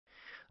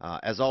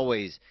As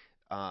always,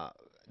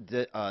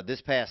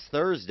 this past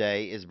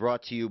Thursday is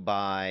brought to you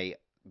by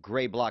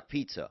Gray Block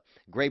Pizza.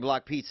 Gray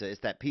Block Pizza is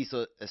that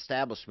pizza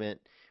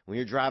establishment when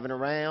you're driving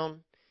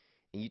around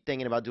and you're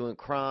thinking about doing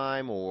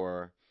crime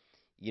or,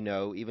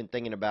 even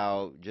thinking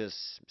about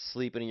just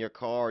sleeping in your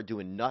car or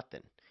doing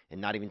nothing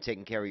and not even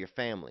taking care of your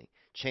family.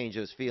 Change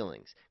those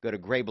feelings. Go to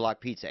Gray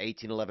Block Pizza,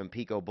 1811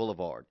 Pico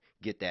Boulevard.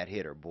 Get that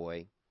hitter,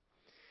 boy.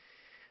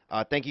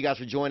 Thank you guys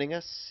for joining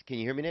us. Can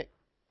you hear me, Nick?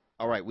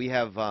 All right, we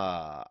have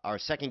our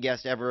second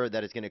guest ever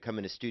that is going to come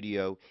in the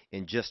studio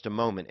in just a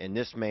moment, and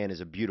this man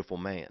is a beautiful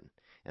man,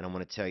 and I'm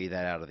going to tell you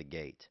that out of the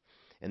gate.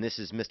 And this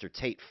is Mr.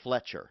 Tait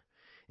Fletcher,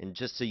 and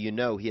just so you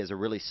know, he has a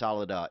really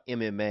solid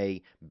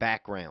MMA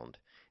background,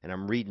 and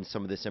I'm reading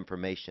some of this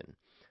information.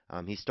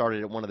 He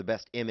started at one of the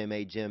best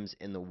MMA gyms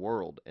in the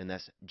world, and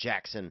that's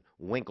Jackson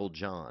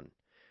Winklejohn.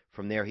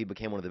 From there, he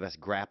became one of the best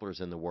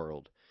grapplers in the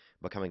world,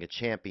 becoming a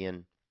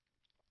champion.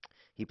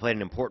 He played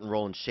an important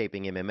role in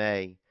shaping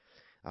MMA.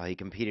 He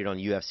competed on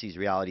UFC's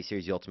reality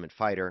series, The Ultimate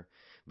Fighter,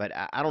 but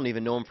I don't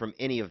even know him from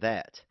any of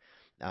that.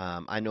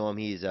 I know him.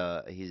 He's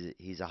a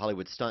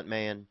Hollywood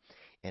stuntman,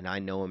 and I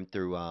know him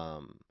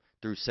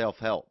through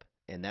self-help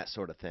and that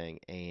sort of thing.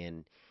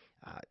 And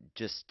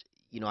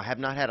I have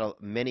not had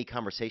many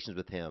conversations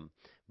with him,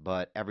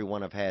 but every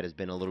one I've had has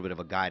been a little bit of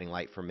a guiding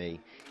light for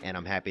me, and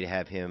I'm happy to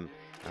have him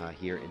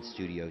here in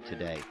studio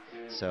today.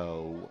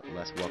 So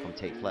let's welcome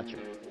Tait Fletcher.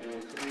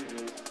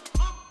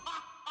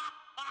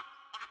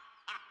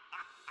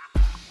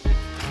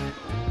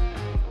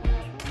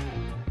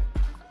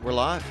 We're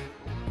live.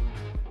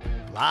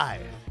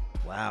 Live.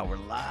 Wow, we're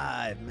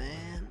live,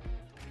 man.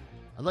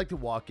 I'd like to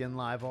walk in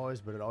live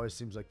always, but it always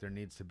seems like there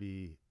needs to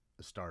be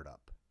a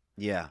startup.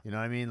 Yeah. You know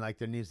what I mean? Like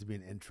there needs to be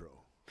an intro.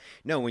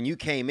 No, when you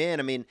came in,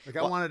 I mean,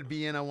 I wanted to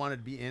be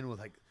in with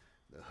like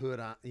the hood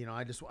on.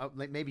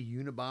 Like maybe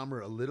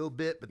Unabomber a little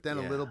bit, but then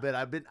a little bit.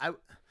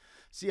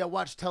 I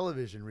watched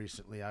television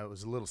recently. I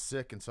was a little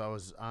sick, and so I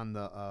was on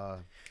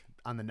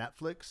the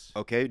Netflix.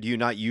 Okay. Do you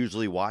not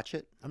usually watch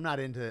it? I'm not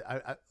into.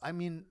 I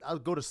mean, I'll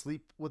go to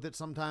sleep with it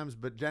sometimes,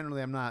 but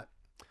generally I'm not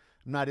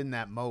in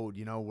that mode.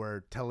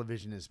 Where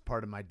television is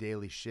part of my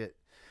daily shit.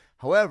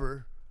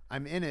 However,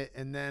 I'm in it,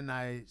 and then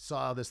I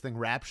saw this thing,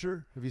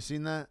 Rapture. Have you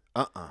seen that?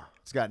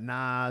 It's got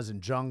Nas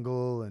and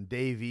Jungle and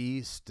Dave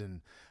East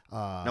and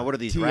now what are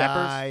these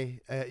T.I.,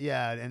 rappers?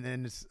 yeah,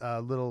 and it's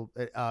little.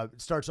 It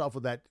starts off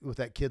with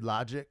that Kid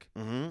Logic,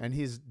 and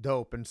he's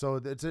dope, and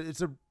so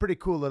it's a pretty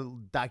cool little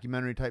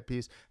documentary type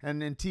piece.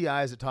 And in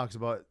T.I.'s, it talks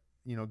about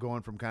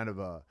going from kind of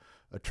a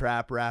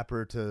trap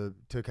rapper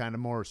to kind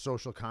of more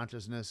social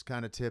consciousness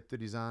kind of tip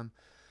that he's on.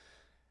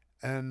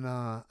 And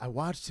I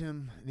watched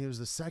him, and he was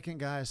the second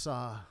guy I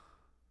saw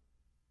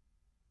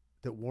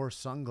that wore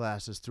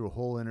sunglasses through a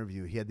whole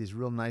interview. He had these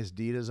real nice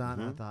Adidas on,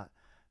 and I thought,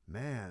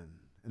 man.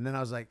 And then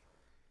I was like,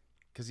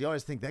 because you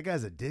always think that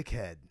guy's a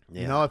dickhead.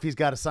 Yeah. If he's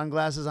got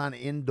sunglasses on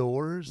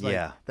indoors, like,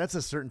 yeah, that's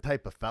a certain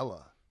type of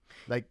fella.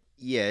 Like,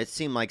 yeah, it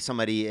seemed like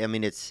somebody.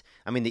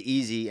 The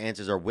easy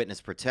answers are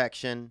witness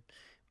protection,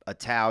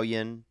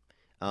 Italian.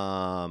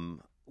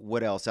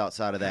 What else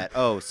outside of that?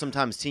 Oh,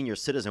 sometimes senior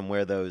citizen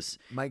wear those.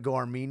 Might go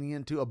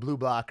Armenian too, a blue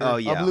blocker. Oh,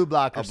 yeah. A blue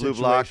blocker. A blue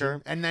situation,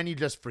 blocker. And then you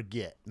just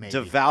forget, maybe.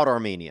 Devout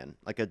Armenian.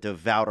 Like a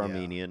devout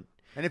Armenian.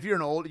 And if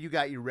you're you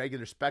got your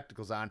regular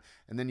spectacles on,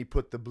 and then you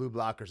put the blue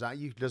blockers on,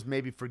 you just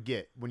maybe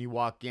forget when you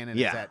walk in and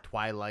it's at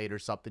twilight or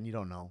something. You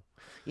don't know.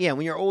 Yeah,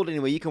 when you're old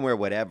anyway, you can wear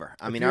whatever.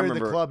 I If mean, you're I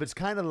remember in the club, it's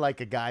kind of like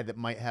a guy that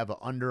might have an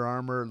Under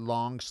Armour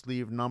long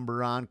sleeve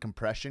number on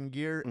compression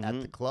gear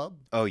at the club.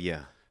 Oh,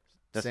 yeah.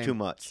 That's too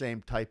much.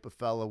 Same type of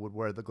fella would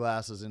wear the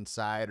glasses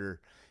inside, or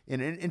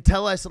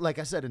until I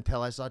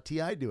saw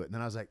T.I. do it, and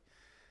then I was like,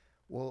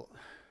 well,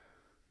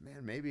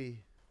 man, maybe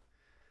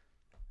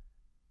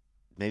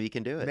you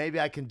can do it. Maybe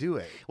I can do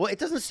it. Well, it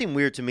doesn't seem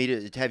weird to me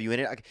to have you in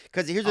it,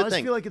 because here's the thing. I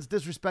just feel like it's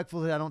disrespectful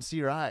that I don't see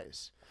your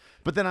eyes.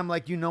 But then I'm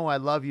like, I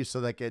love you,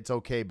 so like it's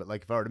okay. But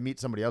like if I were to meet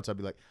somebody else, I'd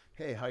be like,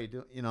 hey, how you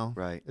doing?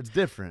 Right? It's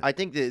different. I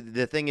think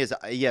the thing is,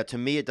 to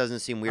me it doesn't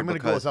seem weird. I'm gonna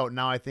go without.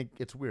 Now I think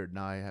it's weird.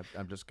 Now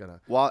I'm just gonna.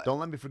 Well, don't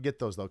let me forget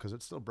those though, because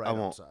it's still bright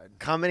outside.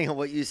 Commenting on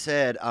what you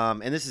said,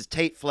 and this is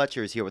Tait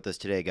Fletcher is here with us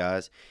today,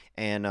 guys,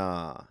 and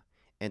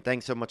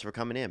thanks so much for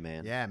coming in,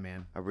 man. Yeah,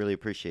 man. I really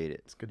appreciate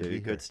it. It's good to be here.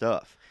 Good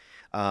stuff.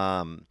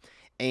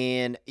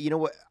 And you know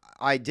what?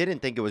 I didn't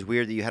think it was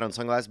weird that you had on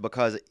sunglasses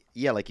because,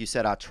 like you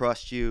said, I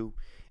trust you,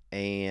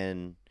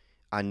 and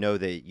I know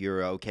that you're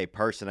an okay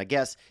person. I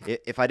guess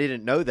if I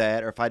didn't know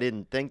that, or if I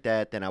didn't think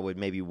that, then I would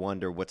maybe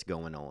wonder what's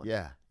going on.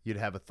 Yeah, you'd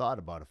have a thought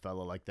about a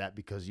fellow like that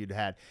because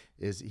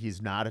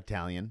he's not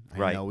Italian.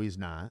 Right. I know he's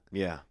not.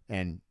 Yeah.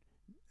 And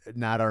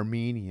not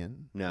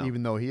Armenian. No.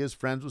 Even though he is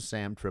friends with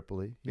Sam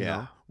Tripoli. You know,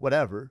 Yeah.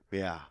 whatever.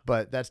 Yeah.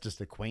 But that's just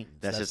acquaintance.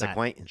 That's just not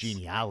acquaintance.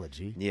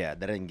 Genealogy. Yeah,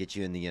 that doesn't get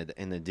you in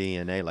the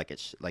DNA like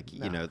it's like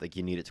No. like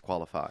you need it to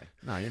qualify.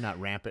 No, you're not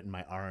rampant in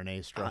my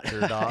RNA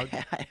structure, dog.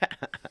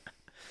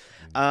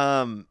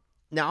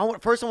 Now,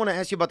 first I want to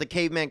ask you about the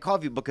caveman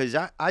coffee because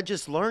I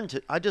just learned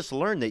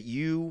that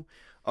you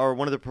are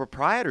one of the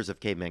proprietors of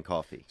Caveman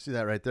Coffee. See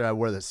that right there? I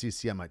wear the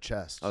CC on my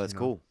chest. Oh, that's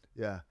cool.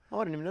 Yeah. Oh,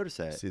 I didn't even notice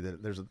that. See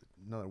that there's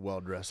another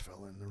well-dressed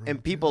fella in the room.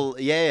 And people,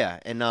 yeah.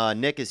 And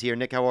Nick is here.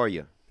 Nick, how are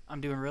you?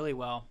 I'm doing really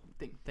well.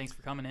 Thanks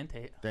for coming in,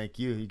 Tate. Thank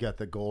you. You got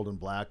the gold and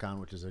black on,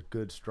 which is a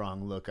good,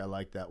 strong look. I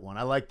like that one.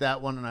 I like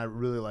that one, and I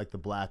really like the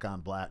black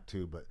on black,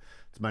 too, but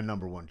it's my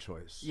number one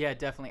choice. Yeah,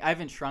 definitely. I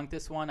haven't shrunk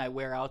this one. I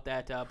wear out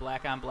that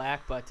black on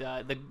black, but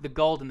the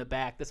gold in the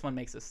back, this one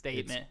makes a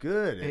statement. It's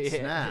good. It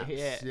Yeah,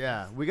 snaps.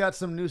 yeah. We got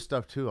some new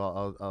stuff, too.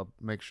 I'll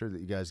make sure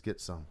that you guys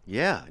get some.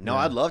 Yeah. No,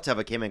 I'd love to have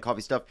a Caveman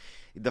Coffee stuff.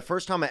 The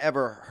first time I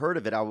ever heard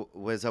of it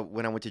was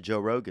when I went to Joe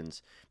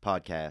Rogan's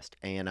podcast,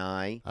 and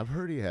I've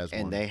heard he has one.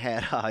 And they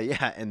had,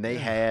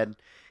 had,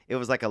 it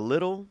was like a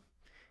little,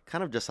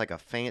 kind of just like a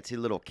fancy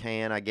little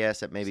can, I guess,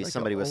 that maybe like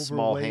somebody with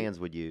small hands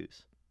would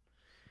use.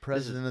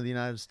 President of the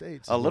United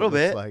States. A little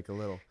bit. Like a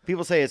little.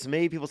 People say it's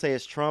me. People say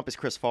it's Trump. It's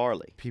Chris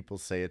Farley. People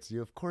say it's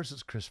you. Of course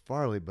it's Chris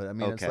Farley, but I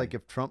mean, it's Okay. like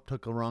if Trump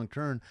took a wrong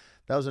turn.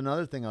 That was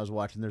another thing I was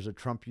watching. There's a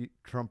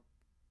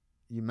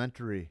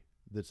Trump-umentary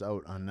that's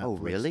out on Netflix, Oh,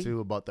 really? too,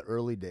 about the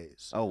early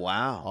days. Oh,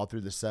 wow. All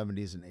through the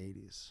 70s and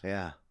 80s.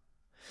 Yeah.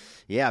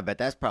 Yeah, I bet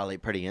that's probably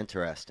pretty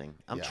interesting.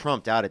 I'm Yeah.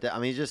 trumped out at that. I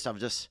mean, I'm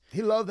just.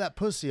 He loved that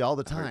pussy all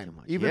the I heard time. too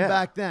much. Even Yeah.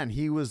 back then,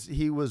 he was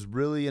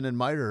really an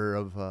admirer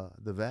of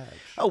the vag.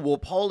 Oh, well,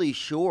 Pauly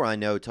Shore, I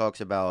know, talks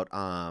about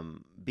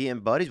being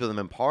buddies with him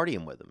and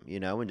partying with him,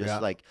 and just Yeah.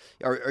 like,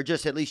 or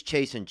just at least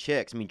chasing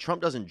chicks. I mean,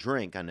 Trump doesn't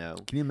drink, I know.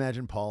 Can you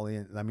imagine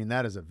Pauly? I mean,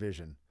 that is a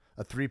vision.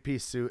 A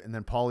three-piece suit and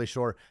then Pauly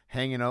Shore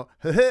hanging out.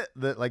 The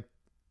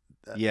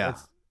Yeah.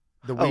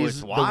 The Oh, wheeze, it's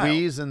the wild.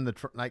 wheeze and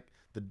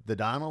the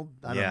Donald.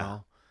 I don't Yeah.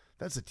 know.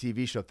 That's a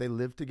TV show. If they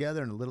live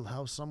together in a little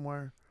house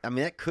somewhere, I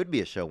mean, that could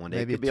be a show one day.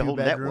 maybe It could be a whole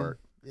two-bedroom. network.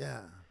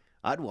 Yeah.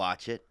 I'd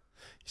watch it.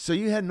 So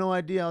you had no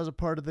idea I was a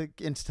part of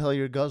until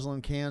you're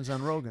guzzling cans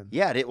on Rogan.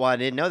 Yeah, I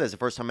didn't know that. It's the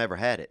first time I ever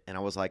had it. And I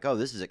was like, oh,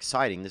 this is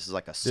exciting. This is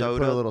like a Did it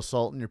soda. put a little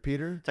salt in your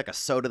Peter? It's like a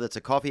soda that's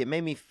a coffee. It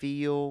made me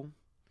feel,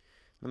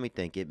 let me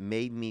think. It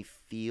made me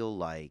feel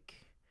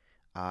like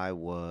I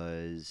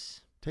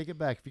was. Take it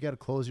back. If you got to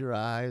close your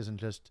eyes and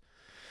just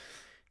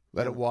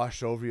let it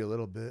wash over you a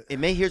little bit.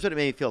 Here's what it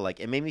made me feel like.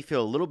 It made me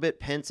feel a little bit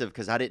pensive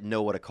because I didn't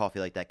know what a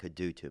coffee like that could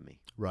do to me.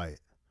 Right.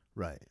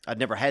 I'd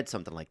never had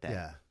something like that.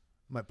 Yeah.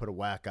 Might put a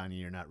whack on you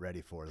you're not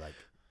ready for. Like,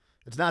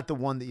 it's not the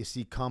one that you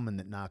see coming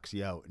that knocks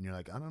you out. And you're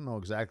like, I don't know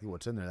exactly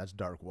what's in there. That's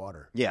dark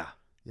water. Yeah.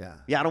 Yeah.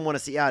 Yeah, I don't want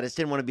to see. I just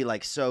didn't want to be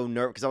like so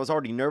nervous because I was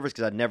already nervous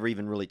because I'd never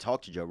even really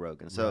talked to Joe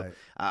Rogan. So Right.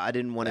 I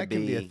didn't want to That be.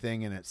 can be a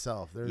thing in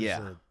itself. There's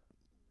Yeah.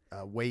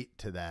 a weight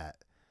to that.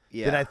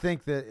 Yeah. That I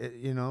think that,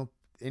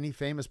 any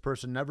famous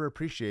person never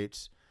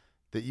appreciates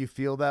that you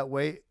feel that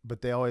weight,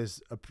 but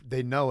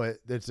they know it.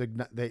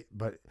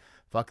 But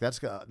fuck,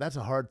 that's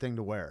a hard thing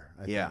to wear.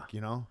 I think,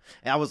 And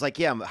I was like,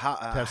 yeah, to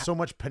have so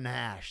much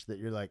panache that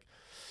you're like,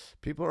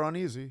 people are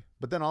uneasy.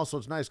 But then also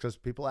it's nice because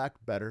people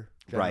act better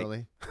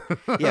generally.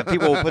 yeah,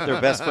 people will put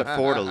their best foot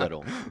forward a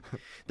little.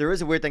 There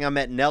is a weird thing. I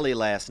met Nelly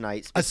last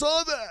night. I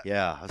saw that.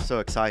 Yeah, I was so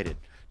excited.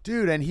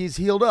 Dude, and he's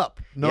healed up.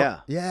 No,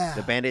 Yeah.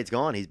 The Band-Aid's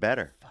gone. He's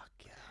better. Fuck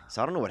yeah.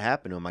 So I don't know what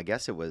happened to him. I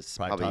guess it was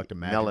probably talked to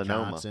Magic melanoma.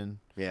 Johnson.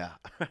 Yeah.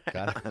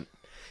 Got it.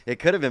 It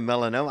could have been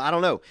melanoma. I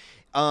don't know.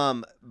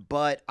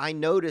 But I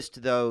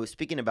noticed, though,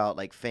 speaking about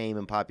like fame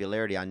and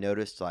popularity, I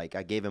noticed like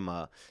I gave him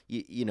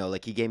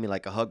like he gave me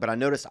like a hug. But I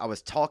noticed I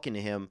was talking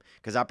to him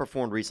because I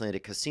performed recently at a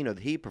casino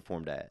that he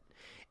performed at.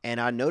 And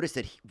I noticed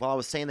that while I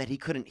was saying that, he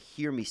couldn't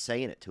hear me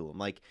saying it to him.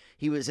 Like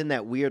he was in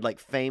that weird like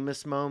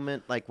famous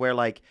moment, like where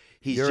like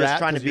he's just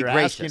trying to be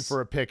gracious. Asking for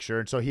a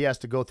picture, and so he has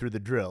to go through the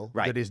drill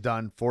that he's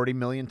done 40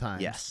 million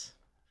times. Yes.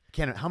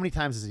 How many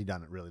times has he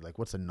done it really? Like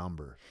what's a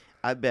number?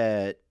 I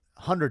bet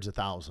hundreds of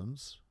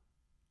thousands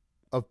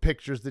of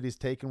pictures that he's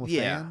taken with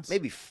fans.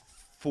 Maybe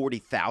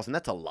 40,000.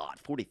 That's a lot.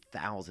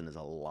 40,000 is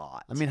a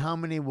lot. I mean, how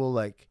many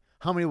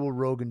will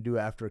Rogan do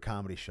after a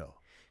comedy show?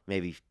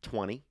 Maybe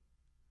 20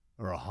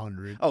 or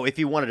 100. Oh, if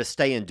he wanted to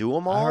stay and do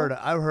them all?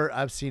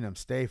 I've seen him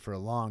stay for a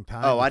long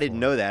time. Oh, I didn't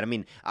know that. I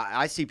mean,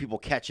 I see people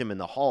catch him in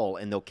the hall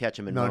and they'll catch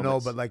him in moments. No,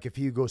 but like if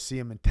you go see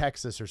him in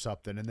Texas or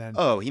something, and then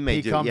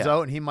he comes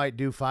out and he might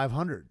do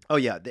 500. Oh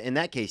yeah, in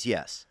that case,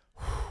 yes,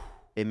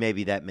 it may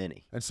be that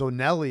many. And so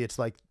Nelly, it's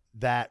like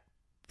that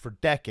for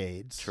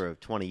decades. True,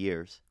 20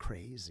 years.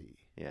 Crazy.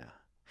 Yeah.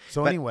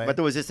 So anyway, but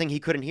there was this thing,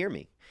 he couldn't hear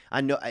me. I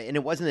know, and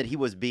it wasn't that he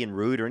was being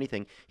rude or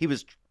anything. He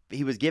was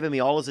giving me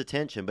all his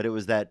attention, but it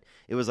was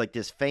like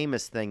this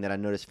famous thing that I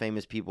noticed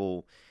famous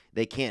people,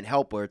 they can't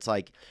help, where it's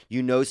like,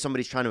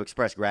 somebody's trying to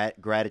express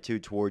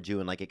gratitude towards you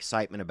and like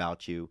excitement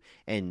about you,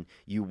 and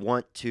you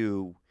want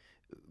to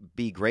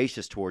be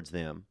gracious towards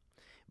them,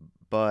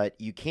 but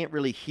you can't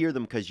really hear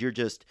them because you're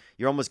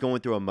almost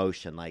going through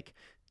emotion. Like,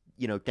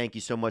 thank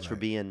you so much for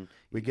being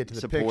We get to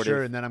the supportive.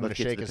 picture, and then I'm going Let's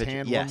to get shake the his picture.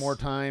 hand Yes. one more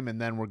time, and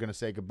then we're going to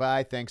say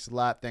goodbye. Thanks a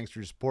lot. Thanks for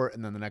your support.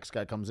 And then the next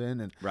guy comes in,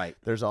 and Right.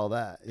 there's all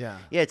that. Yeah.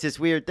 Yeah, it's this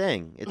weird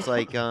thing. It's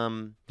like,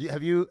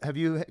 Have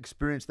you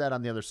experienced that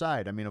on the other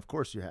side? I mean, of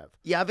course you have.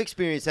 yeah, I've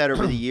experienced that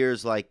over the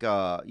years. Like,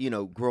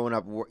 growing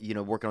up,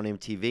 working on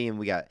MTV,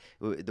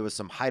 and there was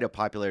some height of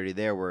popularity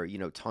there where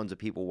tons of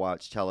people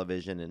watch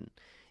television,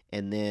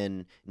 and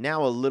then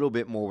now a little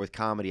bit more with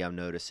comedy. I'm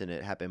noticing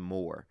it happen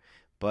more.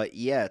 But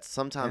yeah,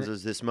 sometimes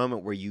there's this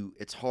moment where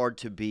it's hard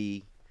to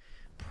be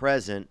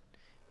present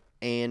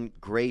and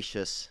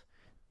gracious.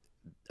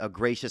 A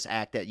gracious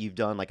act that you've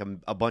done like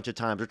a bunch of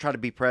times, or try to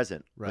be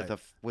present Right.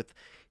 with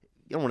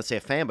you don't want to say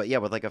a fan, but yeah,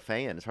 with like a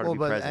fan, it's hard to be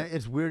present.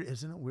 It's weird,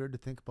 isn't it weird to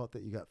think about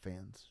that you got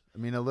fans? I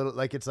mean, a little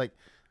like it's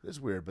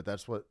weird, but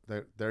that's what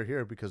they're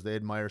here because they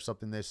admire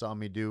something they saw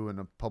me do in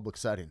a public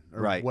setting,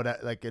 or Right.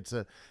 like it's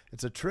a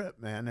trip,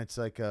 man. It's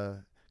like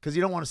because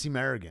you don't want to seem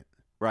arrogant,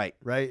 Right.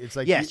 It's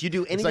like yes, you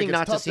do it's anything it's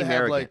not to tough seem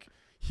have, arrogant. like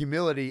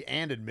humility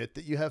and admit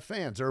that you have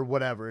fans or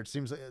whatever. It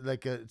seems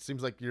like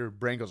your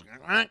brain goes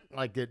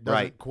like it doesn't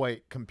Right.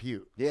 quite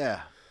compute.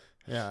 Yeah.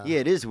 Yeah. Yeah,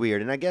 it is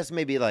weird. And I guess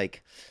maybe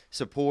like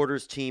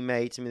supporters,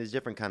 teammates, I mean, there's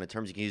different kind of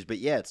terms you can use, but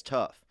yeah, it's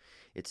tough.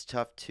 It's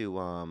tough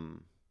to,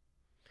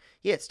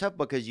 it's tough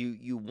because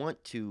you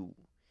want to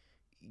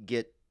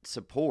get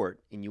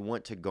support and you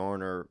want to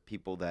garner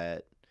people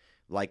that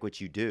like what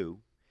you do,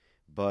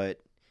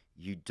 but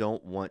you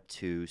don't want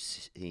to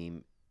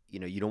seem,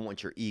 you don't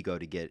want your ego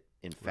to get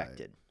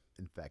infected. Right.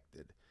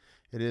 Infected.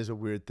 It is a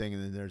weird thing.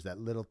 And then there's that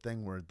little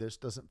thing where this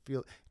doesn't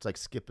feel, it's like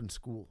skipping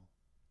school.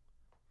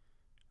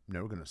 I'm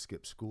never going to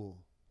skip school.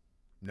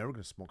 I'm never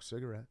going to smoke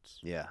cigarettes.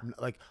 Yeah.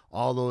 Like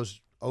all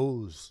those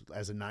O's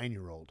as a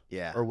 9-year-old.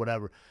 Yeah. Or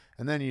whatever.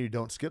 And then you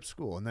don't skip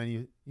school. And then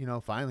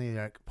you finally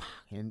you're like,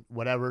 and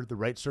whatever, the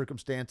right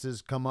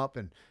circumstances come up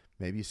and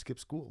maybe you skip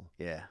school.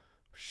 Yeah.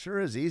 Sure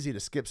is easy to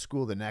skip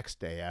school the next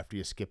day after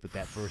you skip it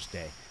that first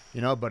day,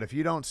 but if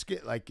you don't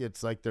skip, like,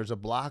 it's like there's a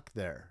block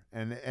there.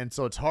 And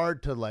so it's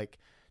hard to like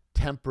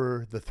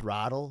temper the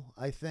throttle,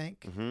 I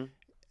think, Mm-hmm.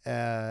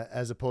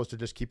 as opposed to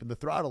just keeping the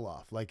throttle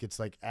off. Like, it's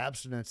like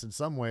abstinence in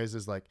some ways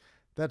is like,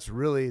 that's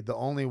really the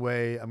only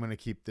way I'm going to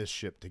keep this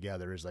ship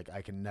together is like,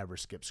 I can never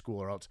skip school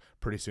or else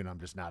pretty soon I'm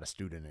just not a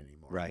student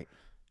anymore. Right.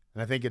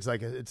 And I think it's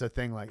like, it's a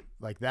thing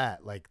like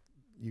that. Like,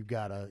 you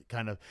gotta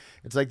kind of,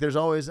 it's like there's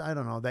always, I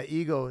don't know, that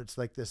ego. It's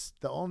like this,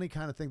 the only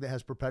kind of thing that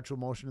has perpetual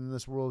motion in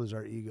this world is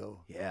our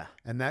ego. Yeah.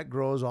 And that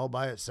grows all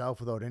by itself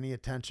without any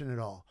attention at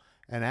all.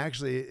 And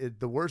actually,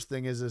 the worst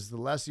thing is the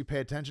less you pay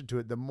attention to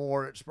it, the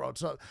more it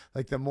sprouts up.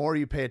 Like, the more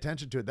you pay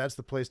attention to it, that's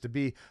the place to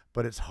be.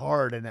 But it's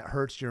hard, and it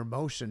hurts your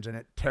emotions, and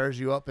it tears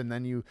you up, and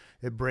then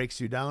it breaks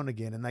you down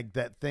again. And like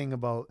that thing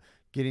about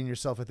getting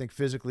yourself, I think,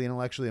 physically,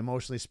 intellectually,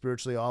 emotionally,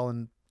 spiritually, all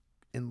in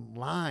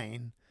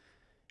line,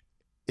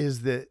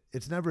 is that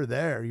it's never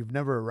there. You've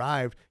never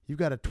arrived. You've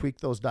got to tweak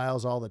those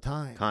dials all the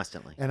time.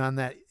 Constantly. And on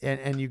that,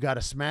 and you got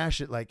to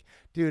smash it. Like,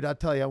 dude, I'll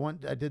tell you,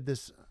 I did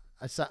this.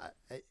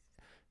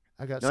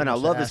 I got No, so I much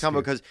love to this ask combo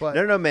you, because but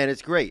no, man,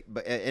 it's great.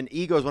 But and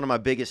ego is one of my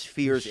biggest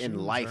fears these in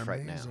shoes life are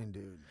right now. amazing,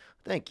 dude.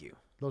 Thank you.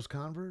 Those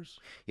Converse?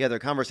 Yeah, they're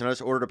Converse, and I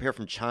just ordered a pair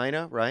from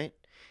China, right?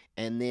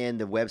 And then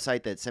the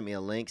website that sent me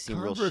a link seemed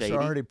real Converse shady.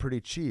 are already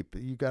pretty cheap.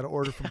 You got to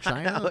order from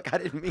China? Look, I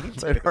didn't mean to.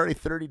 They're already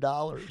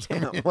 $30.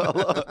 Yeah, well,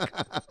 look.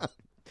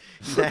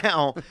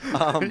 Now,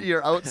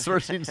 You're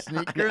outsourcing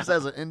sneakers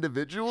as an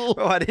individual?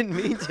 oh, I didn't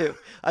mean to.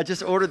 I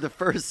just ordered the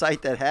first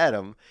site that had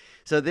them.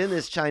 So then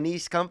this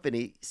Chinese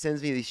company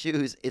sends me these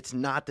shoes. It's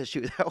not the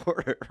shoes I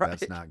ordered, right?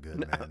 That's not good,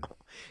 man.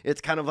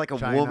 It's kind of like a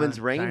China, woman's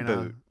rain China,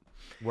 boot.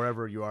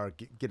 Wherever you are,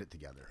 get it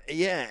together.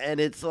 Yeah, and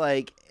it's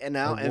like, and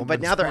now,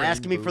 but now woman's they're rain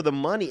asking me for boot. the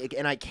money,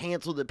 and I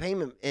canceled the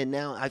payment, and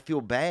now I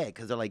feel bad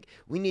because they're like,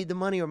 we need the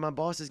money or my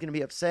boss is going to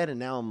be upset, and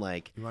now I'm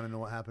like, You want to know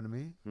what happened to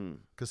me? hmm.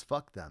 Because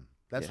fuck them.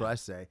 That's Yeah. what I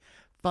say.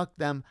 Fuck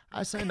them.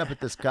 I signed up at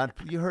this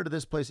you heard of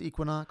this place,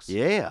 Equinox?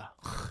 Yeah.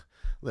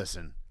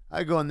 Listen,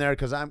 I go in there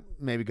because I'm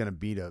maybe going to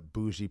beat a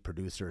bougie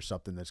producer or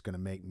something that's going to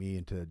make me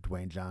into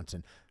Dwayne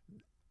Johnson.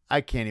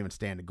 I can't even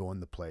stand to go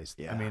in the place.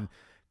 Yeah. I mean,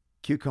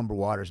 cucumber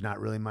water is not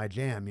really my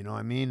jam, you know what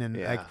I mean? And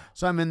Yeah.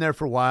 so I'm in there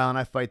for a while, and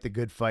I fight the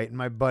good fight. And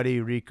my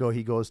buddy Rico,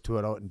 he goes to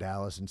it out in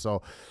Dallas, and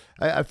so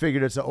I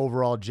figured it's an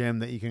overall gym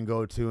that you can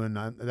go to, and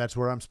that's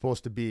where I'm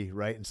supposed to be,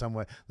 right? In some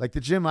way, like the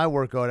gym I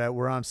work out at,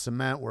 we're on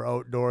cement, we're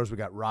outdoors, we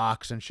got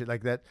rocks and shit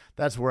like that.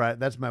 That's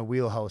my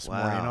wheelhouse more.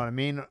 You Wow. know what I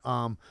mean?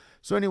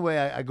 So anyway,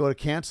 I go to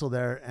cancel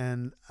there,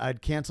 and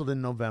I'd canceled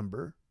in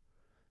November.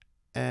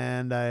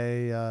 And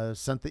I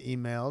sent the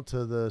email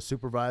to the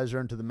supervisor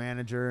and to the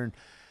manager,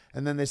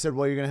 and then they said,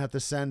 well, you're going to have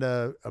to send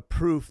a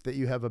proof that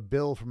you have a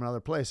bill from another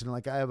place. And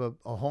like, I have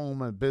a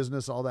home, a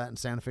business, all that in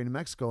Santa Fe, New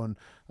Mexico. And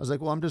I was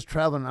like, well, I'm just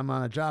traveling. I'm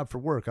on a job for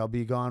work. I'll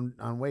be gone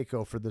on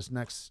Waco for this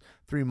next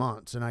 3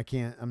 months. And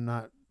I'm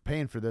not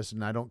paying for this,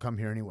 and I don't come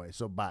here anyway.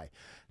 So bye.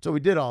 So we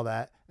did all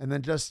that. And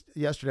then just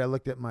yesterday I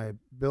looked at my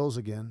bills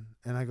again,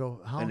 and I go,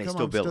 how And they come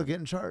still I'm billing. still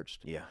getting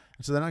charged? Yeah.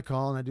 And so then I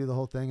call and I do the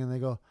whole thing, and they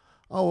go,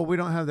 oh, well, we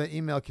don't have that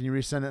email. Can you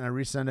resend it? And I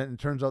resend it. And it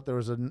turns out there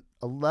was a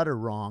letter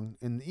wrong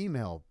in the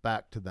email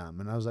back to them.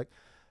 And I was like,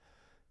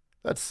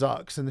 that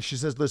sucks. And she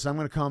says, listen, I'm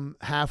going to come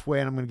halfway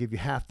and I'm going to give you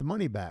half the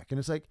money back. And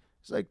it's like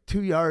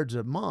 2 yards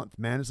a month,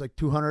 man. It's like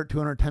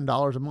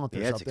 $210 a month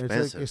or something. Expensive.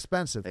 It's like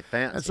expensive. They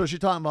fancy. And so she's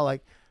talking about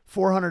like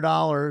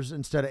 $400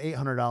 instead of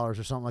 $800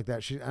 or something like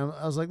that.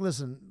 I was like,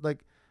 listen,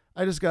 like,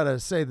 I just got to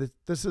say that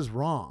this is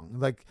wrong.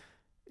 Like,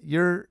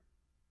 you're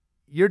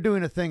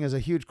doing a thing as a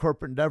huge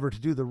corporate endeavor to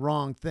do the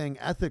wrong thing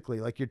ethically.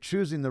 Like, you're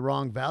choosing the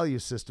wrong value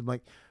system.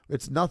 Like,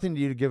 it's nothing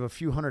to you to give a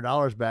few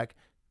 $100s back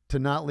to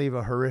not leave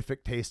a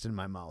horrific taste in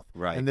my mouth.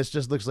 Right. And this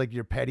just looks like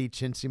you're petty,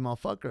 chintzy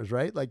motherfuckers,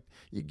 right? Like,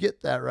 you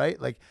get that, right?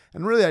 Like,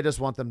 and really, I just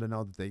want them to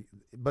know that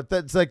but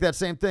that's like that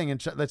same thing. And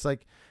that's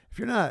like, if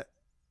you're not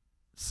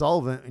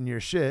solvent in your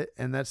shit,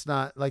 and that's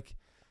not like,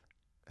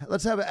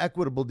 let's have an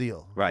equitable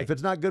deal. Right. If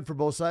it's not good for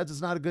both sides,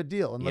 it's not a good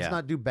deal. And let's Yeah.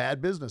 not do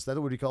bad business. That's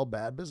what you call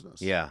bad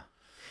business. Yeah.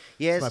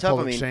 Yeah, it's my tough. I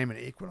public mean, shame in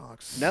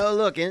Equinox. no,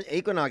 look, in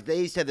Equinox, they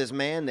used to have this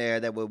man there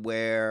that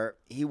would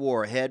he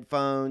wore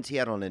headphones. He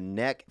had on a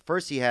neck.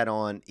 First, he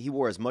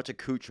wore as much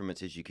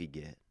accoutrements as you could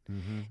get.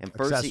 Mm-hmm. And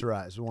first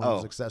Accessorized. One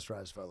of those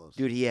accessorized fellows.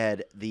 Dude, he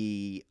had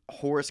the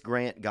Horace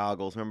Grant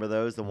goggles. Remember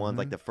those? The ones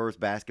like Mm-hmm. the first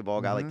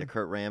basketball guy, like the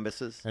Kurt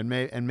Rambuses. And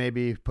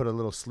maybe put a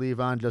little sleeve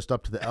on just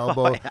up to the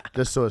elbow,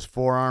 just so his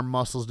forearm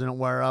muscles didn't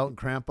wear out and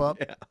cramp up.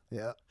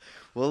 Yeah.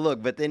 Well,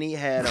 look, but then he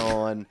had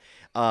on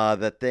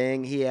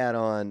he had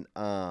on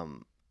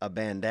a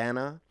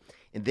bandana.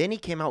 And then he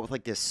came out with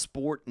like this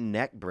sport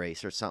neck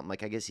brace or something.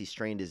 Like, I guess he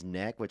strained his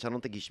neck, which I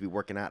don't think he should be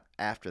working out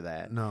after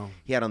that. No.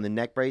 He had on the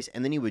neck brace,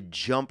 and then he would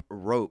jump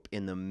rope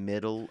in the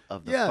middle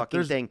of the Yeah,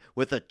 fucking thing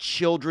with a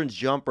children's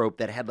jump rope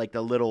that had like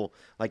the little,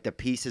 like the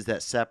pieces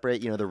that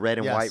separate, the red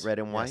and white, red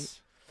and white.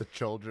 Yes. The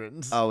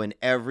children's. Oh, and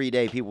every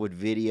day people would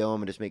video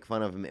him and just make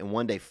fun of him. And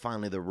one day,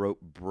 finally, the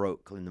rope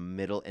broke in the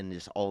middle, and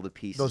just all the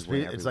pieces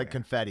went everywhere. It's like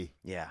confetti.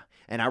 Yeah.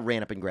 And I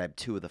ran up and grabbed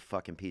 2 of the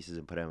fucking pieces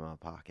and put them in my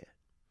pocket.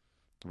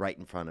 Right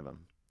in front of him.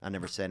 I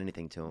never said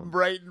anything to him.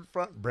 Right in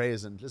front.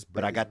 Brazen. Just brazen.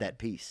 But I got that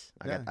piece.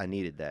 Yeah. I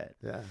needed that.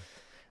 Yeah.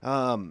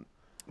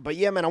 But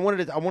yeah, man, I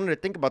wanted to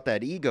think about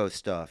that ego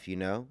stuff,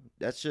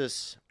 That's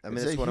just,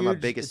 that's one of my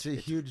biggest. It's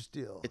a huge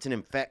deal. It's an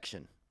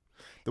infection.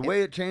 The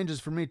way it changes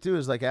for me too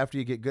is like after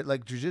you get good,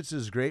 like jiu-jitsu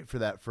is great for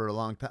that for a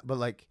long time, but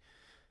like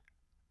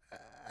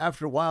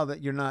after a while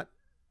that you're not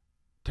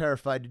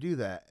terrified to do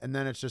that, and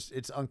then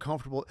it's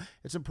uncomfortable.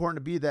 It's important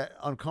to be that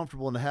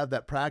uncomfortable and to have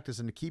that practice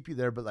and to keep you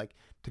there, but like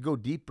to go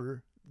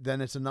deeper,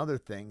 then it's another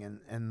thing,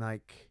 and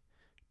like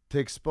to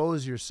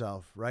expose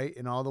yourself, right,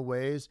 in all the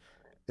ways.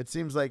 It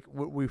seems like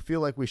we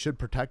feel like we should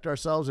protect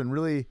ourselves, and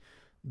really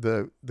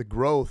the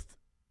growth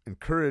and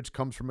courage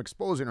comes from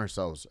exposing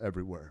ourselves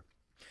everywhere.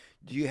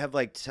 Do you have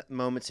like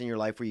moments in your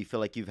life where you feel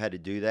like you've had to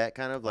do that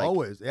kind of like?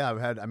 Always. Yeah, I've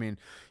had,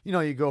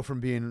 you go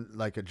from being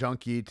like a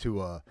junkie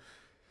to a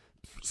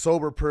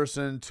sober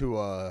person to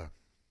a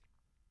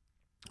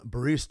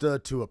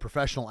barista to a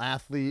professional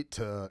athlete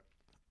to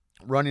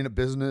running a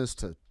business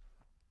to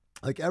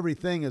like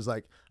everything is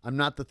like, I'm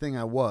not the thing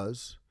I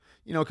was,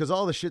 because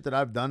all the shit that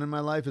I've done in my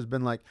life has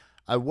been like,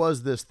 I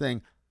was this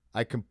thing.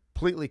 I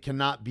completely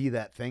cannot be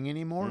that thing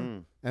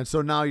anymore. And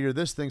so now you're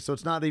this thing. So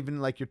it's not even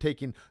like you're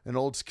taking an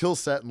old skill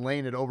set and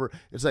laying it over.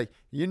 It's like,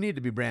 you need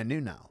to be brand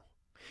new now.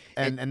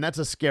 And that's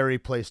a scary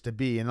place to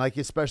be. And like,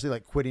 especially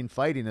like quitting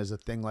fighting is a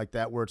thing like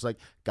that, where it's like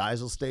guys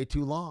will stay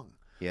too long.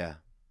 Yeah.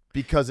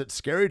 Because it's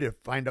scary to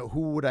find out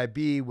who would I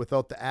be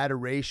without the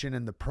adoration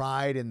and the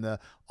pride and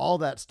all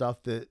that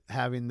stuff that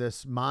having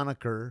this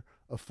moniker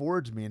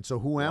affords me. And so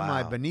who am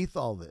I beneath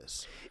all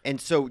this? And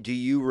so do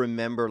you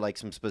remember like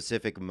some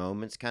specific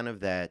moments kind of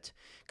that?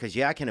 Because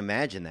I can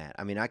imagine that.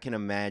 I can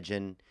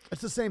imagine.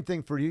 It's the same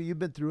thing for you. You've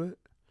been through it.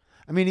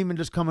 Even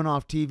just coming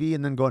off TV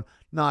and then going,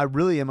 no, I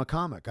really am a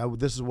comic.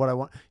 This is what I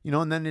want,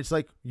 and then it's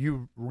like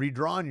you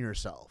redrawing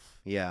yourself.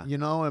 Yeah.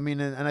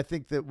 And I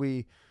think that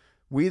we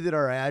that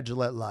are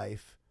agile at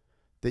life,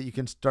 that you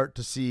can start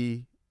to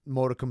see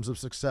modicums of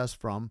success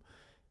from,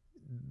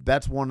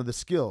 that's one of the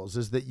skills,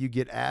 is that you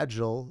get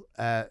agile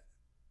at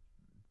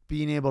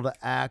being able to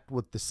act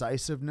with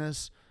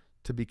decisiveness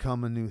to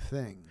become a new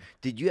thing.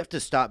 Did you have to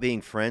stop being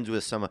friends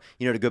with some,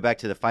 to go back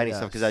to the fighting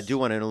stuff? Because I do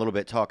want to in a little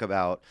bit talk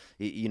about,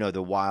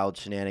 the wild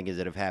shenanigans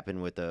that have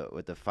happened with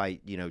the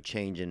fight,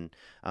 changing,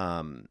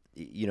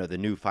 the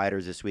new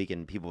fighters this week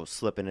and people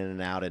slipping in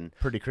and out. And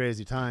pretty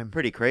crazy time.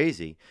 Pretty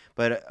crazy.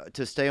 But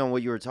to stay on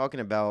what you were talking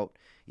about,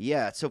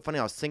 yeah, it's so funny.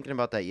 I was thinking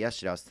about that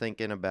yesterday. I was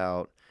thinking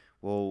about,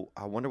 well,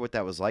 I wonder what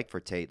that was like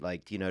for Tait,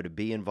 like, to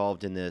be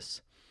involved in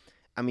this.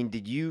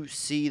 Did you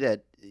see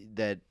that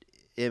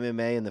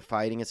MMA and the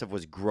fighting and stuff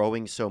was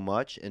growing so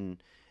much,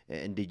 and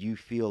did you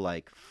feel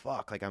like,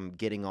 fuck, like I'm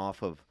getting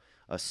off of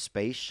a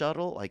space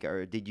shuttle? Like,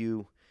 or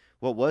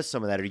what was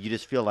some of that? Or did you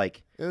just feel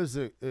like it was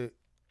it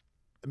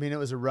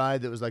was a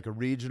ride that was like a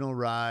regional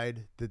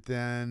ride that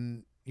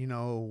then,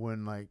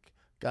 when like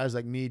guys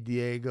like me,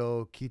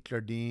 Diego, Keith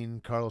Jardine,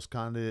 Carlos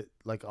Condit,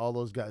 like all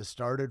those guys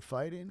started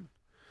fighting,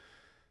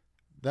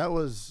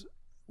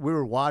 we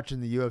were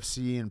watching the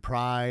UFC and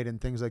Pride and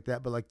things like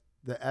that, but like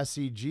the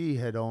SEG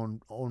had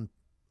owned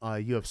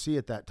UFC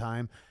at that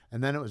time,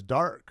 and then it was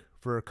dark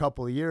for a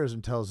couple of years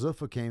until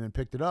Zuffa came and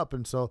picked it up,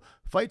 and so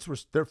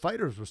their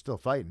fighters were still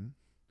fighting.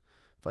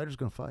 Fighters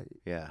gonna fight.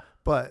 Yeah.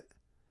 But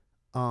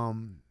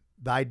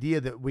the idea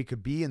that we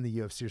could be in the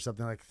UFC or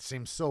something like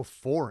seems so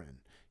foreign,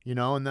 you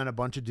know. And then a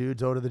bunch of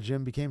dudes out of the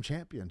gym became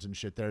champions and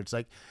shit. There, it's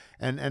like,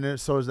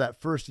 so as that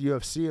first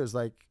UFC, it was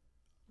like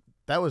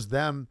that was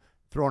them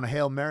throwing a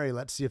Hail Mary.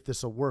 Let's see if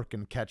this will work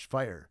and catch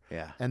fire.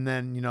 Yeah. And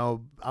then, you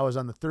know, I was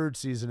on the 3rd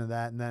season of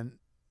that, and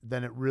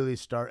then it really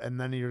started. And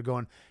then you're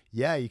going,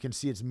 yeah, you can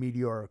see its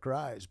meteoric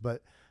rise.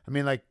 But I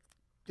mean, like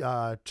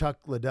Chuck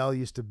Liddell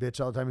used to bitch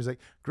all the time. He's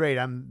like, great,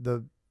 I'm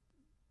the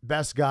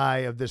best guy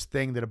of this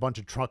thing that a bunch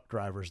of truck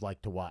drivers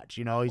like to watch.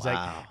 You know, he's like,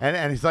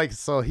 and he's like,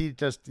 so he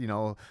just, you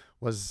know,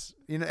 was,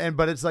 you know,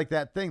 but it's like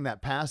that thing,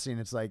 that passing,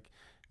 it's like,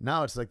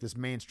 now it's like this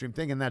mainstream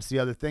thing. And that's the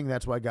other thing.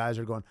 That's why guys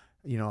are going,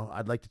 you know,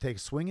 I'd like to take a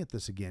swing at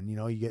this again. You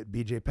know, you get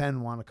BJ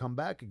Penn want to come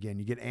back again.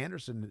 You get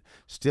Anderson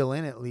still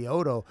in it,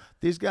 Lyoto.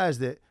 These guys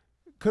that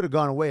could have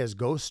gone away as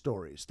ghost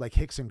stories, like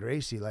Hicks and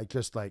Gracie, like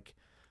just like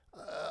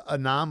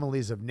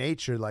anomalies of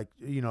nature, like,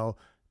 you know,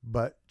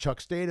 but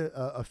Chuck stayed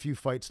a few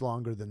fights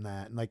longer than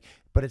that. And like,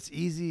 but it's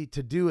easy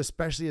to do,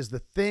 especially as the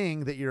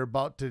thing that you're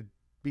about to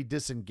be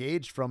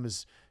disengaged from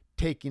is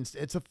taking,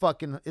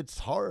 it's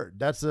hard.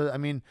 That's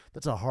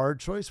a hard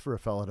choice for a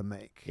fella to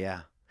make.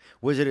 Yeah.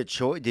 Was it a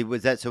choice?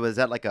 Was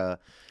that like a?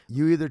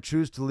 You either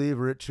choose to leave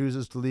or it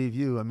chooses to leave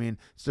you. I mean,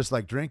 it's just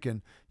like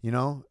drinking, you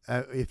know,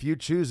 if you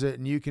choose it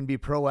and you can be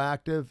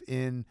proactive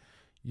in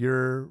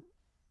your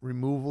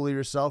removal of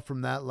yourself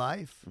from that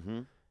life,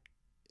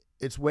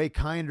 it's way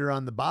kinder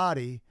on the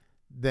body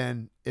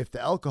than if the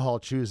alcohol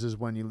chooses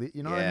when you leave,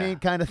 you know what I mean?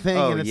 Kind of thing.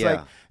 Oh, and it's yeah.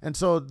 like, and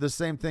so the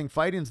same thing,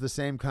 fighting's the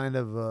same kind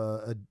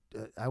of,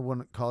 I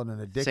wouldn't call it an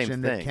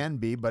addiction. It can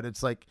be, but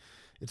it's like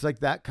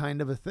that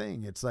kind of a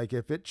thing. It's like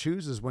if it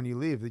chooses when you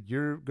leave, that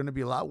you're going to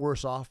be a lot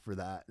worse off for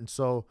that. And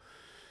so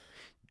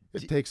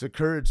it takes a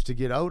courage to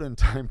get out in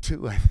time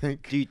too, I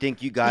think. Do you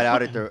think you got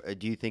out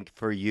do you think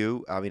for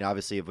you, I mean,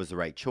 obviously it was the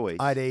right choice.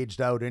 I'd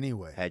aged out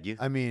anyway. Had you?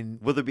 I mean,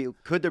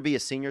 could there be a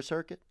senior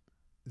circuit?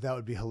 That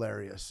would be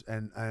hilarious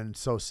and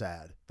so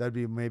sad. That'd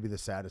be maybe the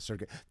saddest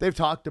circuit. They've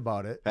talked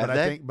about it, but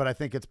I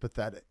think it's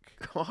pathetic.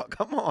 Oh,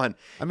 come on.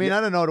 I mean,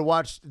 I don't know, to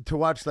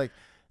watch like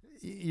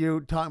you're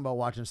talking about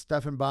watching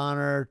Stephan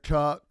Bonner,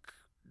 Chuck,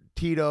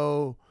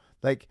 Tito,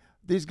 like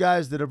these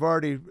guys that have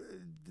already.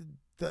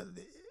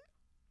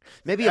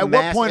 Maybe at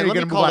what point are you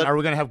going to move on? Are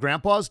we going to have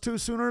grandpas too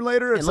sooner or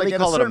later? It's like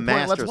at a certain point,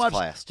 master's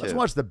class too. Let's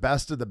watch the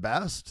best of the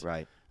best,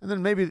 right? And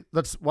then maybe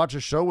let's watch a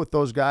show with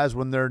those guys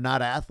when they're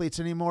not athletes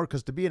anymore.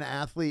 Because to be an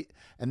athlete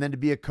and then to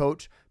be a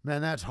coach,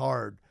 man, that's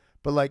hard.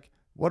 But like,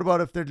 what about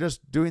if they're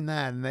just doing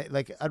that? And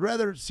I'd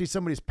rather see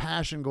somebody's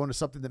passion go into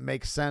something that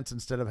makes sense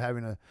instead of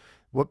having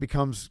what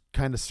becomes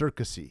kind of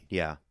circusy.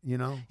 Yeah. You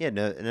know? Yeah,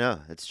 no,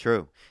 it's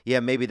true.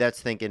 Yeah, maybe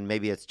that's thinking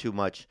maybe it's too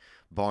much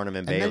Barnum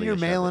and Bailey. And then you're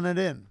mailing it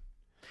in.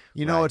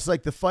 You know, it's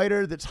like the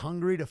fighter that's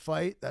hungry to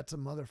fight. That's a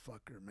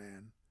motherfucker,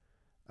 man.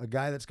 A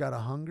guy that's got a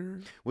hunger.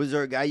 Was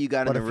there a guy you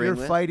got in the ring with? But if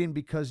you're fighting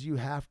because you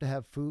have to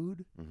have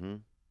food,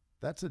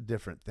 that's a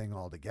different thing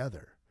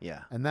altogether.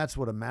 Yeah. And that's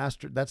what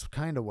that's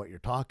kind of what you're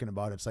talking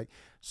about. It's like,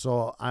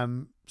 so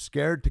I'm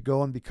scared to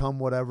go and become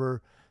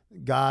whatever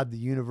God, the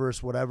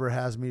universe, whatever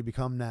has me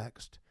become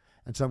next.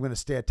 And so I'm going to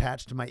stay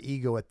attached to my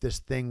ego at this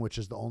thing, which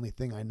is the only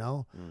thing I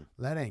know.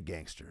 That ain't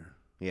gangster.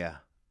 Yeah.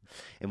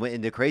 And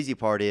the crazy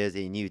part is,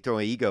 and you throw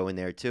an ego in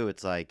there too,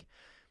 it's like,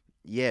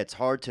 yeah, it's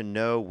hard to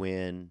know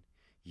when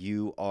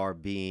you are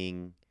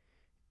being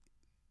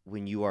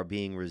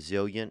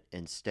resilient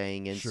and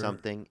staying in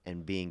something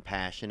and being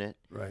passionate,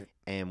 right?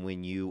 And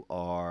when you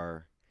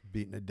are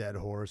beating a dead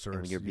horse, or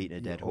when you're beating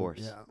a dead horse,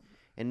 yeah.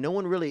 And no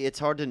one really, it's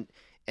hard to.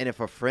 And if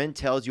a friend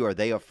tells you, are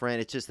they a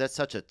friend? It's just, that's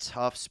such a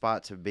tough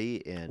spot to be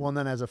in. Well, and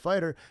then as a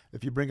fighter,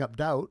 if you bring up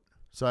doubt,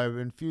 so I've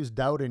infused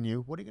doubt in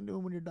you, what are you going to do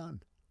when you're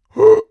done?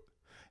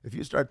 If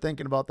you start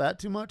thinking about that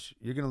too much,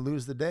 you're going to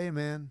lose the day,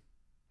 man.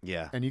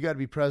 Yeah. And you got to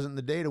be present in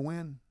the day to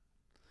win.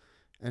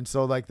 And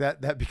so like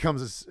that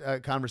becomes a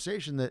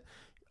conversation that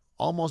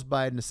almost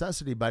by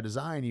necessity, by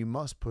design, you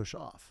must push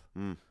off,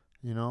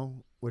 you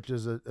know, which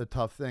is a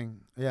tough thing.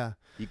 Yeah.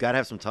 You got to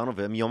have some tunnel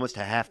vision. You almost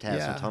have to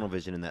have some tunnel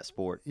vision in that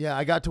sport. Yeah.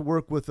 I got to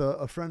work with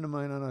a friend of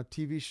mine on a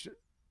TV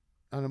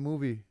on a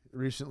movie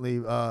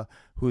recently,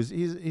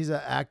 he's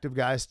an active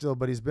guy still,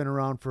 but he's been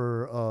around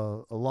for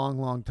a long,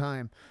 long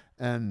time,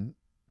 and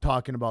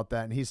talking about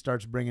that. And he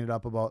starts bringing it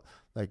up about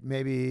like,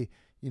 maybe,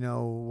 you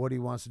know, what he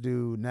wants to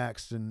do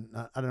next. And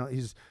I don't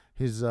know,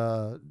 he's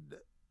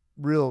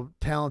real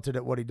talented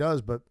at what he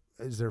does, but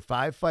is there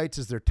 5 fights?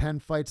 Is there 10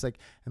 fights? Like,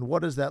 and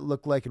what does that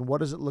look like? And what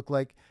does it look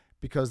like?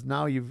 Because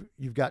now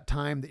you've got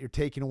time that you're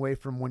taking away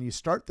from when you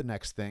start the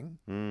next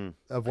thing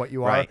of what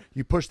you are. Right.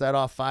 You push that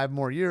off 5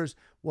 more years.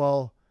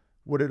 Well,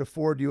 would it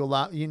afford you a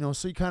lot? You know,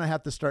 so you kind of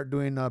have to start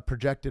doing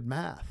projected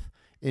math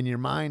in your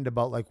mind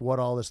about like what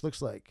all this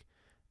looks like.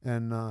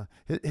 And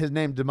his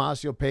name,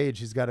 Damasio Page,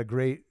 he's got a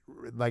great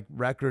like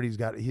record.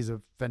 He's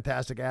a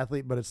fantastic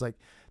athlete, but it's like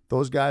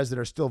those guys that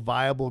are still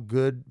viable,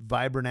 good,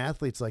 vibrant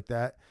athletes like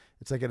that,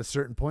 it's like at a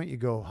certain point you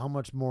go, how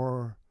much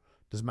more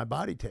does my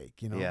body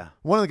take? You know, Yeah.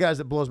 One of the guys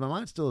that blows my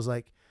mind still is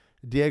like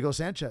Diego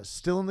Sanchez,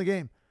 still in the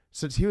game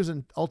since he was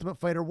in Ultimate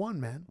Fighter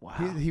 1, man. Wow.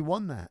 He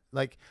won that.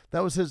 Like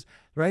that was his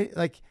right.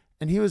 Like,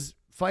 and he was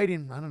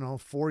fighting, I don't know,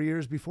 4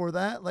 years before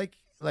that.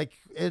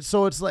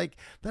 So it's like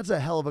that's a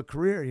hell of a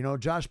career, you know.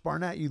 Josh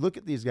Barnett, you look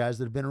at these guys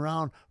that have been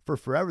around for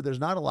forever. There's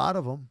not a lot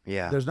of them.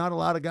 Yeah. There's not a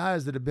lot of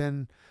guys that have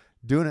been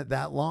doing it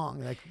that long.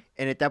 Like,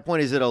 And at that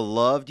point, is it a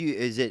love?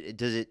 Does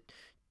it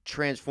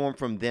transform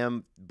from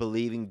them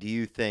believing? Do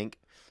you think,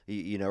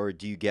 you know, or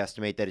do you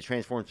guesstimate that it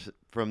transforms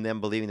from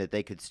them believing that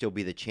they could still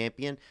be the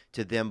champion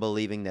to them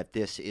believing that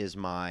this is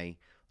my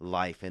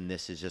life and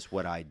this is just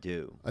what I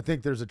do? I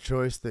think there's a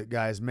choice that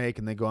guys make,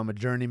 and they go, I'm a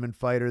journeyman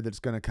fighter that's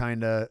going to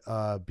kind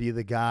of be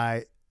the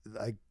guy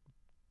like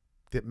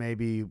that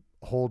maybe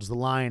holds the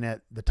line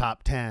at the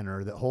top 10,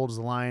 or that holds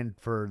the line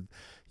for,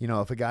 you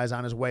know, if a guy's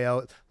on his way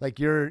out. Like,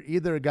 you're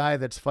either a guy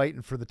that's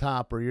fighting for the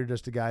top, or you're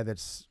just a guy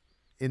that's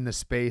in the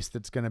space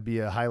that's going to be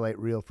a highlight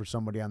reel for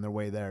somebody on their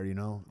way there, you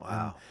know?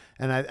 Wow.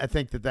 And I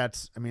think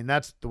that's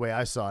the way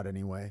I saw it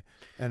anyway.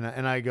 And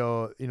I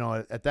go, you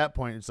know, at that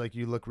point, it's like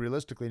you look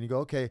realistically and you go,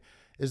 okay,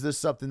 is this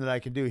something that I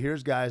can do?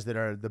 Here's guys that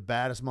are the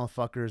baddest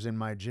motherfuckers in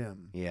my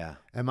gym. Yeah.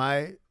 Am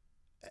I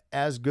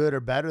as good or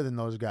better than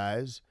those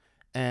guys?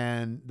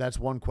 And that's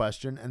one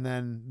question. And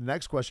then the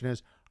next question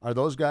is, are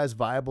those guys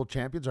viable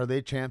champions? Are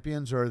they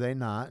champions or are they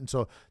not? And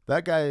so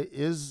that guy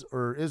is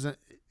or isn't,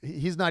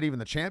 he's not even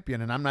the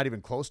champion, and I'm not even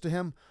close to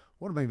him.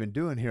 What am I even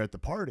doing here at the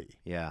party?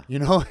 Yeah. You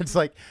know, it's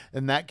like,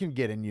 and that can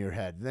get in your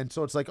head. And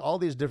so it's like all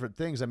these different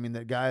things. I mean,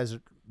 that guys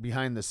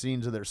behind the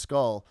scenes of their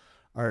skull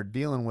are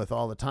dealing with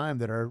all the time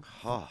that are,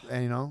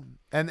 and, you know,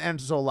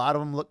 and so a lot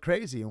of them look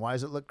crazy. And why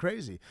does it look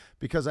crazy?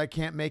 Because I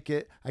can't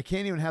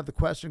even have the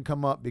question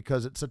come up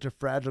because it's such a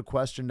fragile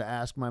question to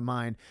ask my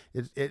mind.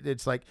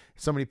 It's like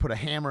somebody put a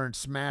hammer and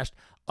smashed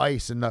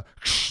ice, and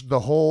the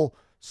whole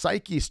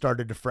psyche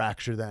started to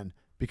fracture then,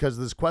 because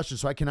of this question.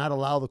 So I cannot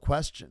allow the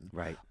question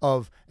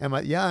of,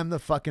 I'm the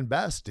fucking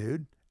best,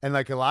 dude. And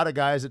like a lot of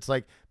guys, it's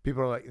like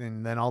people are like,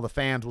 and then all the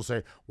fans will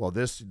say, well,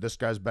 this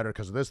guy's better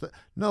because of this.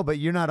 No, but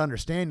you're not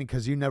understanding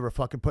because you never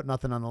fucking put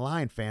nothing on the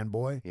line,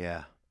 fanboy.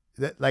 Yeah.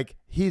 That, like,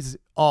 he's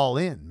all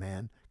in,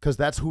 man, because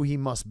that's who he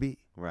must be.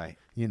 Right.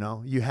 You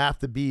know, you have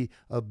to be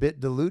a bit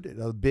deluded,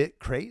 a bit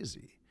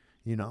crazy.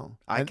 You know,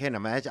 I can't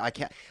imagine.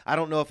 I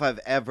don't know if I've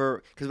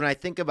ever, because when I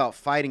think about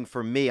fighting,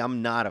 for me,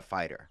 I'm not a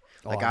fighter.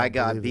 Like, I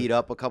got beat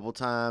up a couple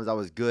times. I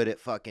was good at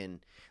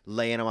fucking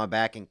laying on my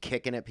back and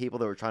kicking at people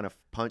that were trying to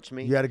punch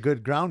me. You had a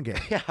good ground game.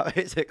 Yeah,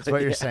 basically. That's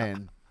what you're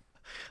saying.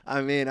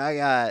 I mean,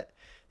 I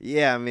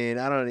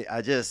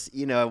just,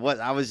 you know,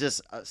 I was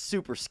just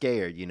super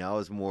scared, you know. I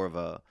was more of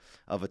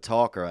a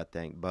talker, I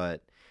think.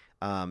 But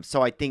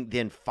so I think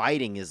then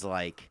fighting is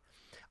like,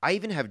 I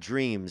even have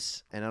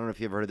dreams, and I don't know if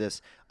you've ever heard of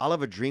this. I'll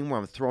have a dream where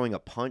I'm throwing a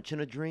punch in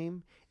a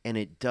dream, and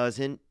it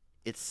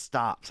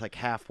stops like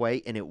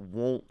halfway, and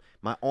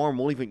my arm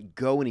won't even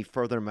go any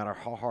further no matter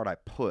how hard I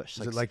push.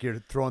 Is it like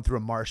you're throwing through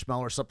a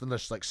marshmallow or something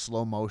that's like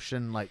slow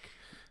motion, like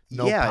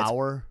no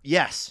power?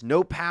 Yes,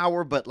 no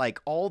power, but like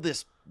all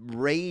this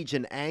rage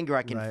and anger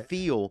I can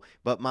feel,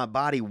 but my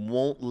body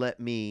won't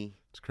let me.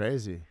 It's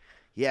crazy.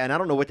 Yeah, and I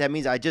don't know what that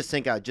means. I just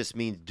think it just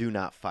means do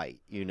not fight,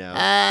 you know?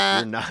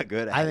 You're not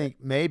good at it. I think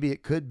maybe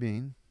it could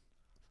mean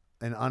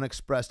an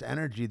unexpressed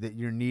energy that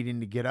you're needing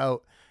to get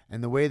out.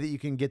 And the way that you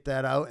can get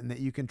that out and that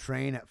you can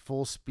train at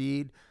full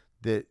speed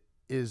that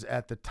is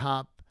at the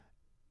top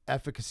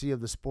efficacy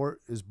of the sport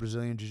is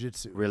Brazilian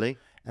Jiu-Jitsu. Really?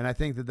 And I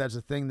think that that's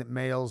a thing that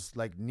males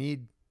like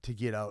need to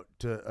get out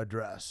to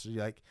address.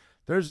 Like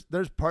there's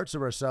parts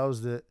of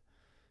ourselves that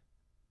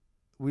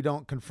we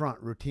don't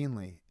confront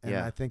routinely. And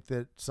I think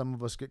that some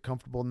of us get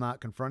comfortable not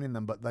confronting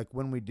them. But like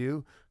when we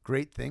do,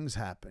 great things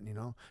happen, you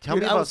know? Tell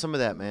me about some of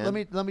that, man.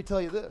 Let me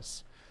tell you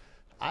this.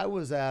 I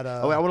was at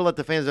I want to let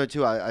the fans know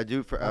too. I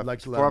do I'd like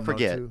to let before I them know,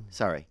 forget. too.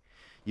 Sorry,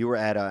 you were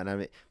at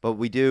but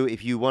we do,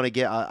 if you want to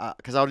get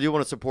because I do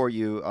want to support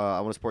you. I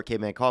want to support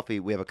Caveman Coffee.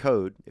 We have a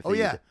code.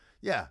 Yeah.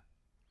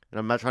 And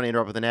I'm not trying to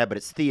interrupt with an ad, but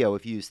it's Theo.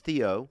 If you use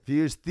Theo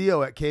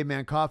at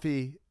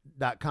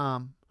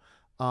cavemancoffee.com,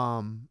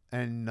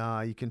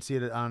 and you can see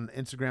it on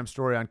Instagram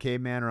story on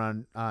Caveman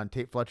or on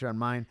Tait Fletcher on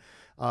mine.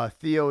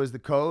 Theo is the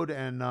code,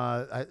 and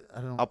I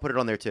don't know. I'll put it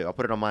on there too. I'll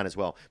put it on mine as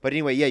well. But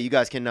anyway, yeah, you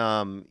guys can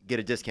get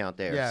a discount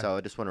there. Yeah. So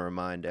I just want to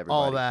remind everybody.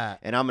 All that.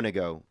 And I'm gonna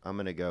go.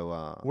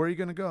 Where are you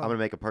gonna go? I'm gonna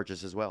make a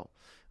purchase as well.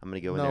 I'm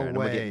gonna go in No there. And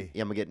way.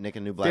 I'm gonna get Nick a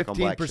new black on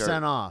black shirt.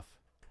 15% off.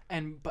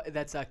 And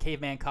that's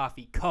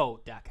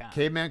cavemancoffeeco.com.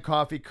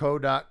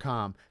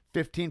 Cavemancoffeeco.com.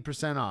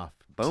 15% off.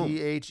 Boom.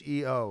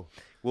 THEO.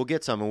 We'll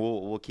get some, and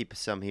we'll keep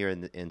some here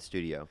in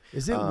studio.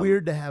 Is it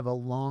weird to have a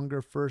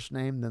longer first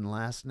name than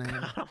last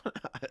name?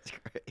 That's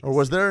great. Or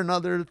was there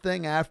another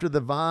thing after the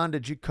Von?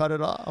 Did you cut it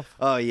off?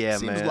 Oh yeah,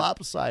 Seems man.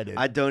 lopsided.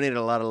 I donated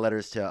a lot of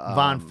letters to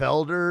Von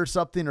Felder or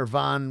something, or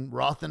Von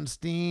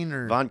Rothenstein,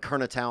 or Von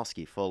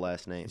Kernatowski, full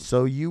last name.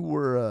 So you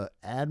were a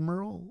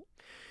admiral?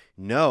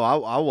 No,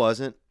 I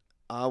wasn't.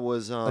 I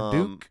was A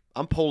Duke?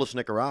 I'm Polish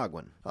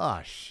Nicaraguan. Oh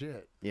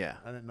shit. Yeah.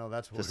 I didn't know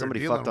that's what So we're somebody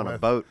dealing fucked on a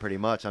with. boat, pretty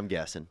much. I'm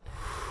guessing,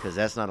 because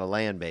that's not a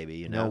land baby.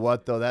 You You know know.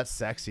 what though? That's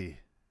sexy.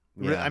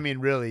 Yeah. I mean,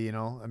 really,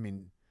 against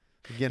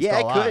Yeah,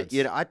 all it could. odds.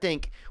 You know, I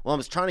think. Well, I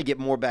was trying to get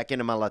more back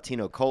into my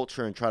Latino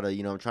culture and try to,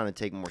 I'm trying to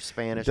take more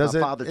Spanish. My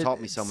father taught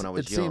me some when I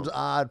was young. It seems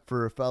odd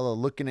for a fellow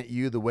looking at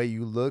you the way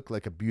you look,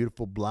 like a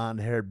beautiful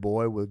blonde-haired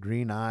boy with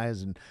green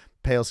eyes and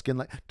pale skin,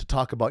 like to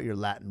talk about your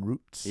Latin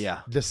roots. Yeah.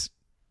 Just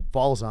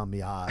falls on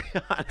me odd.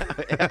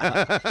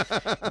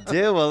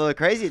 Dude, well, the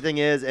crazy thing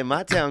is, in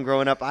my town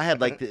growing up, I had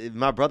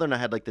my brother and I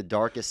had like the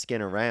darkest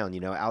skin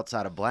around,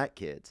 outside of black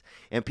kids,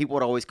 and people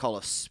would always call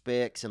us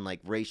spics and like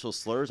racial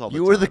slurs all the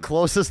time. You were the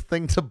closest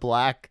thing to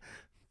black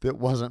that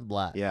wasn't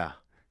black. Yeah,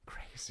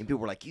 Crazy. and people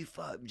were like, "You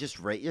just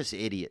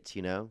idiots,"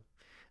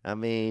 I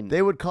mean,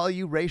 They would call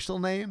you racial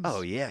names.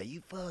 oh yeah,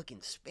 you fucking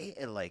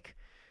spic, and like,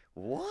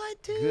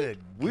 what, dude? Good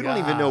We don't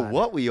even know God.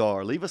 what we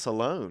are. Leave us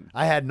alone.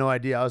 I had no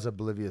idea. I was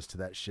oblivious to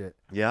that shit.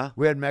 Yeah.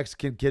 We had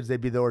Mexican kids.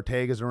 They'd be the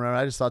Ortegas around.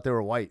 I just thought they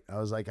were white. I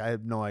was like, I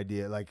had no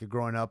idea. Like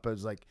growing up, I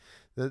was like,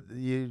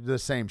 the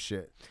same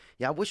shit.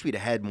 Yeah, I wish we'd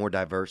had more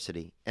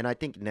diversity. And I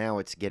think now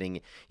it's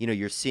getting,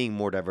 you're seeing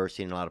more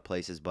diversity in a lot of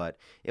places, but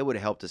it would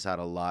have helped us out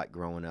a lot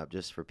growing up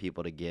just for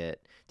people to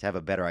have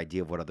a better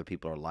idea of what other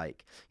people are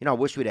like. I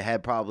wish we'd have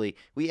had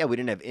we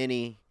didn't have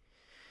any,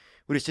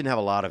 we just didn't have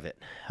a lot of it.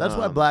 That's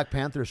why Black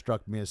Panther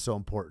struck me as so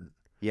important.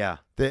 Yeah.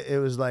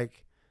 It was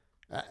like,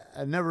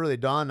 it never really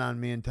dawned on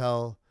me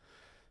until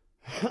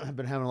I've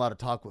been having a lot of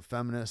talk with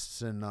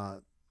feminists and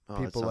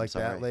people like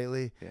that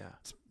lately. Yeah.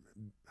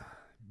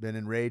 Been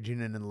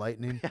enraging and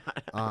enlightening.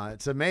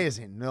 It's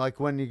amazing. Like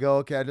when you go,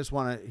 okay, I just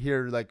want to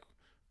hear like,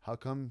 how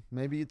come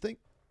maybe you think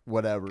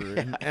whatever.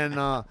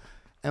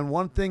 And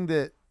one thing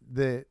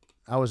that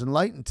I was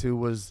enlightened to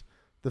was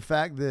the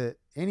fact that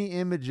any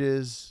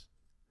images,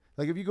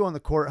 like if you go in the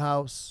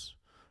courthouse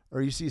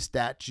or you see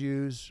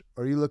statues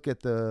or you look at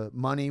the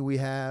money we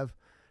have,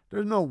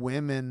 there's no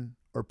women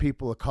or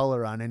people of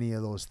color on any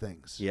of those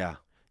things. Yeah.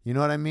 You know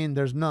what I mean?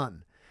 There's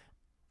none.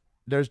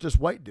 There's just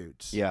white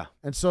dudes. Yeah.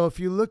 And so if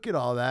you look at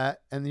all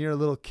that and you're a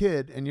little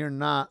kid and you're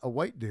not a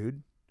white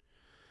dude,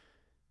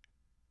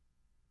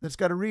 that's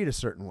got to read a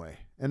certain way.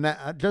 And that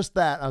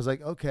I was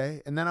like,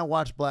 okay. And then I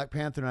watched Black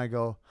Panther and I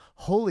go,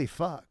 holy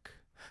fuck.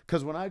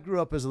 Because when I grew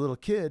up as a little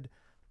kid,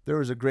 there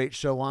was a great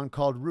show on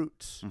called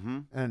Roots. Mm-hmm.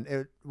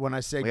 And when I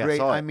say Yeah, I great,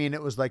 saw it. I mean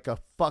it was like a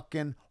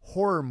fucking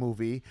horror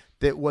movie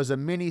that was a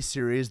mini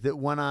series that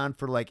went on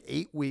for like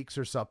 8 weeks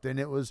or something.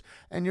 It was,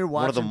 and you're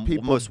One of watching the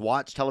people most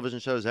watched television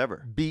shows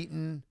ever.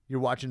 beaten. You're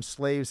watching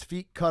slaves'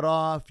 feet cut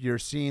off. You're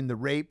seeing the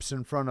rapes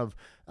in front of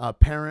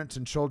parents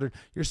and children.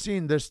 You're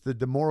seeing the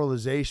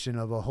demoralization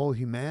of a whole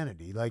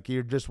humanity. Like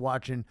you're just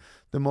watching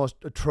the most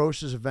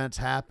atrocious events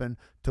happen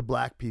to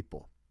black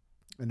people.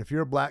 And if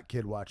you're a black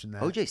kid watching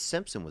that, O.J.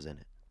 Simpson was in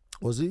it.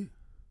 was he?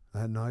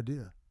 I had no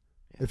idea.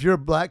 Yeah. If you're a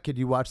black kid,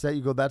 you watch that,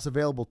 you go, that's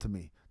available to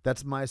me.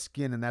 That's my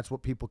skin, and that's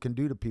what people can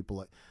do to people.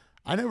 Like,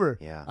 I never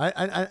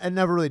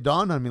really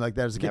dawned on me like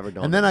that as a kid. Never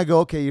dawned And then on I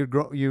go, okay,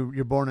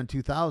 you're born in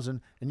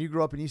 2000, and you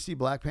grow up and you see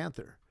Black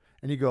Panther,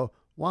 and you go,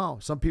 wow,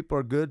 some people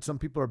are good, some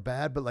people are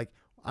bad, but like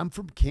I'm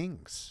from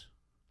Kings.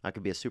 I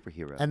could be a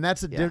superhero. And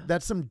that's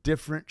that's some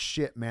different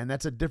shit, man.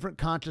 That's a different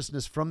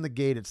consciousness from the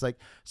gate. It's like,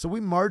 so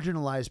we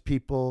marginalize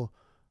people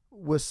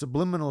with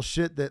subliminal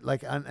shit that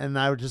like, and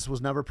I just was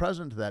never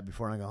present to that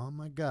before. And I go, oh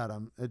my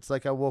God, it's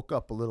like I woke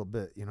up a little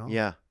bit, you know?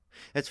 Yeah.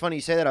 It's funny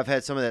you say that. I've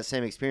had some of that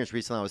same experience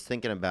recently. I was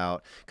thinking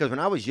about, because when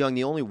I was young,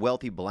 the only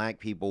wealthy black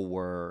people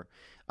were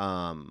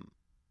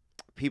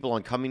people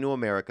on Coming to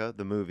America,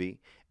 the movie,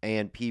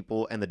 and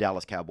people and the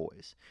Dallas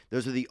Cowboys.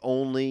 Those are the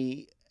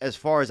only, as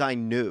far as I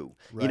knew.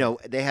 Right. You know,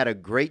 they had a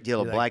great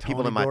deal of You're black like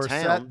people in Tony my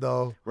Dorsett, town.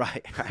 though.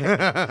 Right.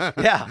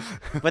 Yeah.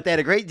 But they had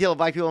a great deal of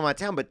black people in my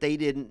town, but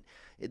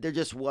there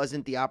just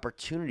wasn't the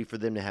opportunity for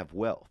them to have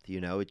wealth,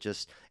 you know.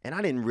 And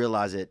I didn't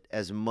realize it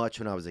as much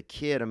when I was a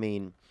kid. I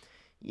mean,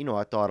 you know,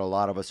 I thought a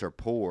lot of us are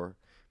poor,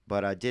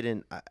 but I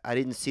didn't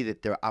see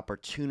that their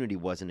opportunity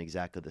wasn't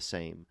exactly the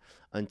same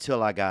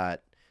until I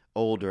got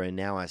older, and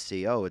now I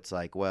see, it's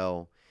like,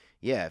 well,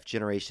 yeah, if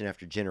generation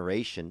after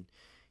generation,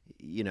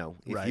 you know,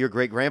 if your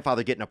great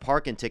grandfather getting a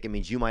parking ticket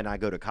means you might not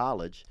go to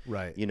college,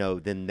 Right. you know,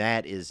 then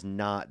that is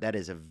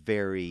a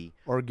very,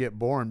 Or get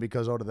born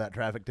because out of that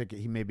traffic ticket,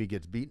 he maybe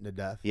gets beaten to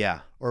death. yeah,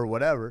 Or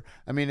whatever.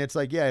 I mean, it's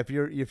like, yeah, if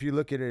you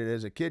look at it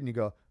as a kid and you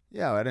go,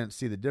 yeah, I didn't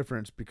see the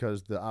difference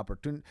because the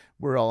opportunity,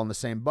 we're all in the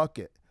same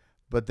bucket.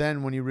 But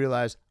then when you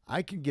realize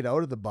I can get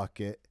out of the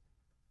bucket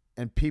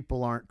and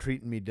people aren't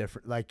treating me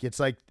different, like it's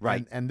like,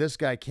 Right. And this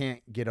guy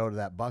can't get out of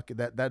that bucket.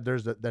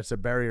 That's a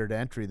barrier to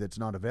entry that's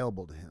not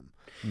available to him.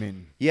 I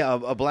mean, yeah.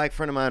 A black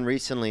friend of mine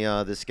recently,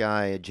 this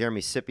guy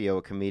Jeremy Scipio,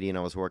 a comedian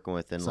I was working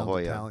with in La sounds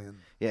Jolla. Italian.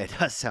 Yeah, it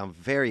does sound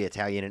very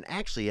Italian, and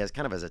actually has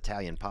kind of his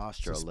Italian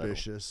posture a little.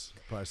 Suspicious.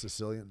 Probably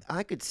Sicilian.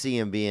 I could see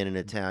him being an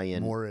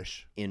Italian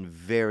Moorish. in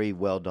very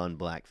well done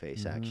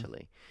blackface,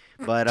 actually.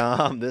 But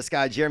this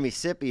guy Jeremy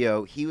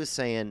Scipio, he was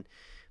saying,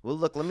 Well,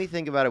 look, let me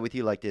think about it with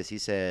you like this. He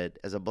said,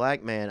 as a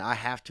black man, I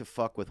have to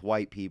fuck with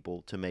white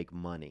people to make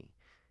money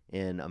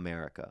in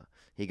America.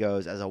 He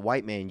goes, as a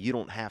white man, you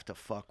don't have to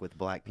fuck with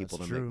black people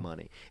to make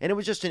money. And it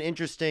was just an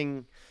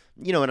interesting,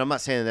 and I'm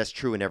not saying that's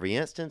true in every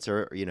instance,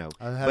 or,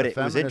 but it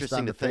was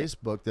interesting to think.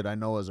 Facebook that I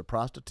know as a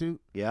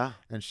prostitute. Yeah.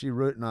 And she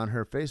written on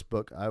her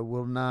Facebook, I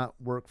will not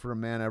work for a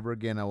man ever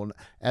again. I will,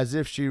 as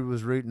if she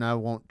was reading, I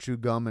won't chew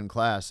gum in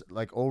class,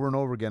 like over and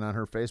over again on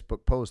her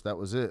Facebook post. That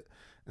was it.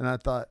 And I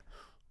thought,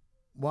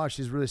 wow,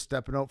 she's really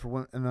stepping out for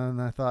women. And then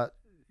I thought,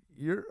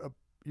 you're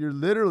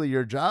literally,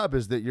 your job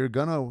is that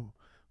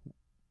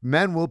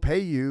men will pay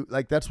you.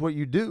 Like, that's what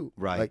you do.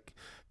 Right. Like,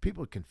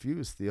 people are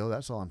confused, Theo.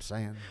 That's all I'm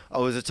saying.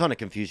 Oh, there's a ton of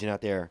confusion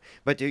out there.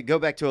 But to go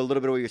back to a little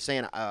bit of what you're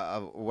saying,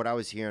 what I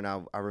was hearing,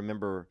 I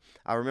remember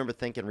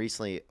thinking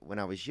recently when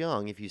I was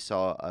young, if you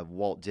saw a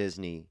Walt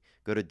Disney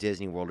go to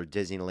Disney World or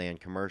Disneyland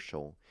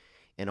commercial,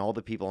 and all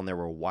the people on there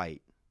were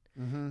white,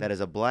 that as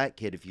a black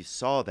kid, if you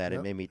saw that,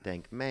 it made me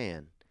think,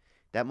 man,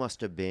 that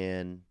must have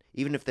been,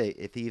 even if they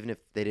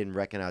didn't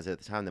recognize it at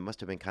the time, that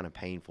must have been kind of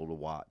painful to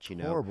watch,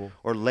 Horrible.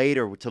 Or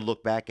later to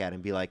look back at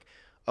and be like,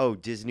 oh,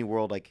 Disney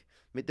World, like,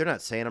 I mean, they're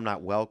not saying I'm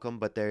not welcome,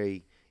 but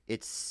there's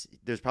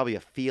probably a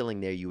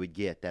feeling there you would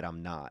get that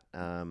I'm not,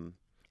 and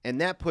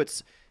that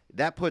puts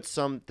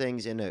some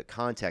things into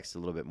context a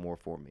little bit more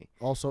for me.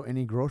 Also,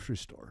 any grocery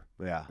store,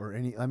 or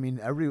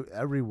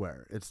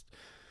everywhere, it's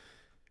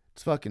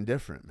fucking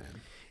different,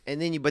 man. And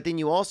then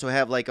you also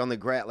have like on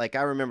the like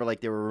I remember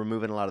like they were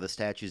removing a lot of the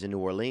statues in New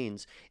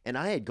Orleans, and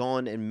I had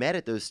gone and met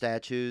at those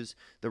statues,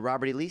 the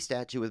Robert E. Lee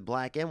statue with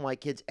black and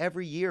white kids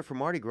every year for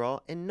Mardi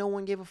Gras, and no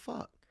one gave a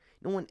fuck.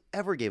 No one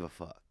ever gave a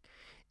fuck.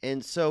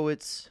 And so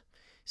it's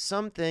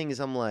some things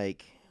I'm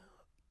like,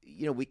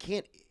 we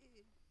can't.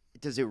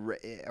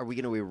 Are we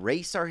going to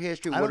erase our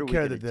history? I don't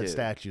care that that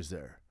statue's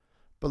there.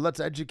 But let's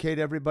educate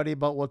everybody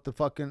about what the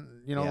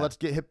fucking, let's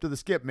get hip to the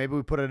skip. Maybe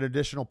we put an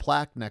additional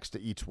plaque next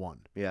to each one.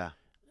 Yeah.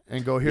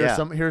 And go,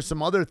 here's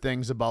some other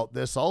things about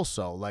this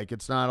also. Like,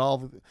 it's not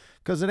all,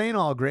 because it ain't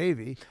all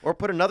gravy. Or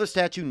put another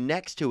statue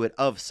next to it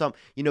of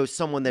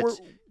someone that's.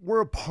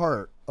 We're a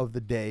part of the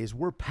days.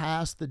 We're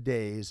past the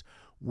days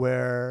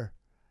where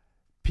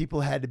people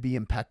had to be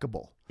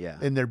impeccable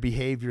in their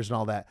behaviors and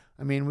all that.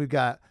 I mean, we've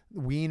got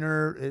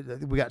Wiener,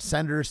 we got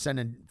senators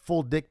sending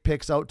full dick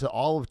pics out to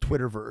all of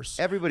Twitterverse.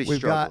 Everybody's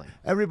struggling.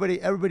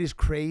 Everybody's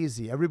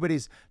crazy.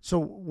 So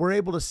we're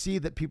able to see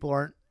that people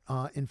aren't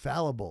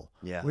infallible.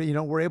 Yeah.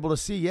 We're able to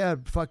see,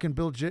 fucking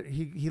Bill,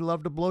 he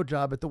loved a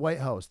blowjob at the White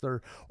House.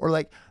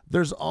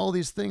 There's all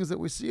these things that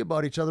we see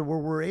about each other where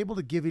we're able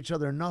to give each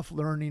other enough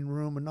learning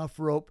room, enough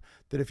rope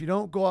that if you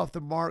don't go off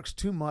the marks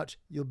too much,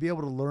 you'll be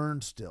able to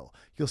learn still.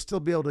 You'll still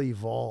be able to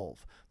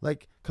evolve.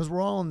 Like, because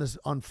we're all in this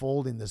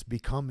unfolding, this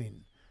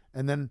becoming.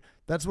 And then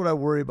that's what I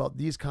worry about.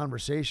 These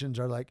conversations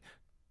are like,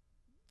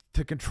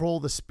 to control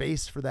the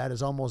space for that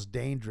is almost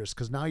dangerous,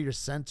 because now you're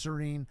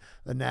censoring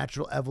the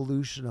natural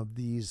evolution of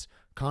these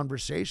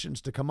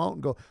conversations to come out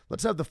and go,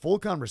 let's have the full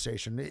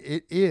conversation.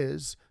 It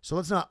is, so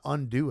let's not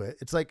undo it.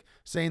 It's like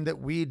saying that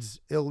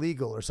weed's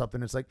illegal or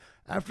something. It's like,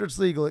 after it's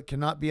legal, it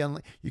cannot be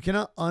you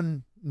cannot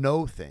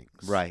unknow things.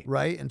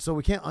 Right. And so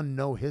we can't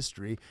unknow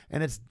history.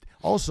 And it's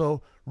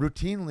also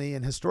routinely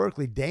and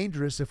historically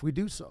dangerous if we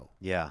do so.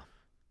 Yeah.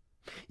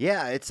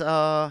 Yeah. It's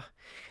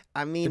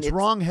it's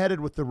wrong-headed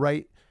with the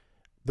right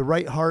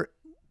heart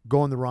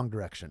going the wrong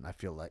direction, I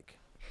feel like.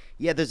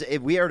 Yeah,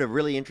 we are at a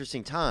really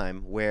interesting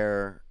time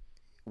where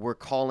we're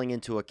calling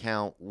into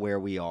account where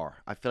we are.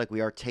 I feel like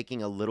we are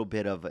taking a little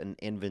bit of an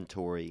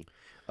inventory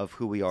of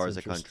who we are as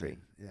a country.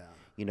 Yeah.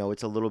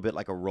 It's a little bit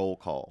like a roll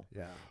call.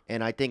 Yeah.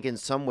 And I think in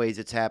some ways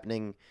it's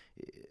happening,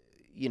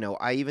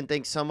 I even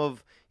think some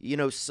of, I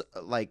know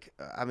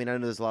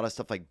there's a lot of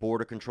stuff like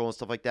border control and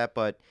stuff like that,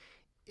 but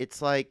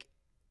it's like,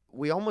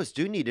 we almost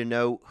do need to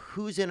know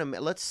who's in them.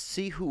 Let's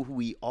see who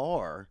we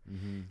are,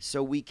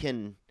 so we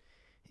can,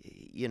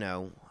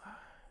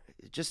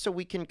 just so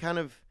we can kind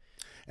of.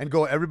 And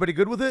go, everybody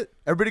good with it?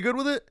 Everybody good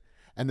with it?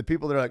 And the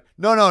people that are like,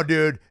 no,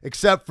 dude,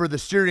 except for the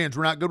Syrians,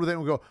 we're not good with it.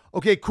 And we go,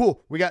 okay,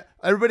 cool. We got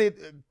everybody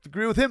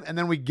agree with him. And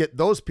then we get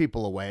those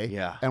people away.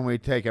 Yeah. And we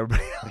take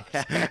everybody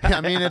else.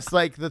 I mean, it's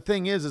like, the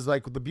thing is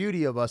like the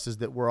beauty of us is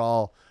that we're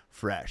all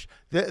fresh.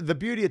 The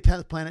beauty of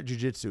 10th Planet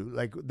Jiu-Jitsu,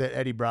 like that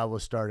Eddie Bravo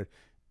started,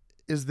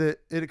 is that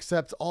it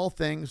accepts all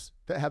things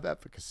that have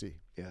efficacy.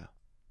 Yeah.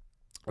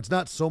 It's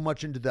not so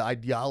much into the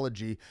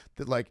ideology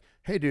that like,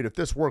 hey, dude, if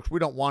this works, we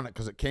don't want it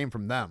because it came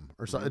from them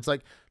or something. It's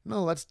like,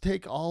 no, let's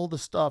take all the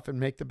stuff and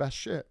make the best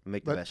shit.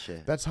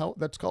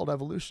 That's called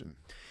evolution.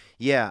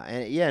 Yeah,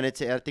 and I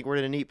think we're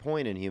at a neat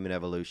point in human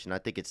evolution. I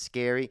think it's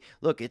scary.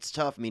 Look, it's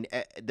tough. I mean,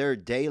 there are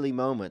daily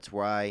moments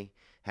where I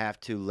have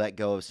to let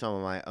go of some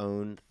of my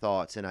own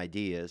thoughts and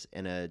ideas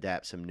and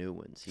adapt some new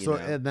ones.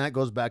 And that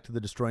goes back to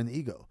the destroying the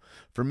ego.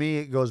 For me,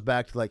 it goes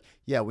back to like,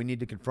 we need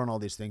to confront all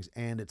these things,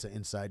 and it's an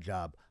inside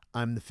job.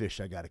 I'm the fish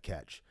I got to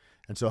catch.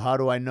 And so how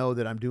do I know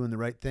that I'm doing the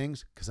right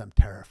things? Because I'm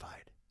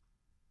terrified.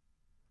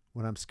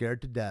 When I'm scared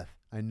to death,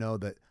 I know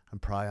that I'm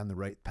probably on the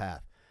right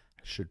path.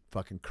 I should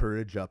fucking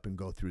courage up and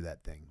go through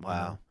that thing.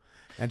 Wow.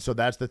 And so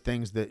that's the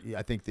things that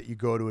I think that you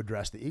go to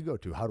address the ego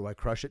to. How do I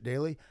crush it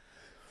daily?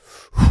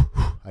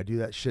 I do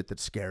that shit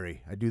that's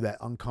scary. I do that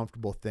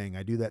uncomfortable thing.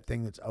 I do that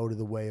thing that's out of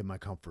the way of my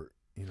comfort,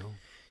 you know?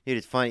 Dude,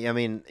 it's funny. I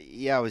mean,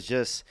 yeah, I was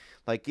just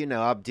like, you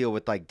know, I'll deal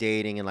with like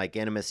dating and like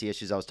intimacy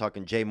issues. I was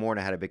talking Jay Moore, and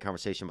I had a big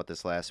conversation about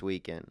this last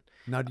weekend.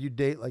 Now, do you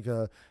date like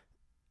a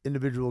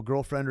individual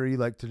girlfriend, or you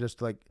like to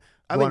just like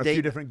go on a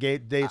few different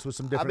dates with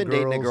some different girls? I've been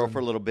dating a girl for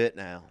a little bit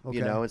now, Okay.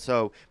 you know, and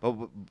so, but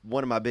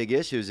one of my big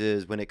issues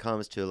is when it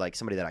comes to like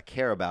somebody that I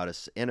care about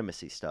is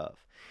intimacy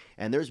stuff.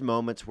 And there's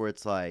moments where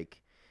it's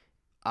like,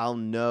 I'll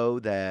know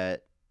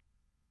that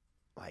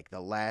like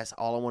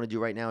all I want to do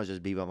right now is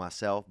just be by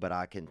myself, but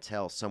I can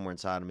tell somewhere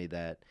inside of me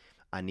that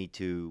I need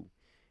to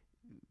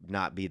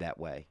not be that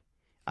way.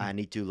 I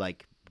need to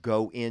like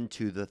go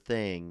into the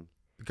thing.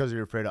 Because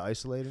you're afraid of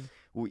isolating?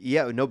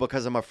 Yeah, no,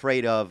 because I'm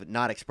afraid of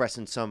not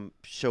expressing some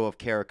show of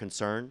care or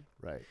concern.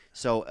 Right.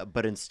 So,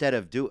 but instead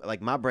of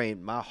like my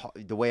brain,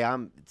 the way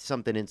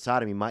something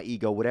inside of me, my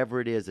ego,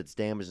 whatever it is that's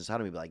damaged inside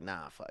of me, be like,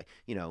 nah,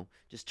 you know,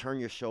 just turn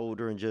your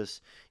shoulder and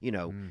just, you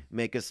know,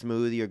 make a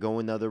smoothie or go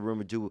in the other room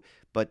or do.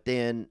 But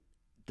then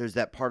there's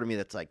that part of me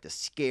that's like the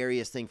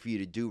scariest thing for you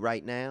to do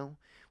right now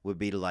would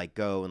be to like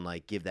go and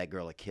like give that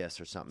girl a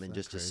kiss or something, and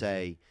just crazy to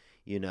say,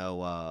 you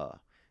know,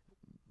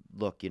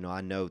 look, you know,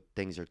 I know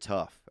things are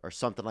tough or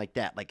something like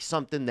that. Like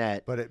something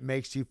that. But it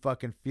makes you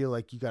fucking feel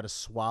like you got to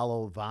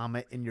swallow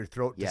vomit in your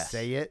throat to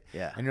say it.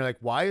 Yeah. And you're like,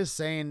 why is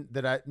saying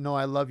that I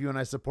love you and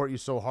I support you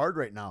so hard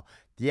right now?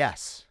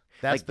 Yes.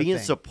 That's like being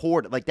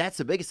supportive. Like that's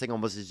the biggest thing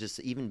almost, is just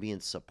even being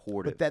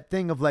supportive. But that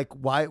thing of like,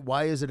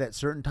 why is it at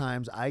certain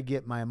times I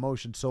get my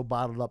emotions so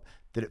bottled up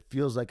that it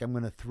feels like I'm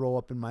going to throw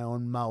up in my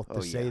own mouth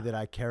to say that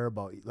I care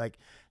about you? Like,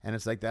 and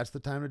it's like, that's the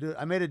time to do it.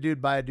 I made a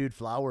dude buy a dude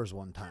flowers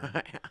one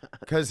time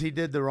because he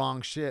did the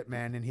wrong shit,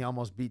 man. And he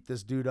almost beat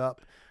this dude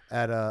up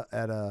at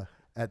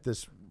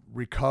this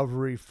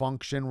recovery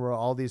function where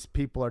all these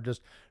people are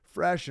just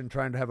fresh and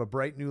trying to have a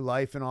bright new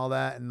life and all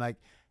that. And like,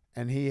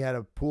 and he had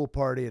a pool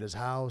party at his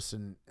house,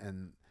 and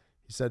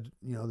he said,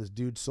 you know, this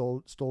dude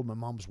stole my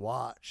mom's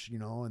watch, you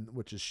know, and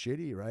which is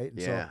shitty, right?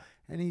 And yeah. So,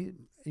 and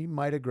he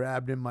might have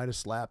grabbed him, might have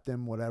slapped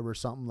him, whatever,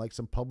 something like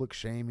some public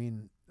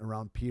shaming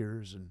around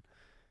peers, and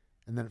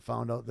then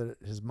found out that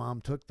his mom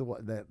took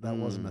that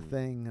wasn't a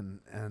thing,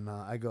 and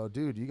I go,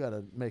 dude, you got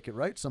to make it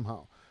right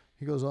somehow.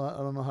 He goes, I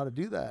don't know how to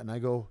do that, and I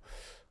go,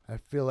 I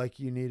feel like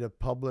you need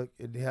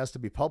it has to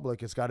be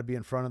public. It's got to be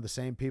in front of the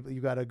same people.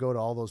 You got to go to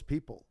all those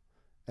people,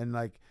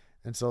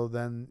 and so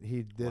then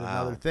he did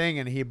another thing,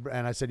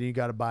 and I said, you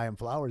got to buy him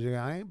flowers. He goes,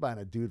 I ain't buying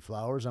a dude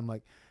flowers. I'm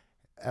like,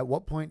 at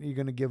what point are you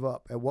going to give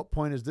up? At what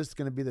point is this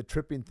going to be the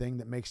tripping thing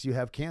that makes you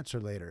have cancer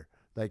later?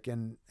 Like,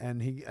 and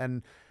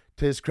to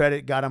his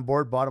credit, got on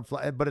board, bought him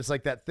flowers. But it's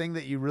like that thing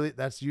that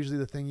that's usually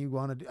the thing you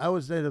want to do. I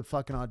was at a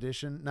fucking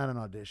audition, not an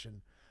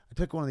audition. I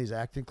took one of these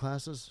acting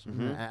classes.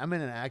 Mm-hmm. I'm in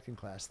an acting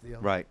class,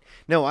 Theo. Right.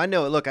 No, I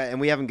know. Look, and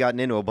we haven't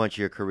gotten into a bunch of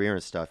your career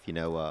and stuff, you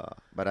know.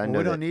 But I know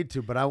we don't need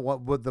to. But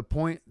what the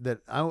point that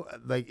I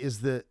like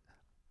is that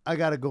I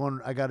got to go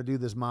and I got to do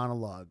this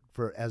monologue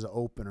as an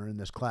opener in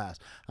this class.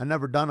 I've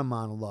never done a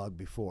monologue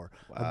before.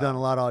 Wow. I've done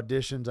a lot of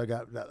auditions. I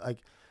got like.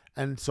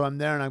 And so I'm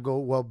there, and I go,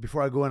 well,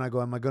 before I go in, I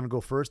go, am I going to go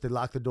first? They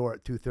lock the door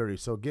at 2:30.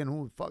 So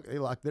again,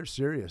 they're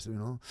serious, you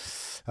know.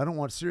 I don't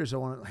want serious. I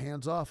want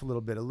hands off a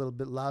little bit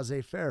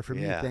laissez-faire for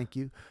me, thank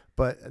you.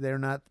 But they're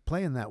not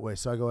playing that way.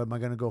 So I go, am I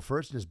going to go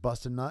first and just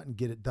bust a nut and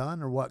get it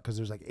done or what? Because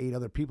there's like 8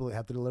 other people that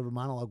have to deliver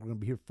monologue. We're going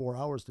to be here 4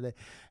 hours today.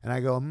 And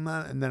I go,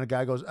 and then a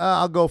guy goes,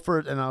 I'll go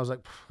first. And I was like,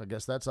 I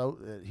guess that's how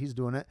he's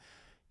doing it.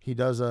 He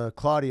does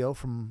Claudio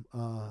from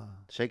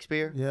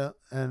Shakespeare? Yeah,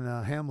 and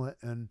Hamlet,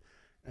 and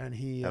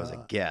he that was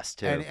a guess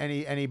too,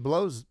 and he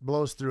blows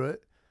through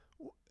it,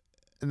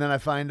 and then I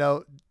find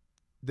out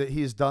that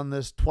he's done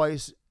this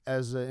twice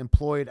as an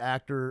employed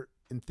actor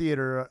in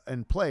theater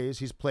and plays.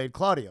 He's played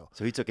Claudio,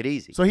 so he took it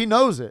easy. So he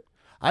knows it.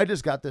 I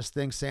just got this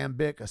thing, Sam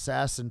Bick,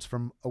 Assassins,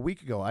 from a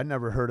week ago. I'd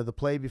never heard of the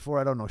play before.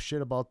 I don't know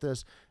shit about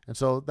this, and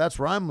so that's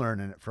where I'm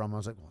learning it from. I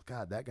was like, well,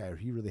 God, that guy,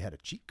 he really had a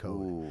cheat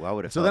code. Ooh, I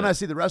would have. So then I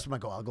see the rest of them. I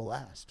go, I'll go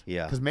last.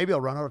 Yeah, because maybe I'll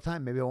run out of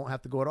time. Maybe I won't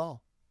have to go at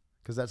all,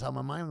 because that's how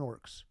my mind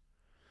works.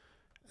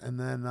 And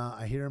then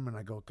I hear him, and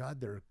I go, God,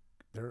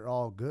 they're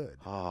all good.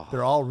 Oh.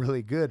 They're all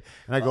really good.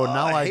 And I go,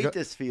 I hate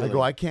this feeling. I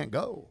go, I can't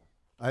go.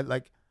 I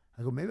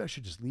go, maybe I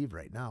should just leave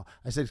right now.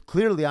 I said,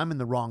 clearly I'm in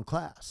the wrong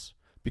class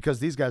because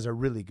these guys are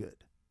really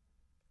good,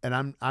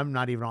 and I'm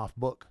not even off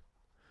book.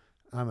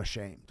 I'm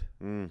ashamed.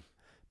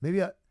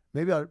 Maybe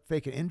I'll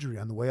fake an injury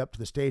on the way up to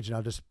the stage, and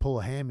I'll just pull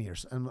a hammy or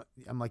something.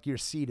 I'm like, you're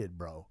seated,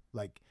 bro.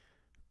 Like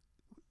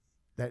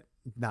that,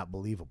 not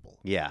believable.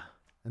 Yeah.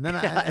 And then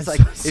it's like,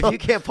 if you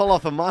can't pull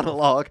off a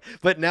monologue,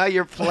 but now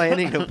you're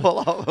planning to pull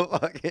off a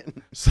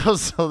fucking. So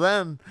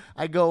then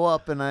I go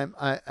up and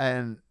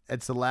and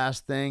it's the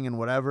last thing and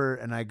whatever,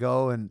 and I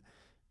go and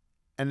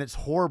it's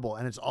horrible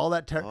and it's all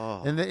that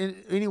and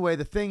anyway,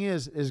 the thing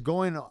is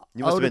going out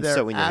of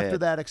there after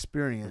that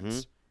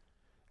experience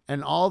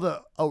and all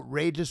the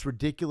outrageous,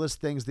 ridiculous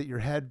things that your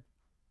head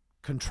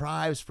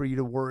contrives for you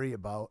to worry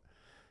about.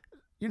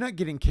 You're not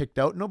getting kicked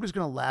out. Nobody's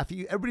going to laugh at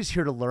you. Everybody's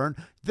here to learn.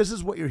 This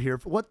is what you're here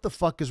for. What the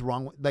fuck is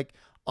wrong with, like,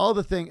 all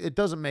the thing, it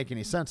doesn't make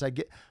any sense.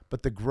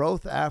 But the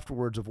growth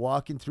afterwards of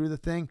walking through the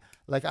thing,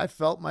 like, I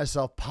felt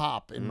myself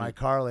pop in my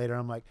car later.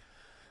 I'm like,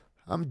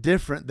 I'm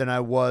different than I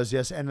was.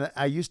 Yes. And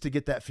I used to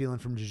get that feeling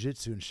from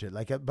jiu-jitsu and shit.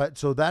 Like, but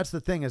so that's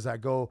the thing is I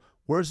go,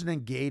 where's an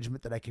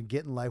engagement that I can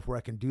get in life where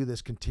I can do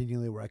this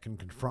continually, where I can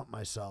confront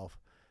myself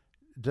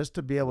just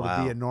to be able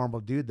to be a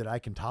normal dude that I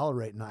can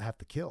tolerate and not have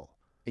to kill.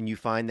 And you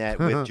find that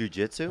with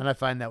jiu-jitsu? And I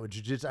find that with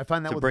jiu-jitsu. I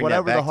find that with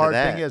whatever the hard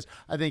thing is.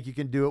 I think you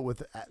can do it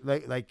with,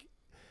 like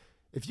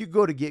if you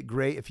go to get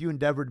great, if you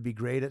endeavor to be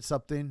great at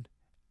something,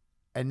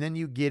 and then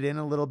you get in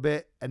a little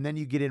bit, and then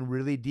you get in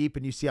really deep,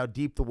 and you see how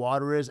deep the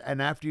water is,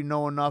 and after you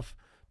know enough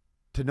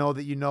to know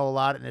that you know a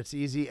lot and it's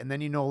easy, and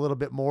then you know a little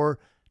bit more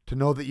to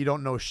know that you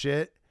don't know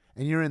shit,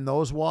 and you're in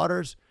those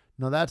waters,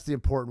 no, that's the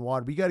important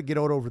water. But you got to get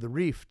out over the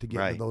reef to get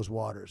into those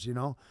waters, you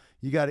know?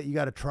 You got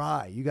to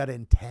try. You got to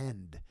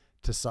intend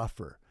to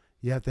suffer.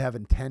 You have to have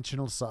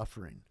intentional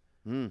suffering.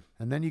 And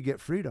then you get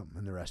freedom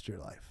in the rest of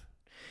your life.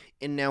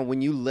 And now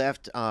when you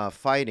left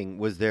fighting,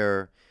 was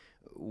there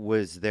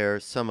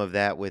some of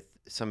that with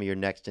some of your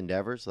next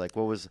endeavors? Like,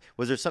 was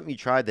there something you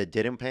tried that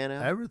didn't pan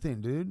out?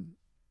 Everything, dude.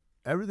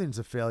 Everything's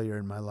a failure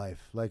in my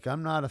life. Like,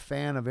 I'm not a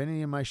fan of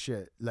any of my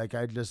shit. Like,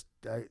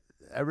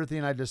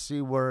 everything I just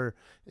see where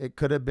it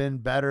could have been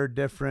better,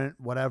 different,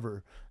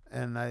 whatever.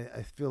 And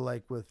I feel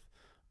like with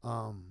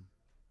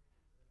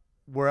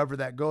wherever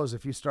that goes,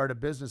 if you start a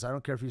business, I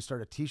don't care if you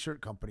start a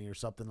t-shirt company or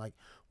something, like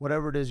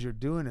whatever it is you're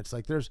doing, it's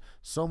like there's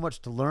so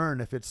much to learn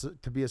if it's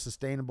to be a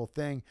sustainable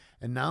thing.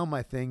 And now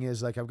my thing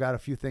is like I've got a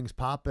few things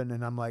popping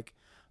and I'm like,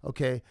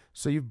 okay,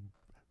 so you've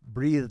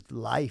breathed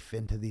life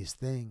into these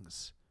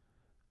things.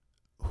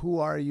 Who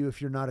are you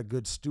if you're not a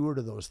good steward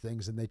of those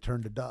things and they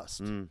turn to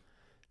dust?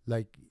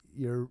 Like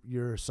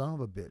you're a son of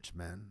a bitch,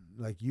 man.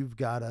 Like you've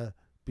got to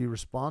be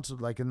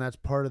responsible. Like, and that's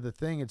part of the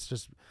thing. It's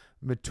just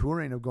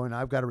maturing of going,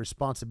 I've got a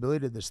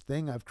responsibility to this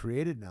thing I've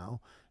created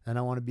now, and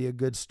I want to be a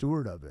good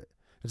steward of it.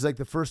 It's like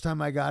the first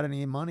time I got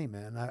any money,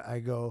 man,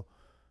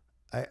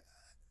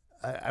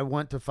 I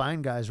went to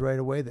find guys right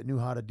away that knew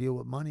how to deal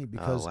with money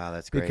because,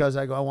 that's great. Because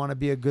I go, I want to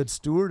be a good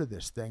steward of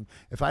this thing.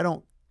 If I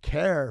don't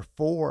care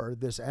for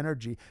this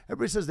energy,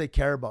 everybody says they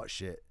care about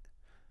shit.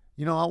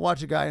 You know, I'll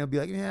watch a guy and he'll be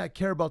like, yeah, I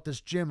care about this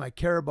gym. I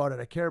care about it.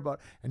 I care about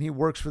it. And he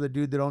works for the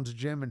dude that owns a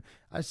gym. And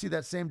I see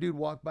that same dude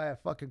walk by a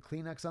fucking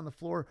Kleenex on the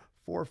floor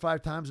 4 or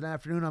 5 times an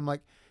afternoon. I'm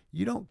like,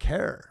 you don't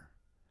care.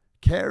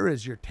 Care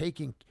is you're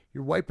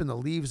wiping the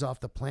leaves off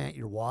the plant.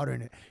 You're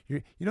watering it.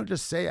 You don't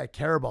just say, I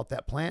care about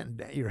that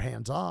plant and your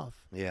hands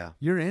off. Yeah.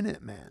 You're in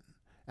it, man.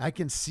 I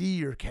can see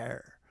your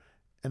care.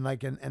 And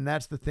like, and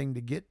that's the thing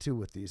to get to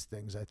with these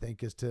things, I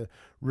think, is to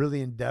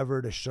really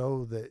endeavor to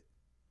show that,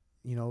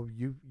 you know,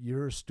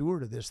 you're a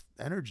steward of this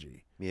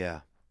energy.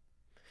 Yeah.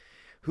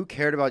 Who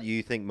cared about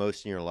you think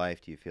most in your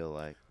life, do you feel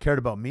like? Cared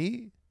about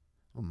me?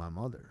 Well, my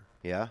mother.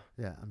 Yeah?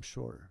 Yeah, I'm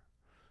sure.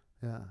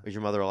 Yeah. Is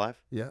your mother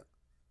alive? Yeah.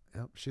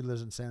 Yep. She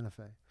lives in Santa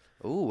Fe.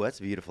 Ooh, that's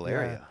a beautiful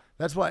area.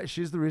 That's why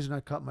she's the reason I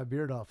cut my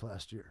beard off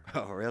last year.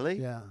 Oh, really?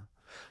 Yeah.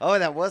 Oh,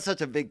 that was such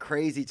a big,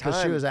 crazy time.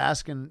 Because she was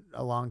asking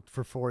along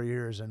for 4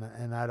 years, and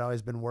I'd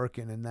always been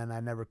working, and then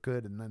I never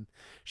could. And then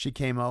she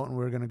came out, and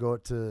we were going to go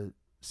to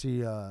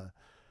see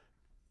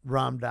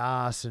Ram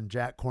Dass and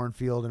Jack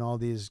Cornfield and all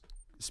these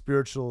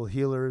spiritual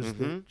healers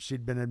that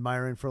she'd been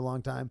admiring for a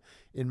long time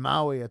in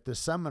Maui at this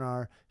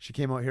seminar. She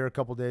came out here a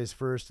couple days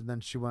first, and then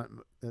she went,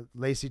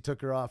 Lacey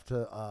took her off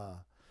to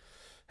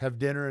have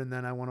dinner, and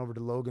then I went over to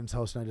Logan's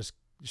house and I just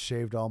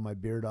shaved all my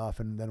beard off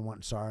and then went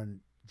and saw her, and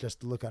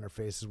just the look on her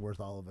face is worth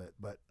all of it.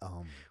 But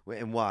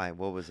and why?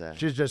 What was that?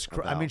 She's just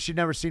I mean, she'd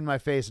never seen my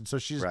face, and so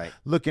she's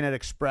looking at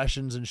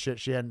expressions and shit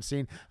she hadn't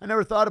seen. I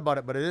never thought about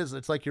it, but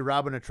it's like you're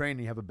robbing a train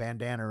and you have a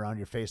bandana around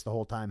your face the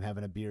whole time.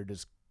 Having a beard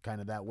is kind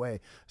of that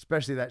way.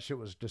 Especially that shit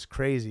was just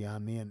crazy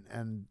on me,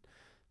 and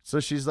so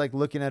she's like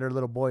looking at her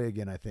little boy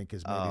again, I think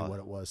is maybe what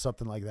it was.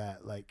 Something like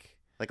that. Like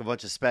a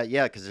bunch of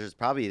because there's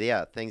probably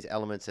things,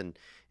 elements, and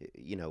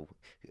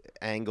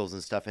angles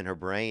and stuff in her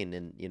brain,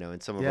 and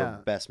and some of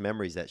her best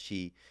memories that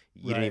you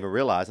didn't even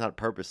realize, not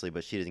purposely,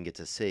 but she didn't get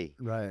to see.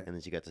 Right. And then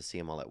she got to see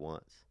them all at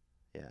once.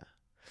 Yeah.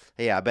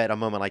 I bet a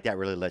moment like that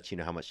really lets you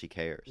know how much she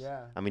cares.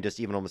 Yeah. I mean, just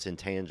even almost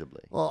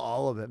intangibly. Well,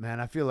 all of it, man.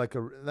 I feel like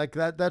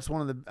that's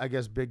one of the, I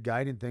guess, big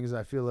guiding things.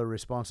 I feel a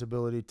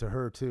responsibility to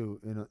her too.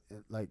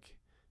 It's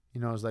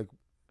like,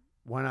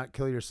 why not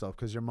kill yourself?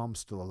 Because your mom's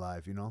still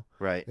alive,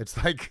 Right. It's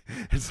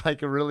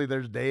like really,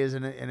 there's days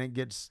and it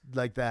gets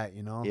like that,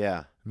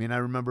 Yeah. I mean, I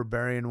remember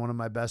burying one of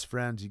my best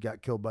friends. He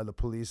got killed by the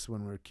police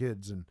when we were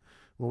kids, and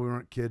we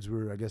weren't kids. We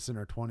were, I guess, in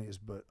our 20s,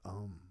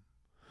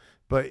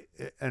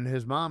 and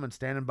his mom, and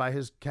standing by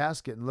his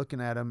casket and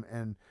looking at him,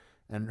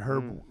 and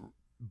her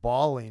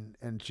bawling,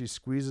 and she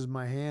squeezes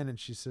my hand and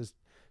she says,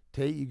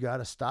 Tait, you got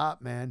to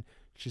stop, man.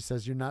 She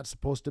says, you're not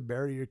supposed to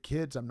bury your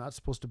kids. I'm not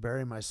supposed to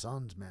bury my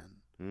sons,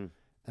 man.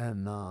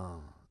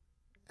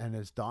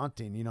 it's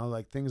daunting, you know,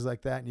 like things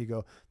like that. And you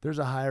go, there's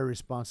a higher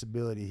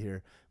responsibility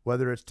here,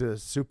 whether it's to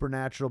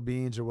supernatural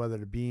beings or whether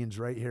the beings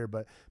right here,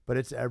 but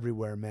it's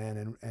everywhere,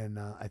 man. And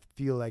I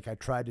feel like I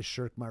tried to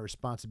shirk my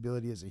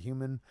responsibility as a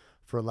human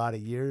for a lot of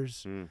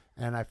years.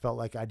 And I felt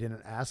like I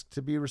didn't ask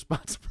to be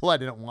responsible. I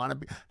didn't want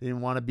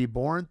to be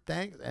born.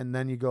 And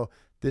then you go,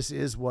 this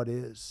is what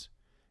is.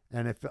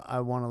 And if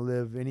I want to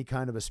live any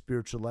kind of a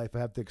spiritual life, I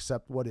have to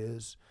accept what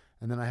is,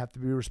 and then I have to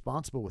be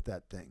responsible with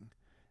that thing,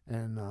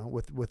 and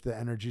with the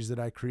energies that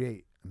I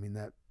create. I mean,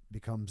 that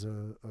becomes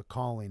a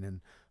calling.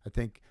 And I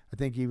think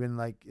even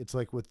like it's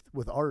like with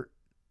art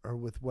or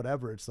with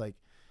whatever, it's like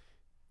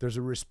there's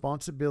a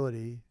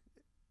responsibility.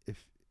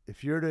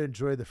 If you're to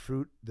enjoy the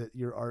fruit that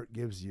your art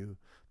gives you,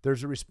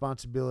 there's a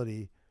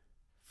responsibility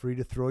for you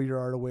to throw your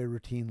art away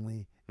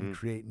routinely and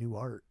create new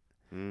art.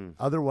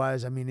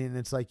 Otherwise, I mean, and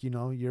it's like, you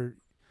know, you're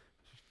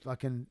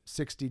fucking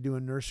 60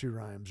 doing nursery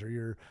rhymes, or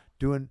you're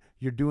doing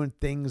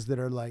things that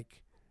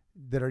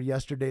are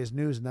yesterday's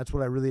news. And that's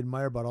what I really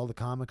admire about all the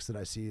comics that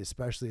I see,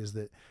 especially, is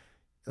that,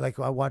 like,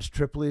 I watched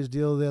Tripoli's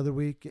deal the other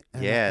week,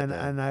 and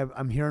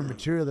I'm hearing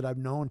material that I've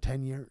known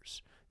 10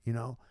 years, you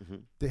know,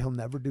 that he'll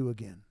never do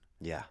again.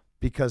 Yeah.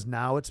 Because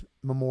now it's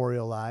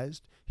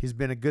memorialized. He's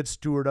been a good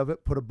steward of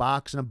it, put a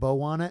box and a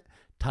bow on it,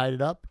 tied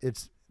it up.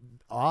 It's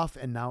off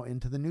and now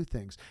into the new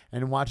things.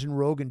 And watching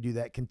Rogan do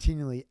that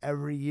continually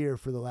every year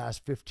for the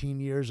last 15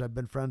 years I've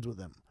been friends with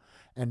him,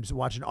 and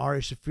watching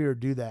Ari Shaffir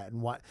do that,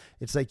 and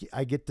it's like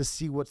I get to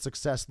see what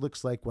success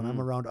looks like when I'm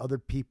around other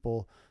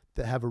people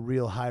that have a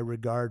real high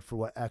regard for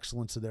what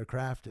excellence of their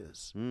craft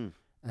is.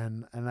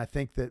 And I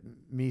think that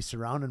me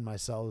surrounding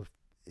myself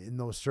in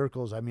those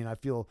circles, I mean, I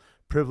feel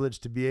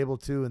privileged to be able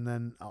to, and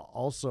then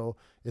also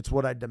it's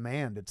what I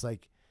demand. It's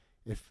like,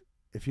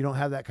 if you don't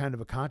have that kind of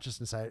a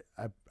consciousness, I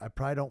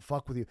probably don't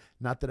fuck with you.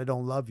 Not that I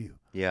don't love you.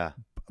 Yeah.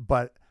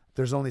 But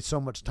there's only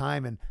so much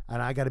time, and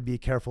I got to be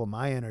careful of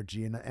my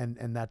energy,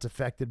 and that's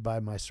affected by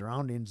my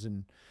surroundings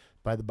and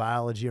by the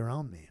biology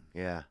around me.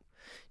 Yeah.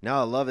 No,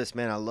 I love this,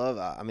 man.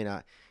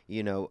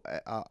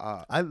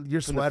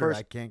 Your sweater,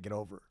 I can't get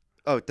over.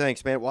 Oh,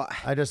 thanks, man. Well,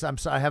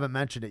 I haven't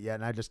mentioned it yet,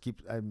 and I just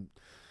keep.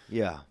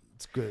 Yeah.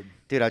 It's good.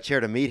 Dude, I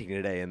chaired a meeting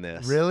today in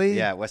this. Really?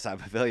 Yeah, Westside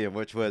Pavilion,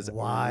 which was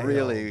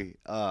really,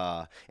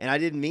 and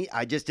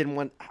I just didn't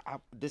want,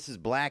 this is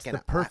black. It's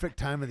the perfect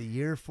time of the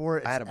year for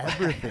it. It's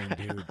everything,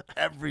 dude.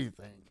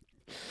 Everything.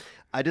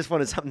 I just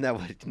wanted something that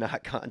would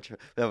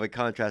that would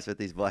contrast with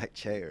these black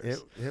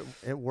chairs.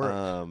 It worked.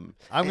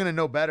 I'm going to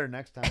know better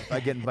next time if I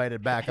get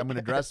invited back. I'm going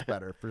to dress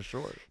better for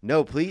sure.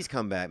 No, please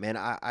come back, man.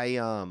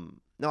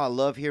 No, I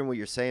love hearing what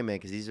you're saying, man,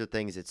 because these are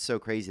things, it's so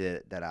crazy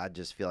that I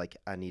just feel like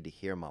I need to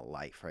hear in my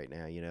life right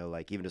now, you know,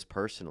 like even just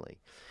personally,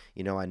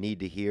 you know, I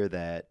need to hear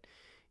that,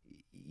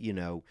 you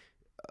know,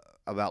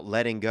 about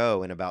letting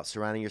go and about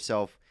surrounding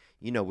yourself,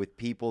 you know, with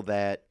people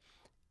that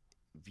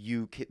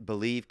you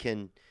believe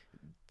can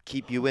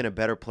keep you in a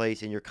better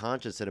place and your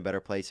conscience in a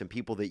better place, and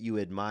people that you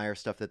admire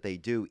stuff that they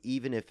do,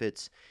 even if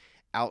it's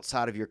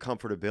outside of your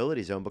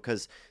comfortability zone,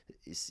 because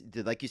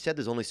like you said,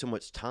 there's only so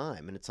much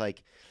time. And it's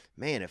like,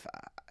 man,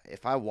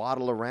 if I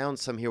waddle around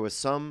some here with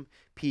some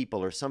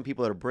people, or some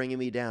people that are bringing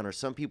me down, or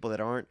some people that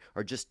are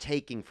just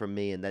taking from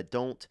me, and that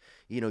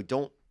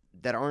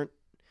that aren't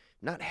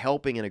not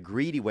helping in a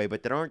greedy way,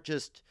 but that aren't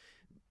just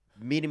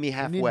meeting me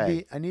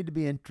halfway. I need to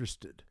be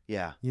interested.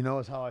 Yeah. You know,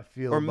 is how I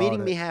feel. Or about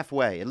meeting it. me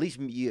halfway. At least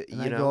you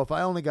know. Go, if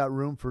I only got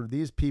room for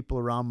these people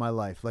around my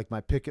life, like my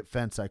picket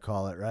fence, I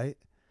call it, right?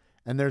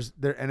 And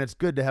and it's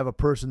good to have a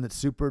person that's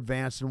super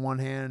advanced in one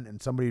hand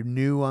and somebody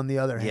new on the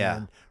other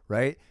hand,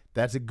 right?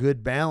 That's a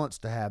good balance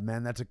to have,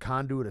 man. That's a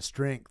conduit of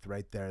strength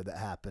right there that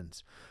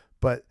happens.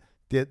 But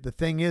the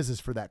thing is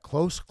for that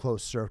close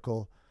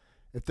circle,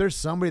 if there's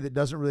somebody that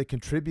doesn't really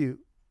contribute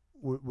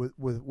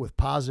with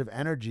positive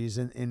energies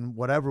in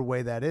whatever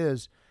way that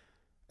is,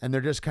 and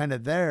they're just kind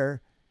of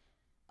there,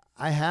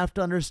 I have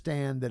to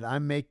understand that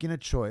I'm making a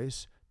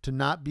choice to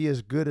not be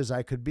as good as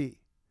I could be.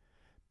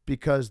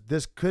 Because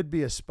this could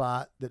be a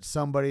spot that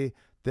somebody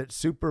that's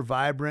super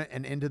vibrant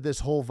and into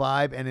this whole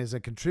vibe and is a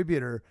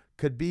contributor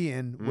could be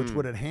in, which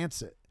would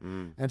enhance it.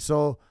 And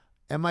so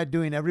am I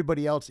doing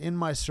everybody else in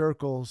my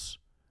circles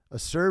a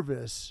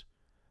service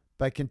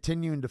by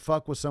continuing to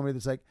fuck with somebody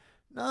that's like,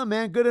 no,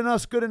 man, good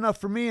enough's good enough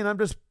for me, and I'm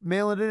just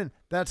mailing it in?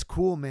 That's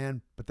cool,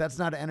 man, but that's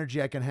not an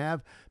energy I can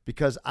have,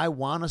 because I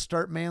want to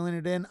start mailing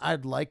it in.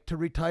 I'd like to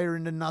retire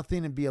into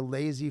nothing and be a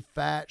lazy,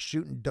 fat,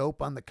 shooting dope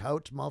on the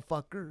couch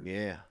motherfucker.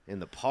 Yeah, in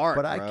the park,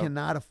 But bro. I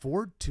cannot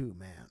afford to,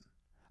 man.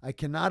 I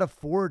cannot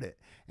afford it.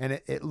 And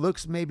it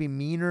looks maybe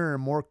meaner or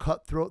more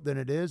cutthroat than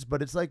it is,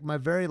 but it's like my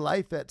very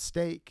life at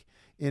stake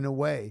in a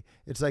way.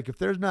 It's like if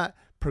there's not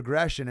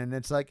progression, and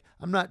it's like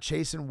I'm not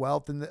chasing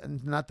wealth,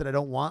 and not that I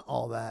don't want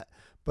all that,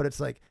 But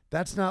it's like,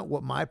 that's not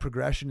what my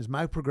progression is.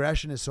 My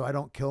progression is so I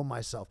don't kill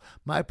myself.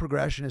 My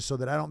progression is so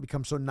that I don't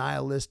become so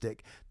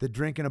nihilistic that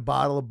drinking a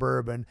bottle of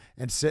bourbon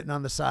and sitting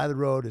on the side of the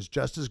road is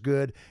just as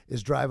good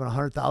as driving a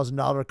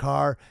 $100,000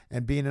 car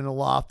and being in a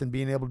loft and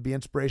being able to be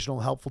inspirational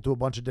and helpful to a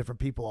bunch of different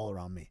people all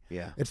around me.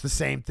 Yeah. It's the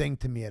same thing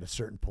to me at a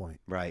certain point.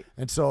 Right.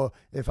 And so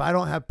if I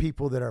don't have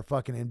people that are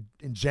fucking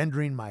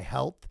engendering my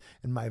health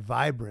and my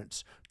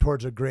vibrance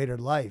towards a greater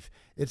life,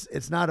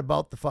 it's not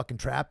about the fucking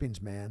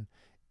trappings, man.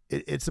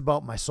 It's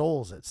about my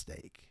soul's at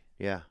stake.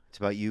 Yeah, it's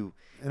about you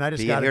and I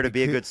just being here to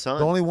be a good son.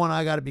 The only one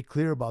I got to be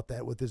clear about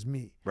that with is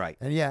me. Right.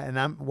 And yeah,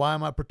 and why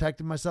am I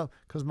protecting myself?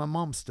 Because my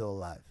mom's still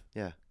alive.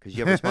 Yeah, because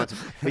you have but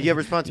you have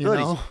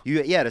responsibilities.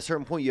 You know? At a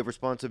certain point you have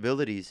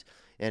responsibilities,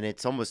 and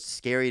it's almost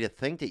scary to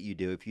think that you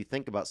do if you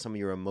think about some of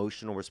your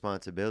emotional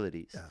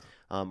responsibilities,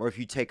 or if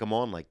you take them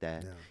on like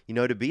that. Yeah. You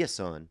know, to be a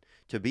son,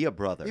 to be a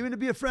brother, even to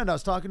be a friend. I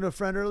was talking to a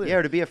friend earlier.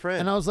 Yeah, to be a friend.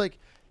 And I was like,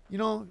 you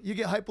know, you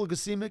get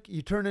hypoglycemic,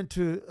 you turn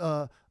into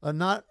a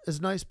not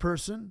as nice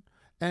person,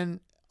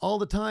 and all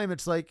the time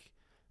it's like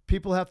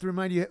people have to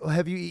remind you,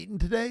 have you eaten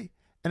today?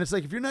 And it's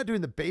like, if you're not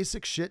doing the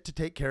basic shit to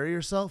take care of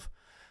yourself,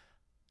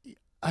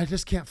 I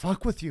just can't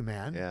fuck with you,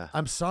 man. Yeah.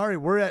 I'm sorry.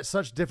 We're at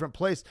such a different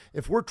place.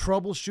 If we're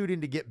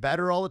troubleshooting to get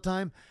better all the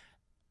time,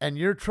 and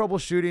you're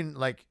troubleshooting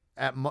like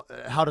at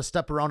how to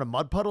step around a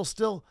mud puddle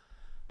still,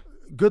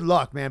 good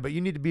luck, man. But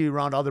you need to be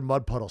around other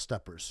mud puddle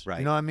steppers. Right.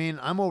 You know what I mean?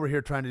 I'm over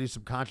here trying to do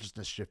some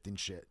consciousness shifting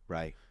shit.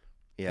 Right.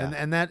 Yeah.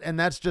 And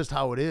that's just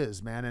how it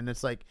is, man. And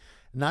it's like,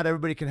 not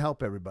everybody can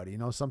help everybody. You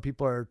know, some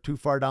people are too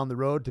far down the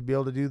road to be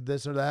able to do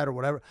this or that or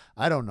whatever.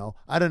 I don't know.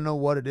 I don't know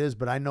what it is,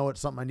 but I know it's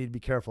something I need to be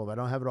careful of. I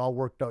don't have it all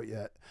worked out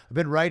yet. I've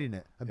been writing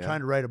it. I'm trying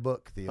to write a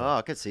book, Theo. Oh,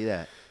 I could see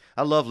that.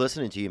 I love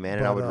listening to you, man,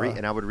 and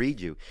I would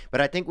read you. But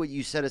I think what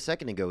you said a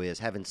second ago is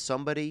having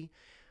somebody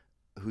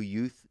who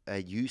you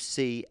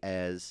see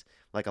as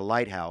like a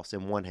lighthouse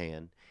in one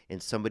hand,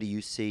 and somebody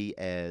you see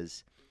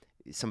as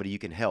somebody you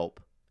can help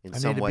in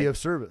some way. I need to be of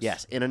service.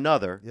 Yes, in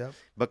another. Yep.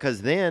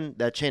 Because then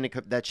that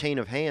chain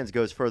of hands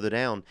goes further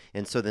down,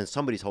 and so then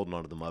somebody's holding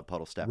on to the mud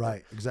puddle stepper.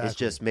 Right, exactly. It's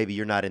just maybe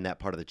you're not in that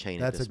part of the chain.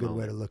 That's at this a good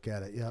moment. way to look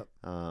at it. Yep.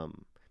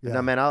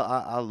 No, man,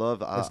 I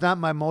love. It's not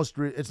my most.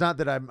 It's not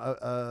that I'm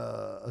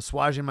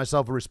assuaging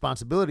myself a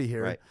responsibility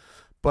here, right.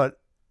 But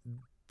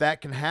that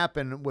can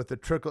happen with a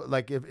trickle.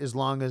 Like as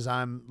long as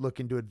I'm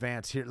looking to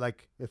advance here.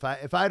 Like if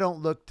I don't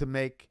look to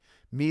make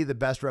me the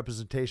best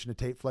representation of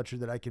Tait Fletcher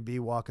that I can be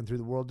walking through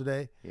the world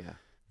today. Yeah.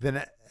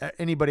 Then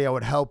anybody I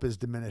would help is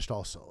diminished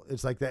also.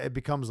 It's like that. It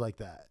becomes like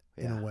that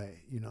in a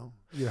way, you know,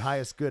 your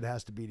highest good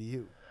has to be to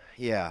you.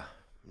 Yeah.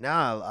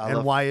 No,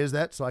 and why is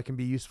that? So I can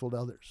be useful to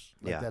others.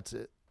 Like, yeah. That's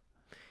it.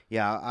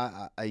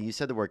 Yeah. You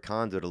said the word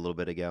conduit a little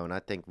bit ago, and I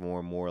think more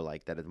and more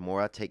like that. The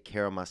more I take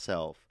care of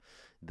myself,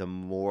 the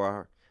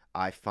more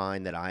I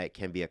find that I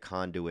can be a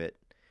conduit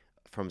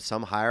from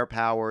some higher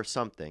power or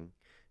something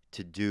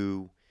to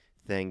do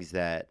things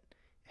that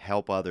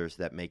help others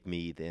that make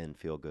me then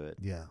feel good.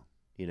 Yeah.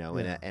 You know,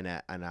 and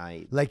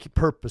I like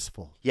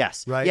purposeful.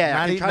 Yes. Right. Yeah.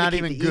 Not, I can try not to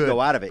keep even the good, ego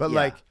out of it. But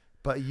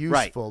but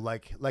useful.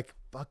 Right. Like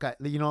fuck.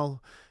 You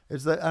know,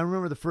 it's like I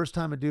remember the first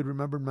time a dude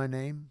remembered my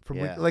name from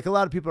like a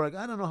lot of people are like,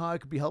 I don't know how I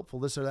could be helpful,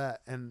 this or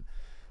that, and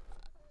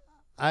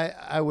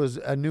I was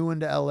new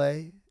into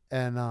LA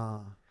and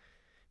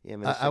yeah,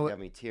 man, this shit got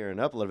me tearing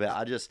up a little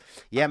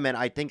bit. Man,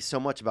 I think so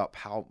much about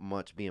how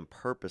much being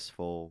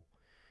purposeful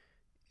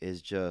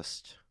is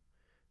just,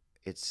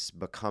 it's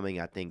becoming,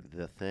 I think,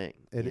 the thing.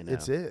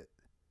 It's it.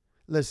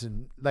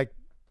 Listen, like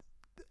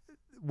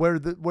where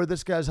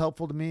this guy's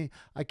helpful to me,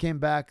 I came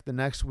back the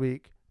next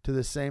week to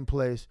the same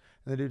place,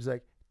 and the dude's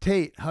like,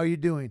 Tait, how you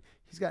doing?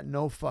 He's got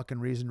no fucking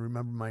reason to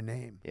remember my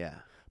name. Yeah.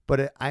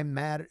 But I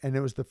mattered, and it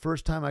was the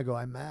first time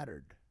I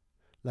mattered.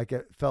 Like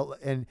it felt,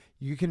 and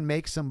you can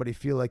make somebody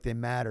feel like they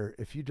matter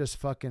if you just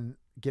fucking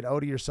get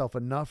out of yourself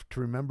enough to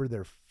remember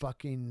their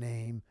fucking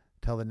name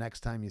till the next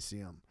time you see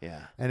them.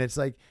 Yeah. And it's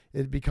like,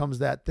 it becomes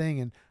that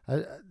thing. And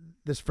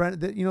this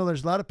friend, you know,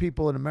 there's a lot of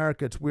people in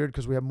America. It's weird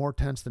because we have more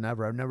tents than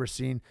ever. I've never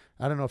seen,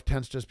 I don't know if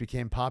tents just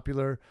became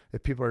popular,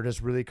 if people are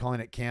just really calling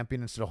it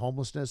camping instead of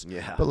homelessness.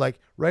 Yeah. But like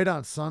right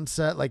on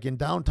Sunset, like in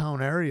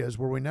downtown areas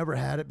where we never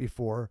had it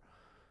before,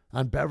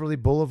 on Beverly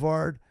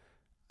Boulevard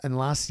and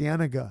La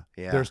Cienega,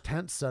 there's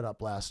tents set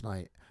up last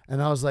night.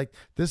 And I was like,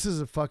 this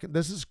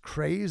is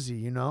crazy,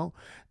 you know?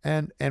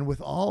 And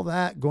with all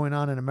that going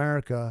on in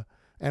America,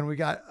 and we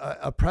got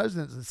a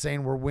president that's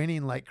saying we're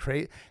winning like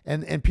crazy.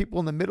 And people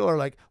in the middle are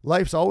like,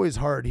 life's always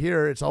hard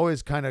here. It's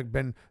always kind of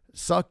been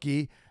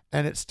sucky.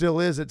 And it still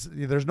is.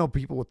 There's no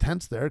people with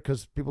tents there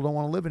because people don't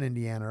want to live in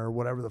Indiana or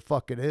whatever the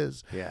fuck it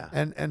is. Yeah.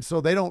 And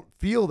so they don't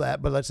feel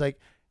that. But it's like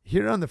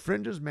here on the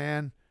fringes,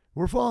 man,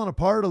 we're falling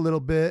apart a little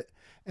bit.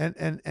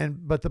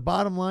 But the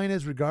bottom line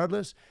is,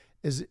 regardless,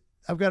 is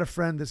I've got a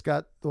friend that's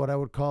got what I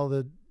would call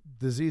the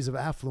disease of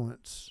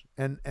affluence.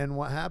 And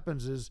what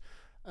happens is,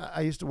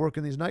 I used to work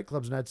in these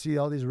nightclubs, and I'd see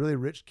all these really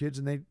rich kids,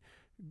 and they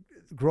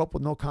grow up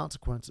with no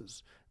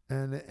consequences,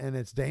 and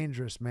it's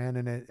dangerous, man.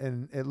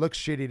 And it looks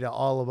shitty to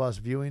all of us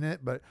viewing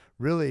it, but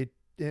really,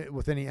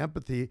 with any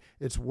empathy,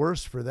 it's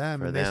worse for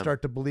them, and they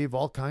start to believe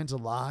all kinds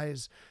of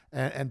lies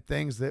and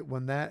things that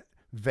when that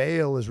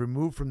veil is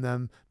removed from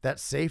them, that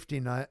safety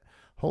net,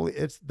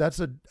 that's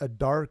a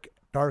dark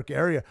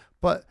area.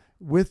 But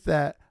with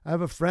that, I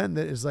have a friend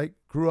that is like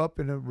grew up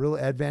in a real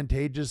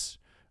advantageous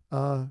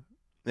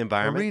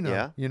environment, arena,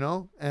 yeah, you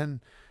know,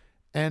 and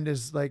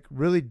is like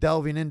really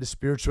delving into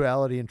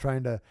spirituality and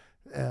trying to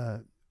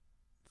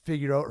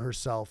figure out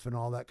herself and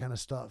all that kind of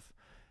stuff,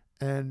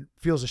 and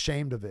feels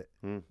ashamed of it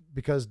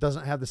because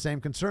doesn't have the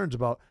same concerns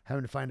about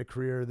having to find a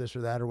career, this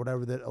or that or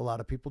whatever that a lot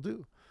of people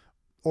do,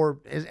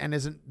 and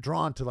isn't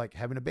drawn to like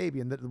having a baby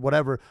and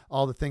whatever,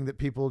 all the thing that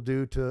people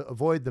do to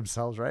avoid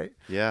themselves, right?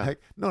 Yeah.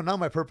 Like, no, now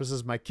my purpose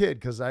is my kid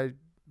because I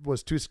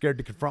was too scared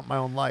to confront my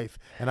own life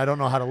and I don't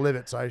know how to live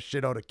it, so I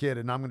shit out a kid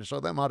and I'm going to show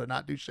them how to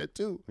not do shit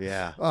too.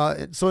 Yeah.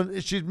 So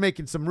she's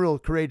making some real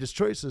courageous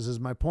choices is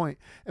my point.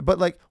 But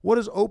like, what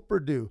does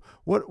Oprah do?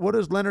 What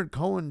does Leonard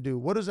Cohen do?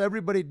 What does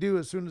everybody do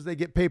as soon as they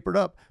get papered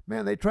up?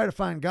 Man, they try to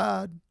find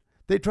God.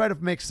 They try to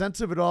make sense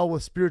of it all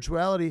with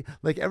spirituality.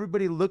 Like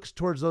everybody looks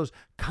towards those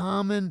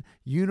common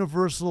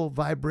universal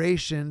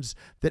vibrations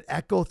that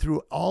echo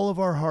through all of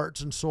our hearts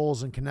and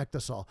souls and connect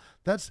us all.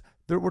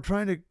 We're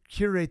trying to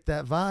curate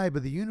that vibe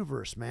of the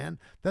universe, man.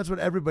 That's what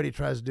everybody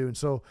tries to do. And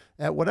so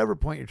at whatever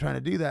point you're trying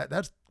to do that,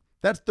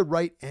 that's the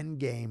right end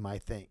game, I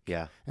think.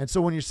 Yeah. And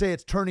so when you say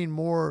it's turning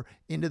more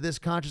into this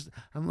consciousness,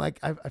 I'm like,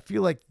 I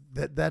feel like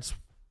that's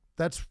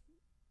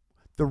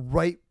the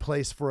right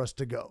place for us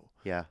to go.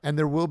 Yeah. And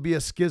there will be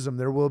a schism.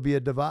 There will be a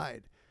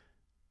divide,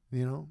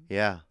 you know?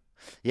 Yeah.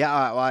 Yeah.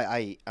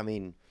 I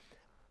mean,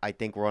 I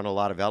think we're on a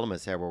lot of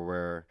elements there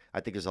where I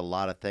think there's a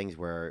lot of things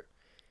where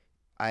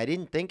I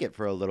didn't think it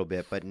for a little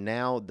bit, but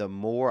now the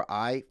more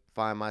I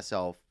find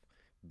myself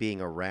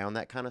being around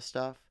that kind of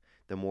stuff,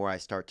 the more I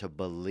start to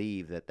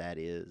believe that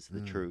is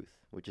the truth,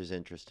 which is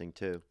interesting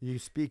too. You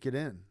speak it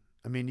in.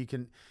 I mean,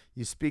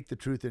 you speak the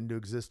truth into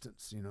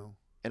existence, you know?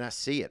 And I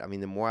see it. I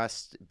mean, the more I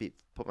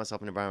put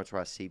myself in environments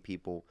where I see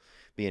people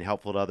being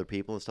helpful to other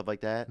people and stuff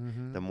like that,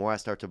 the more I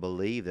start to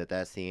believe that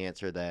that's the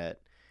answer that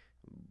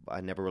I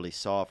never really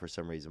saw for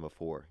some reason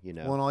before, you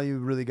know? Well, and all you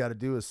really got to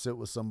do is sit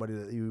with somebody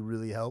that you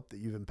really helped, that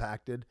you've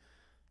impacted,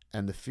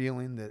 and the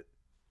feeling that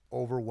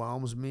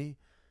overwhelms me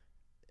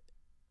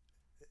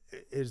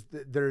is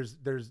that there's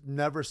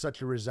never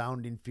such a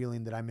resounding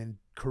feeling that I'm in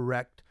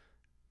correct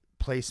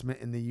placement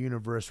in the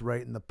universe,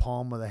 right in the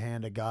palm of the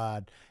hand of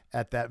God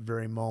at that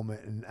very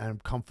moment, and I'm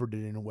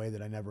comforted in a way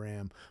that I never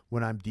am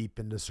when I'm deep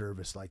into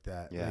service like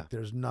that. Yeah. Like,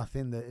 there's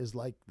nothing that is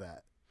like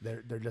that.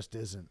 There just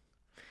isn't.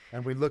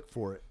 And we look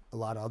for it a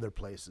lot of other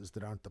places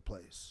that aren't the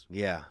place.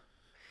 Yeah.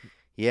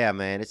 Yeah,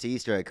 man. It's the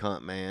Easter egg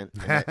hunt, man.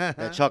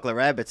 That chocolate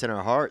rabbit's in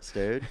our hearts,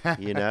 dude.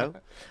 You know?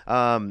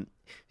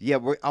 Yeah,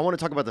 I want to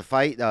talk about the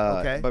fight.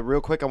 Okay. But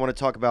real quick, I want to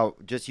talk about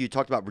you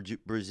talked about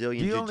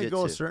Brazilian Do you Jiu-Jitsu. only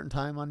go a certain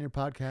time on your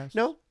podcast?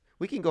 No,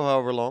 we can go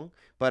however long.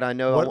 But I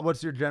know.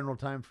 What's your general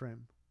time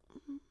frame?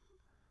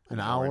 An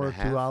hour and hour, a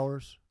half. 2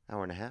 hours?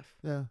 Hour and a half?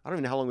 Yeah. I don't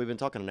even know how long we've been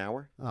talking. An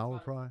hour? Hour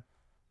probably.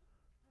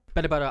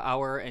 Been about an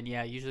hour, and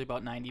yeah, usually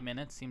about 90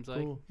 minutes, seems like.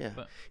 Cool. Yeah.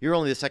 But You're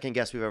only the second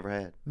guest we've ever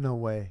had. No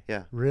way.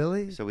 Yeah.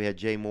 Really? So we had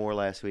Jay Moore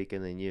last week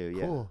and then you.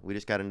 Yeah. Cool. We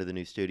just got into the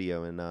new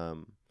studio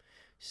and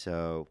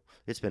so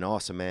it's been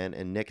awesome, man.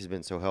 And Nick has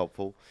been so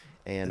helpful.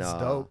 And That's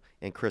dope.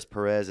 And Chris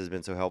Perez has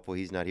been so helpful.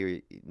 He's not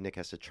here. Nick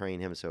has to train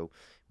him so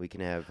we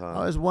can have I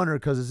always wonder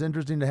because it's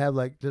interesting to have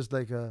like just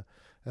like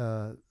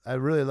I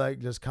really like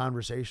just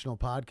conversational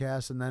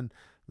podcasts, and then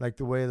like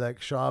the way like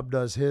Schaub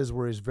does his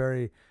where he's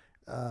very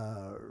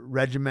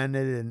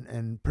regimented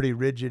and pretty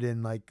rigid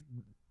in like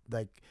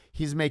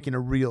he's making a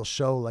real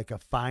show, like a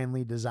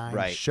finely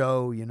designed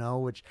show, you know,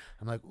 which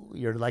I'm like, ooh,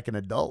 you're like an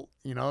adult,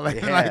 you know,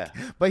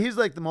 but he's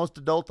like the most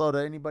adult out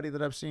of anybody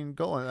that I've seen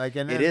going. Like,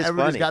 and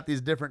everybody's got these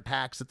different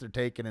tacks that they're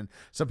taking, and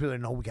some people are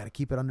no, we got to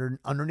keep it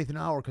underneath an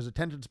hour because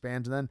attention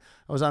spans. And then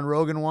I was on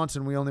Rogan once,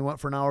 and we only went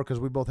for an hour because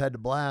we both had to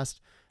blast.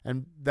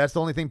 And that's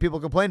the only thing people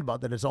complain about,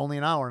 that it's only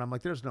an hour. And I'm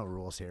like, there's no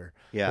rules here.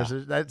 Yeah.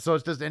 So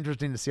it's just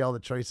interesting to see all the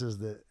choices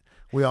that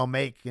we all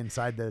make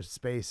inside the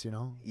space, you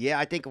know? Yeah,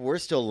 I think we're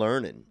still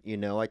learning, you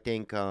know? I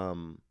think,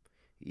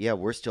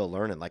 we're still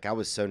learning. Like, I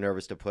was so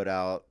nervous to put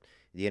out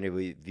the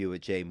interview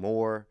with Jay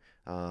Moore.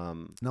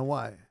 No,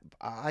 why?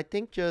 I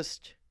think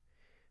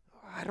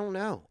I don't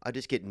know. I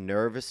just get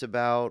nervous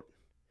about,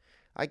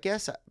 I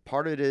guess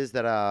part of it is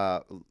that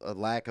a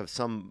lack of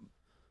some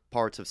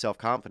parts of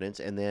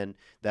self-confidence, and then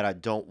that I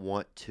don't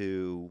want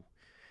to,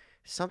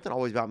 something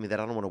always about me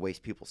that I don't want to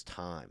waste people's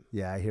time.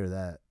 Yeah, I hear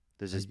that.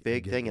 There's this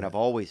big thing, and I've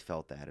always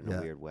felt that in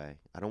a weird way.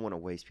 I don't want to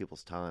waste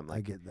people's time. Like,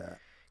 I get that.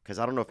 Because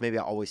I don't know if maybe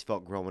I always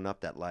felt growing up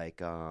that,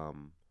 like,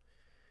 man,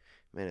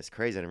 it's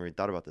crazy. I never even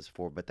thought about this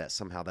before, but that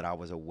somehow that I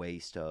was a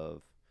waste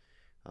of,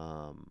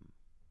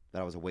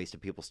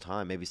 people's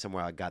time. Maybe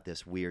somewhere I got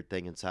this weird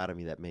thing inside of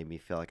me that made me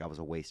feel like I was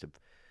a waste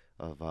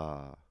of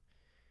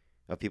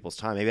people's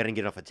time. Maybe I didn't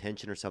get enough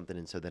attention or something,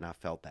 and so then I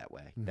felt that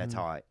way. Mm-hmm. That's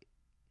how I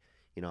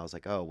was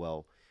like, oh,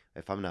 well,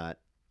 if I'm not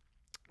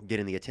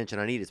getting the attention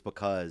I need, it's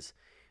because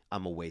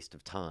I'm a waste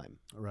of time.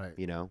 Right.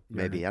 You know, You're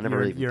maybe an, I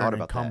never you're, even you're thought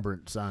an about that.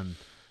 encumbrance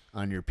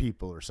on your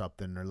people or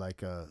something, or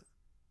like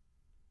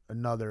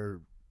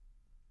another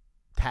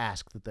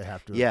task that they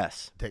have to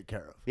Yes. take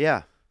care of.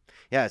 Yeah.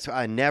 Yeah, so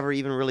I never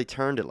even really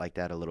turned it like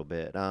that a little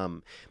bit.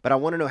 But I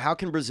want to know, how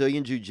can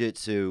Brazilian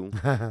Jiu-Jitsu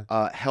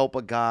help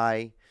a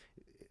guy,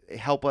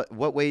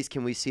 what ways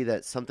can we see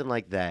that something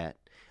like that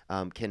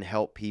can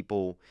help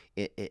people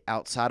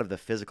outside of the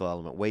physical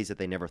element, ways that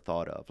they never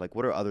thought of? Like,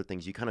 what are other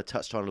things? You kind of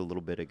touched on it a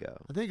little bit ago.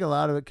 I think a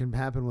lot of it can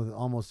happen with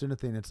almost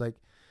anything. It's like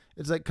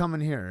coming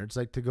here. It's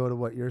like, to go to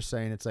what you're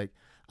saying. It's like,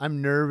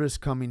 I'm nervous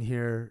coming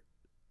here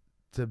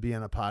to be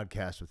on a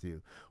podcast with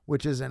you,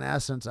 which is, in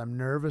essence, I'm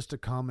nervous to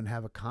come and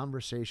have a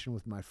conversation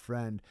with my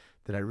friend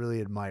that I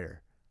really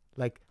admire.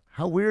 Like,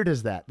 how weird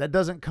is that? That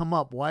doesn't come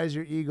up. Why is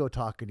your ego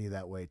talking to you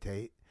that way,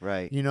 Tait?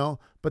 Right. You know,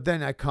 but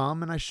then I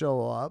come and I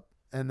show up,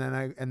 and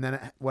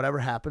then whatever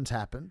happens.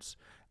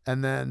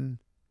 And then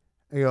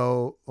I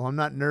go, well, I'm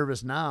not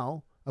nervous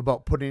now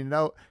about putting it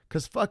out,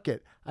 because fuck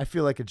it. I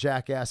feel like a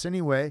jackass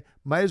anyway.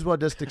 Might as well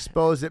just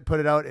expose it, put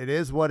it out. It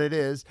is what it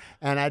is.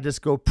 And I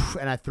just go,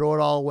 and I throw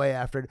it all away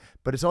after it.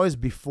 But it's always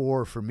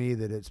before for me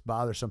that it's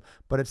bothersome.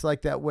 But it's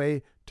like that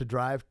way to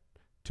drive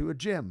to a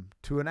gym,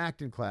 to an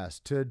acting class,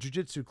 to a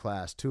jiu-jitsu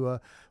class, to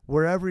a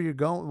wherever you're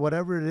going,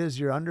 whatever it is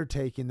you're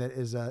undertaking that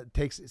is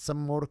takes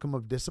some modicum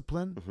of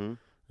discipline.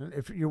 Mm-hmm.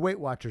 If your Weight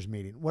Watchers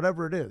meeting,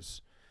 whatever it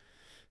is,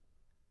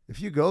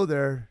 if you go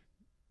there,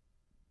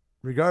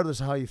 regardless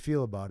of how you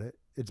feel about it,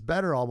 it's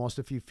better almost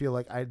if you feel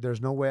like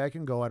there's no way I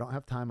can go. I don't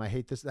have time. I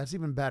hate this. That's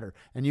even better.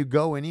 And you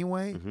go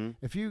anyway. Mm-hmm.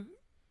 If you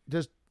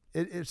just,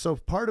 so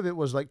part of it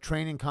was like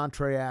training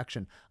contrary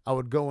action. I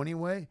would go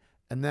anyway,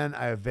 and then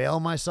I avail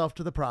myself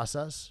to the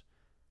process,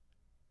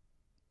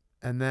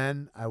 and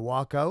then I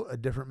walk out a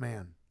different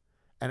man.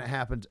 And it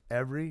happens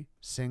every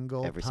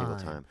single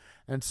time.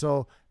 And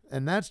so,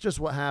 and that's just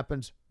what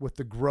happens with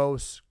the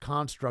gross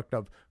construct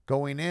of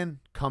going in,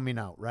 coming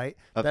out, right?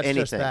 Of That's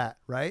anything. just that,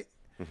 right?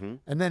 Mm-hmm.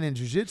 And then in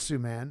jiu-jitsu,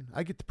 man,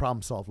 I get to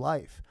problem solve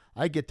life.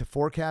 I get to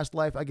forecast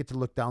life. I get to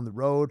look down the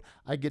road.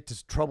 I get to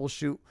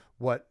troubleshoot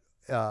what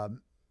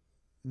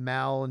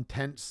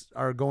malintents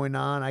are going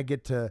on. I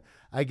get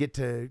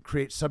to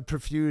create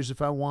subterfuge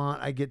if I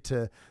want. I get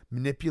to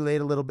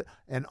manipulate a little bit,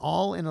 and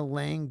all in a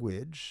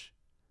language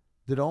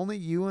that only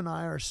you and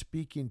I are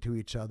speaking to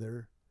each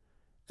other,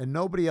 and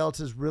nobody else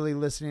is really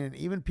listening. And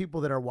even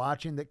people that are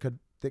watching that could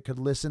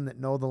listen, that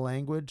know the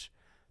language,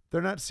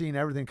 they're not seeing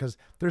everything because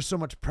there's so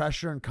much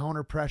pressure and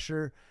counter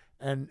pressure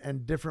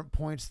and different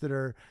points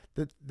that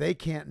they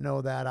can't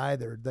know that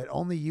either, that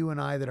only you and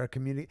I that are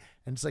communicating.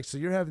 And it's like, so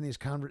you're having these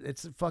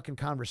it's a fucking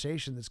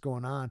conversation that's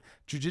going on.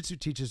 Jiu-jitsu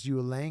teaches you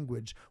a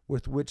language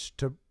with which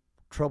to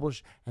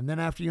troubleshoot. And then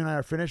after you and I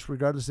are finished,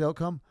 regardless of the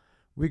outcome,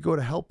 we go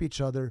to help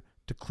each other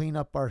to clean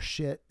up our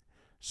shit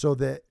so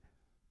that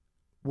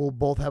we'll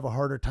both have a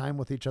harder time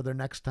with each other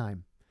next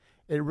time.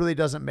 It really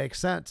doesn't make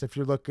sense if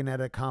you're looking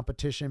at a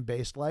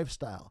competition-based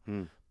lifestyle.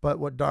 But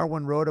what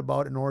Darwin wrote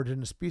about in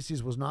Origin of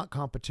Species was not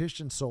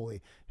competition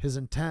solely. His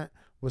intent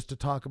was to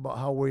talk about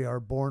how we are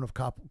born of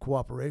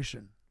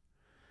cooperation.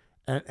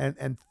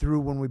 And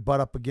through, when we butt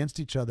up against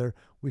each other,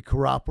 we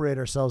cooperate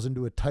ourselves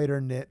into a tighter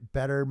knit,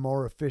 better,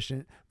 more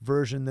efficient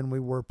version than we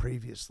were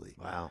previously.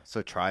 Wow,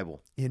 so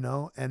tribal. You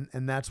know, and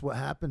that's what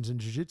happens in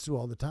jiu-jitsu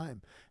all the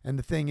time. And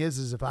the thing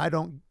is if I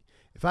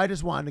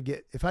just want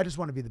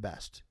to be the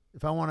best,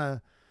 if I want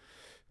to,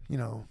 you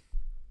know,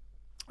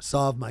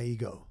 solve my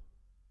ego,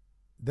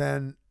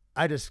 then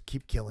I just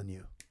keep killing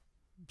you.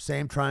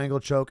 Same triangle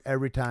choke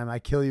every time. I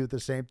kill you with the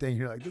same thing.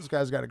 You're like, this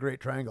guy's got a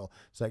great triangle.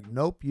 It's like,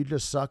 nope, you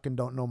just suck and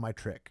don't know my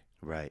trick.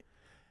 Right.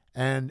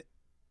 And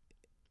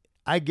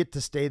I get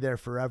to stay there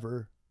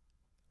forever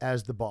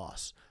as the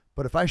boss.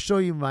 But if I show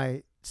you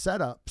my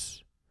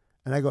setups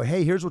and I go,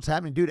 hey, here's what's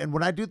happening, dude. And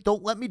when I do,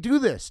 don't let me do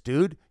this,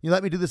 dude. You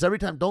let me do this every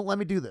time. Don't let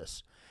me do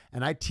this.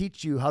 And I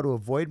teach you how to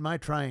avoid my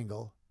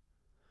triangle.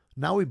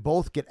 Now we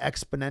both get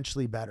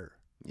exponentially better.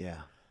 Yeah.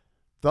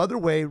 The other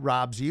way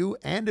robs you,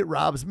 and it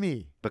robs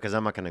me. Because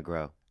I'm not going to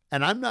grow.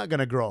 And I'm not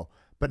going to grow.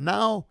 But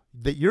now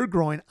that you're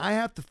growing, I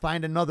have to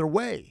find another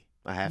way.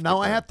 I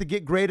have to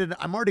get great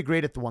at, I'm already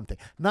great at the one thing.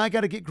 Now I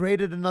got to get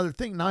great at another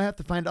thing. Now I have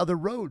to find other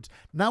roads.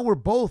 Now we're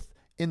both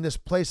in this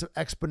place of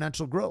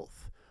exponential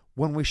growth.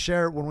 When we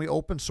share, when we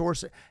open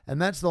source it.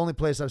 And that's the only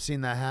place I've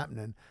seen that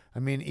happening. I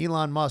mean,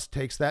 Elon Musk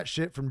takes that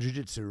shit from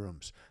jiu-jitsu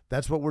rooms.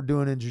 That's what we're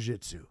doing in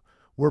jiu-jitsu.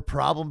 We're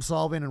problem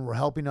solving and we're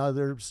helping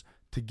others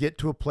to get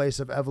to a place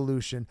of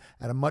evolution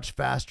at a much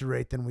faster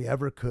rate than we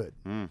ever could.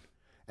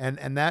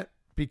 And that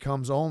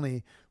becomes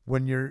only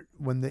when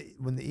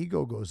the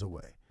ego goes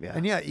away. Yeah.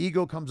 And yeah,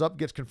 ego comes up,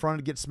 gets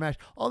confronted, gets smashed.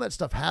 All that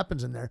stuff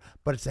happens in there,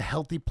 but it's a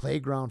healthy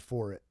playground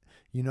for it.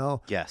 You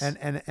know? Yes. And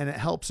it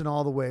helps in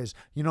all the ways.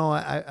 You know,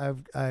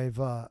 I've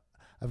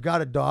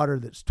got a daughter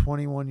that's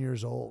 21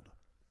 years old.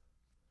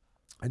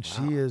 And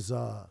wow. she is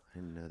I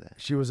didn't know that.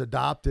 She was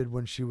adopted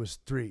when she was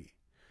 3.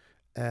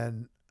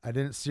 And I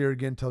didn't see her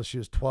again until she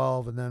was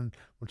 12, and then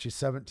when she's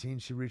 17,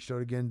 she reached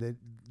out again.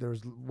 There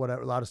was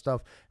a lot of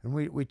stuff, and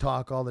we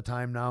talk all the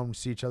time now, and we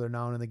see each other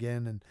now and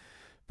again.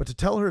 But to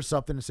tell her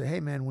something and say, hey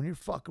man, when you're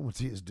fucking with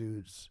these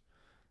dudes,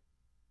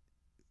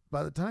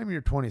 by the time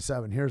you're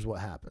 27, here's what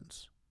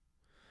happens.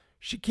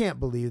 She can't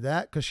believe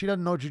that because she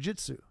doesn't know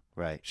jiu-jitsu.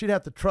 Right. She'd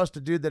have to trust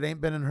a dude that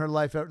ain't been in her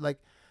life ever.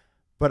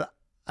 But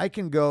I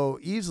can go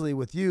easily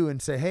with you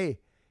and say, hey,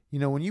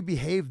 when you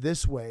behave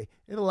this way,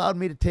 it allowed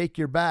me to take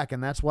your back,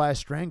 and that's why I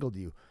strangled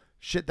you.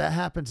 Shit, that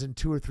happens in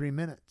 2 or 3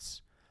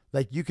 minutes.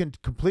 Like, you can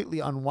completely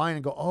unwind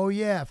and go, oh,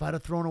 yeah, if I'd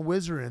have thrown a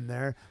whizzer in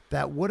there,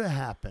 that would have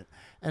happened.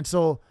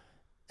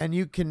 And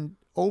you can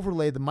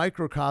overlay the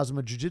microcosm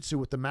of jiu-jitsu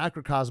with the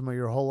macrocosm of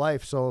your whole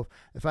life. So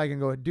if I can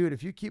go, dude,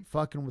 if you keep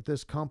fucking with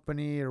this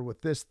company or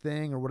with this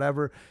thing or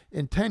whatever,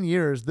 in 10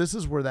 years, this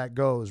is where that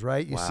goes,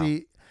 right? You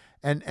see...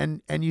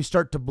 And you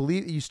start to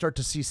believe, you start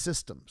to see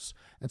systems.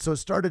 And so it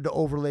started to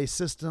overlay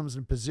systems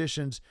and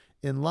positions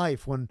in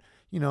life when,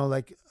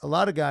 like a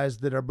lot of guys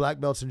that are black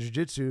belts in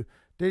jiu-jitsu,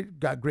 they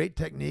got great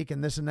technique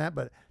and this and that,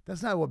 but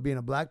that's not what being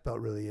a black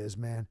belt really is,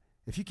 man.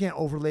 If you can't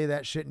overlay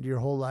that shit into your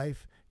whole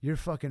life, you're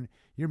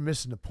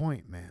missing the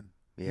point, man.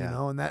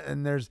 Yeah.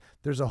 And there's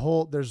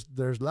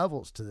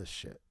levels to this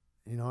shit,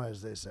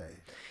 as they say.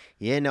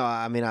 Yeah, no,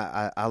 I mean,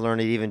 I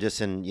learned it even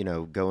just in,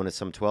 going to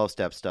some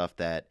 12-step stuff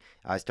that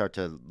I start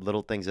to,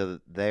 little things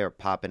there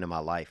pop into my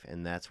life,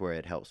 and that's where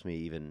it helps me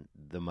even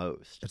the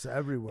most. It's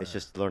everywhere. It's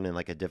just learning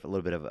like a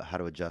little bit of how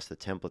to adjust the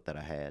template that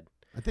I had.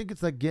 I think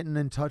it's like getting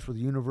in touch with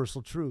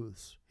universal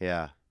truths.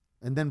 Yeah.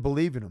 And then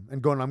believing them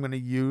and going, I'm going to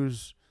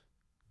use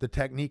the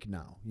technique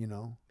now,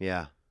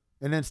 Yeah.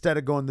 And instead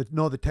of going,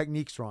 no, the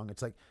technique's wrong.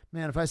 It's like,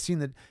 man, if I seen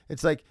that,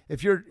 it's like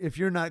if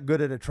you're not good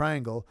at a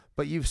triangle,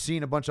 but you've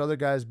seen a bunch of other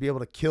guys be able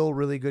to kill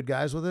really good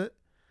guys with it,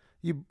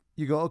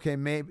 you go, okay,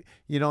 maybe,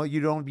 you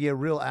don't be a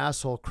real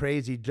asshole,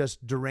 crazy,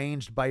 just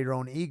deranged by your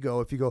own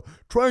ego. If you go,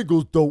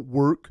 triangles don't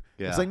work.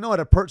 Yeah. It's like, no, at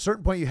a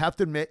certain point, you have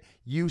to admit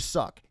you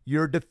suck.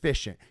 You're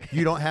deficient.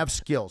 You don't have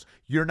skills.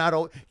 You're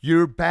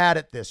bad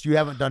at this. You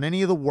haven't done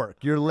any of the work.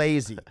 You're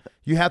lazy.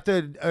 You have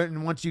to,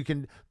 and once you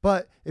can,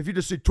 but if you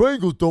just say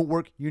triangles don't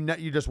work,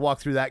 you just walk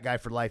through that guy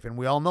for life. And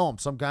we all know them.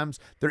 Sometimes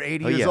they're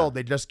 80 years old.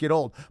 They just get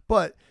old.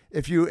 But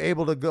if you're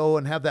able to go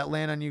and have that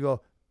land on you,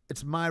 go,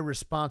 it's my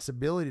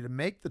responsibility to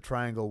make the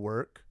triangle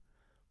work.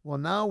 Well,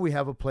 now we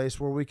have a place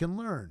where we can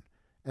learn.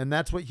 And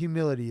that's what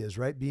humility is,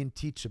 right? Being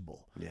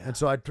teachable. Yeah. And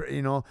so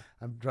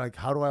I'm like,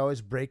 how do I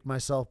always break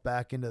myself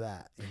back into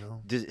that?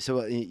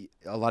 So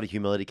a lot of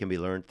humility can be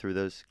learned through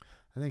those.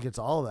 I think it's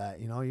all that.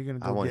 You're gonna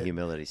go. I want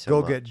humility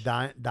so much.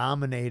 Get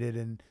dominated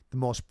in the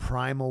most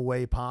primal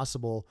way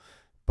possible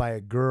by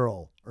a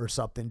girl or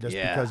something, just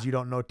because you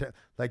don't know.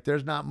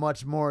 There's not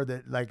much more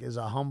that is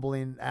a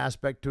humbling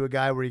aspect to a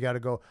guy where you got to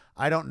go,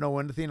 I don't know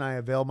anything. I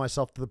avail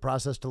myself to the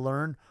process to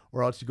learn,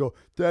 or else you go,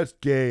 that's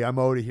gay. I'm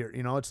out of here.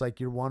 It's like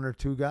you're one or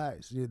two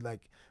guys. You're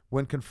like,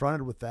 when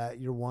confronted with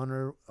that, you're one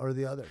or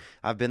the other.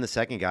 I've been the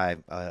second guy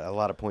a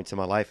lot of points in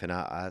my life, and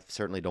I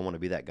certainly don't want to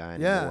be that guy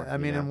anymore. Yeah, I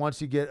mean, and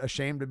once you get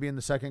ashamed of being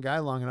the second guy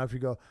long enough, you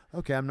go,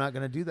 okay, I'm not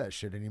going to do that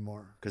shit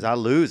anymore. Because I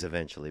lose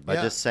eventually by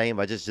just saying,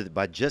 by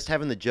just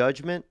having the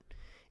judgment.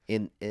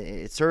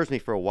 It serves me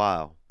for a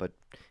while, but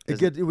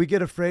we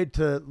get afraid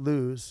to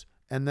lose,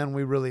 and then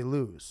we really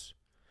lose.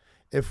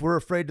 If we're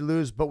afraid to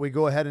lose, but we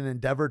go ahead and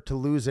endeavor to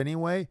lose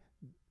anyway,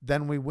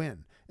 then we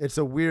win. It's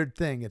a weird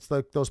thing. It's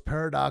like those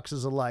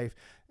paradoxes of life,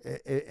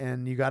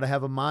 and you got to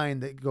have a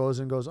mind that goes,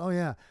 oh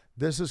yeah,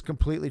 this is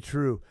completely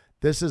true.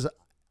 This is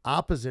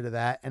opposite of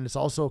that, and it's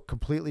also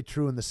completely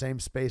true in the same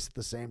space at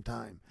the same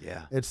time.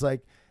 Yeah. It's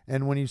like,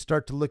 and when you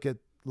start to look at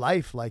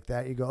life like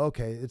that, you go,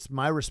 okay, it's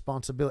my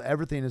responsibility.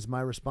 Everything is my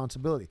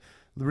responsibility.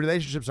 The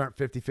relationships aren't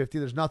 50-50.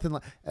 There's nothing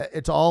like,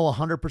 it's all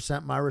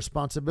 100% my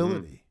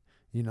responsibility.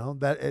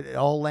 That it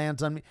all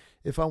lands on me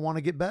if I want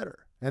to get better.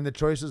 And the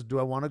choice is, do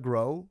I want to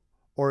grow,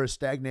 or is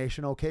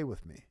stagnation okay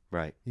with me?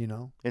 Right.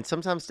 And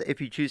sometimes if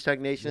you choose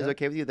stagnation is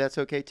okay with you, that's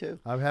okay too.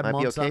 I've had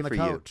months on the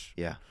couch.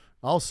 Yeah.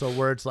 Also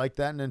where it's like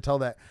that, and until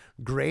that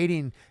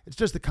grading, it's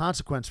just the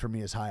consequence for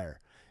me is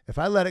higher. If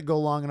I let it go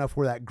long enough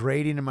where that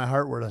grating in my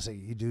heart where I say,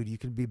 dude, you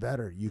could be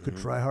better. You could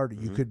try harder.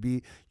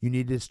 You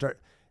need to start.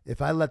 If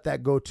I let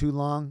that go too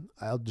long,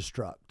 I'll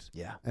destruct.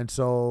 Yeah. And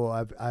so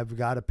I've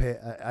got to pay.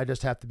 I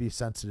just have to be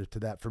sensitive to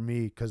that for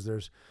me, because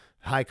there's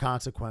high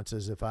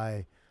consequences if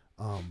I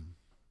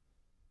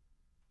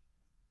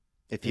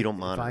you don't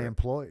monitor. If I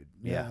employed.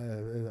 Yeah.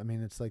 I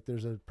mean, it's like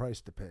there's a price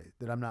to pay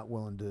that I'm not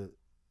willing to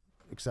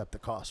accept the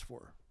cost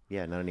for.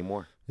 Yeah, not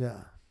anymore.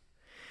 Yeah.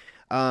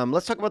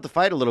 Let's talk about the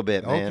fight a little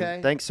bit, man.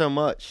 Okay. Thanks so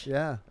much.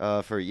 Yeah.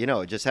 For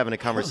just having a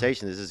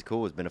conversation. This is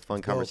cool. It's been a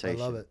fun conversation.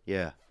 I love it.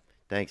 Yeah.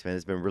 Thanks, man.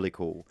 It's been really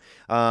cool.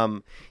 I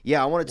want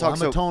to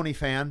talk. I'm a Tony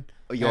fan.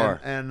 Oh, you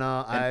are. And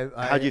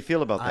how do you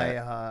feel about that?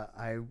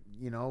 I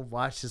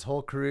watched his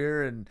whole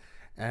career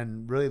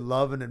and really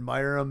love and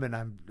admire him.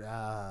 And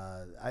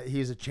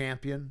he's a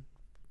champion.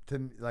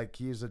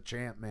 He's a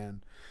champ,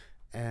 man.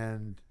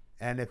 And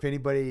if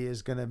anybody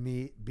is gonna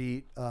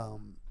beat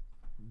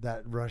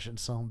that Russian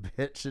son of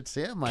a bitch. It's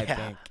him, I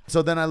think.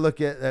 So then I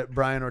look at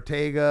Brian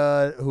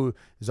Ortega, who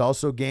is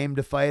also game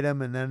to fight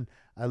him, and then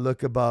I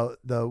look about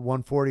the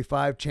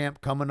 145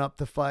 champ coming up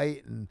to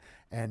fight,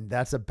 and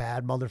that's a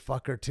bad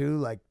motherfucker too.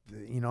 Like,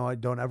 I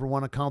don't ever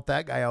want to count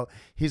that guy out.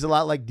 He's a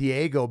lot like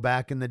Diego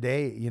back in the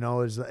day,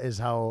 is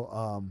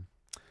how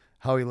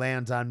he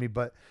lands on me.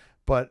 But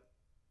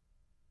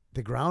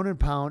the ground and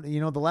pound,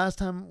 the last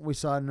time we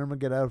saw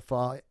Nurmagomedov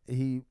fight,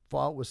 he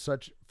fought with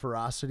such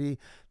ferocity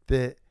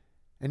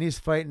and he's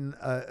fighting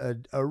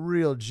a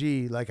real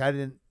G. Like, I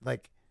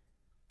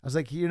was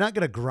like, you're not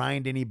going to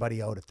grind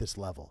anybody out at this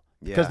level.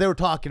 Because they were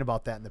talking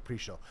about that in the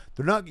pre-show.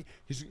 They're not,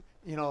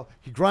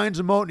 he grinds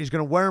them out and he's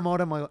going to wear them out.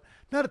 I'm like,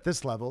 not at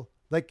this level.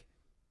 Like,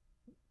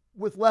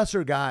 with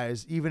lesser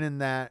guys, even in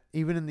the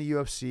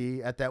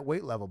UFC at that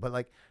weight level, but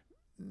like,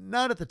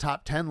 not at the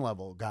top 10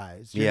 level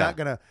guys. You're not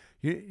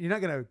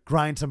gonna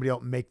grind somebody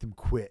out and make them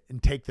quit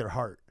and take their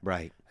heart.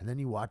 Right. And then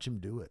you watch him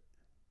do it.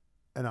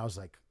 And I was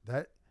like,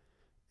 that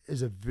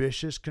is a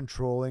vicious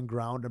controlling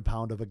ground and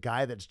pound of a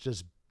guy that's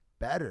just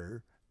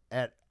better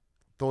at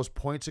those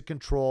points of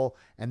control.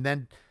 And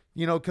then,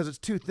 because it's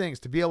two things: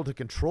 to be able to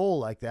control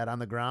like that on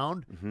the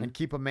ground and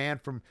keep a man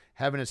from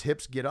having his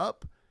hips get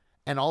up.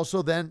 And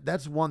also then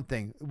that's one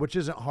thing, which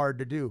isn't hard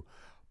to do,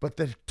 but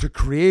to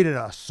create an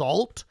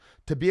assault,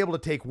 to be able to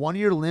take one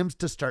of your limbs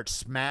to start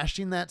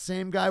smashing that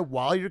same guy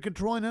while you're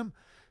controlling him,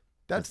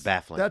 that's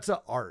baffling. That's an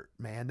art,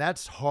 man.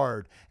 That's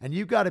hard. And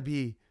you got to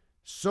be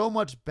so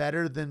much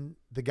better than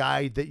the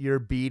guy that you're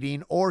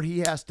beating, or he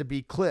has to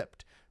be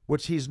clipped,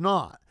 which he's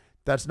not.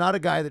 That's not a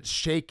guy that's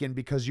shaken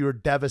because you were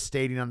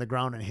devastating on the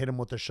ground and hit him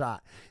with a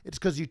shot. It's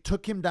because you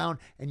took him down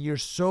and you're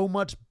so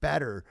much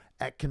better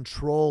at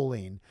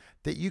controlling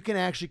that you can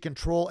actually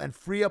control and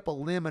free up a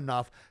limb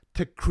enough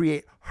to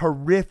create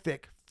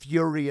horrific,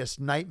 furious,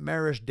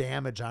 nightmarish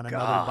damage on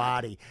another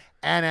body.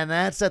 And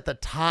that's at the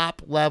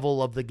top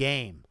level of the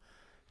game.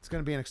 It's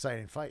going to be an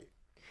exciting fight.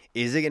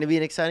 Is it going to be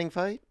an exciting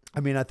fight?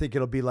 I mean, I think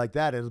it'll be like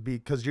that. It'll be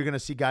because you're going to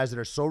see guys that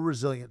are so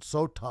resilient,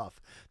 so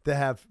tough, that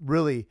have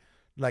really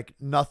like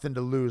nothing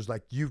to lose.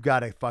 Like, you've got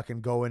to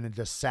fucking go in and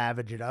just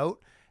savage it out.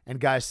 And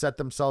guys set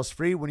themselves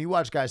free. When you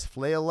watch guys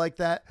flail like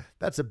that,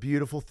 that's a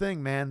beautiful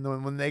thing, man.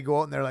 When they go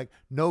out and they're like,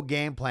 no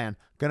game plan,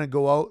 gonna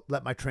go out,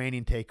 let my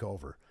training take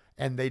over.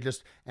 And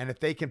if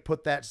they can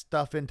put that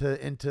stuff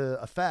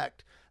into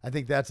effect, I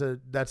think that's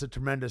a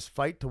tremendous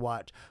fight to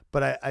watch.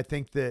 But I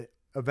think that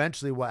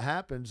eventually what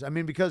happens, I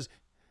mean, because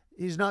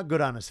he's not good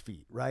on his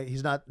feet, right?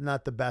 He's not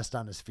the best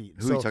on his feet.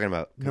 Who are you talking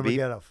about?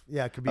 Khabib?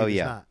 Yeah, Khabib is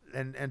not.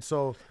 And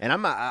so... And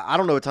I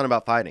don't know a ton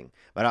about fighting,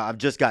 but I've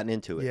just gotten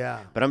into it.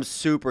 Yeah. But I'm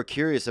super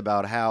curious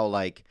about how,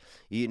 like,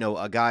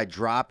 a guy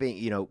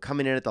dropping,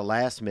 coming in at the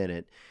last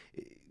minute,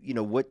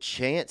 what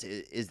chance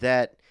is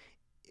that?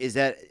 Is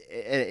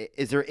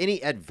there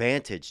any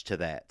advantage to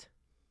that?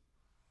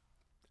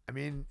 I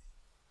mean,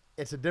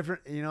 it's a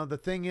different, the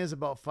thing is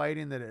about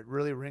fighting that it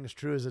really rings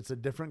true is it's a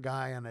different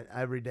guy on it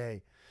every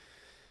day.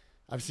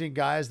 I've seen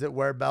guys that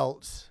wear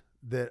belts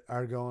that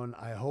are going,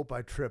 I hope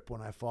I trip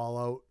when I fall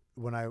out,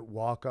 when I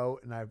walk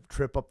out and I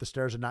trip up the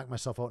stairs and knock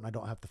myself out and I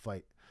don't have to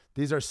fight.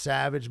 These are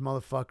savage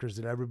motherfuckers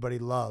that everybody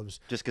loves.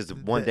 Just because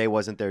one day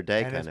wasn't their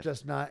day, and it's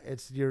just not,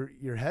 it's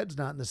your head's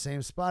not in the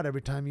same spot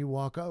every time you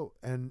walk out.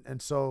 And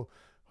so,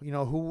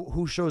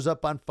 who shows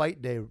up on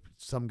fight day?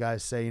 Some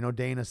guys say,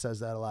 Dana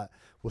says that a lot.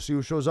 We'll see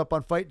who shows up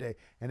on fight day.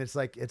 And it's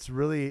like, it's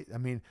really, I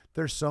mean,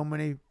 there's so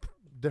many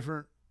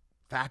different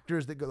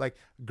factors that go, like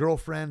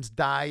girlfriends,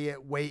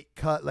 diet, weight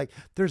cut, like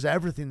there's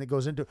everything that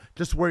goes into it.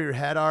 Just where your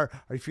head are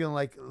you feeling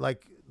like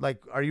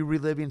are you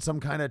reliving some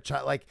kind of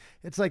like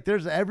it's like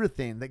there's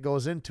everything that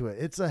goes into it.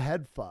 It's a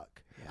head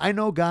fuck. Yeah. I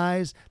know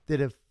guys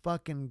that have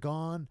fucking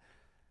gone,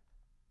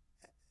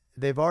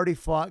 they've already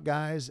fought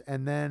guys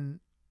and then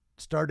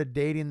started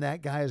dating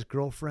that guy's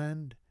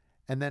girlfriend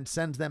and then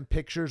sends them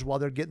pictures while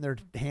they're getting their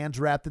hands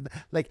wrapped in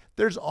like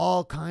there's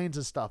all kinds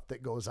of stuff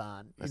that goes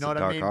on. That's you know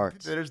what I mean?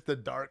 Arts. There's the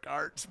dark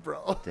arts,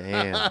 bro.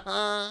 Damn.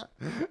 Yeah.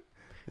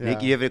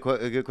 Nick, you have a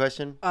good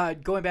question?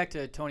 Going back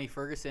to Tony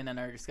Ferguson and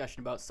our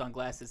discussion about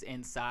sunglasses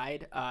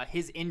inside,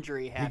 his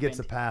injury happened. He gets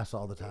a pass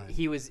all the time.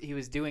 He was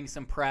doing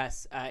some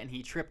press and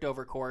he tripped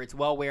over cords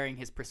while wearing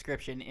his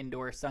prescription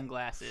indoor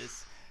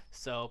sunglasses.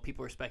 So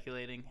people were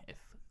speculating if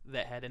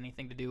that had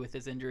anything to do with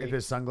his injury. If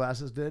his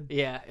sunglasses did?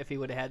 Yeah, if he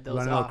would have had those. You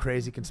want to know a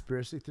crazy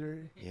conspiracy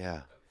theory?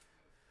 Yeah.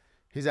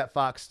 He's at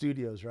Fox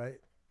Studios, right?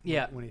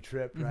 Yeah. When he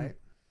tripped, right?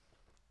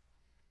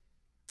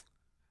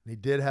 He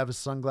did have his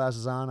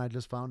sunglasses on, I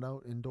just found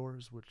out,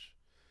 indoors, which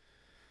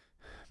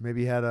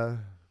maybe he had a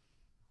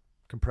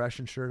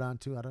compression shirt on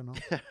too. I don't know.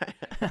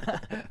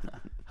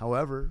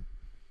 However,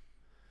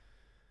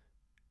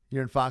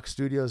 you're in Fox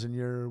Studios and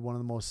you're one of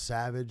the most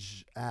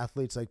savage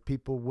athletes. Like,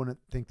 people wouldn't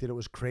think that it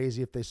was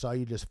crazy if they saw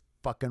you just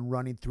fucking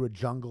running through a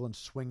jungle and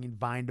swinging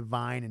vine to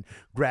vine and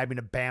grabbing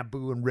a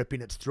bamboo and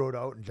ripping its throat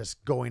out and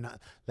just going on.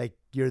 Like,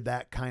 you're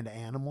that kind of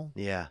animal.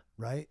 Yeah.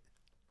 Right?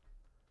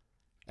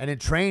 And in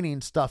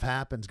training, stuff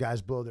happens.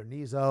 Guys blow their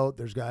knees out.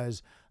 There's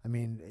guys, I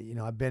mean,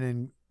 I've been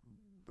in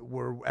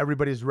where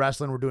everybody's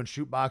wrestling, we're doing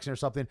shoot boxing or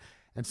something,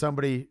 and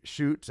somebody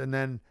shoots, and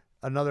then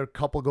another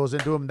couple goes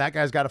into him. That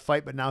guy's got to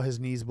fight, but now his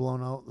knee's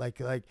blown out.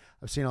 Like I've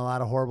seen a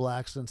lot of horrible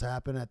accidents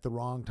happen at the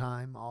wrong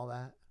time, all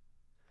that.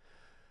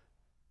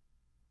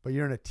 But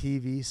you're in a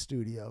TV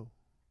studio,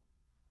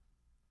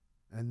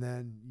 and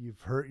then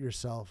you've hurt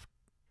yourself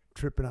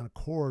tripping on a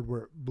cord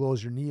where it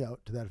blows your knee out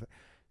to that effect.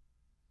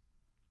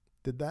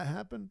 Did that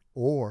happen?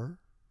 Or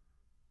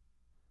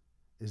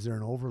is there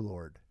an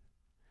overlord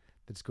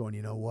that's going,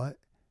 you know what?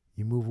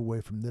 You move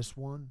away from this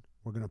one,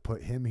 we're going to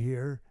put him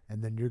here,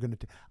 and then you're going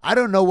to... I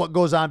don't know what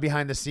goes on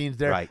behind the scenes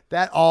there. Right.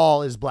 That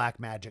all is black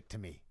magic to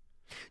me.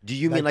 Do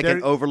you mean like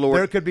an overlord?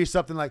 There could be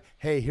something like,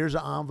 hey, here's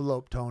an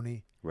envelope,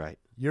 Tony. Right.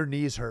 Your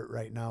knee's hurt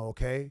right now,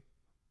 okay?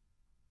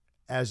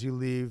 As you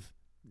leave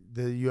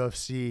the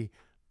UFC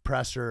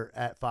presser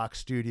at Fox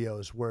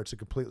Studios, where it's a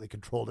completely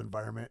controlled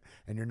environment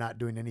and you're not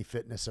doing any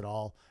fitness at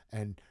all,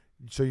 and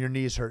so your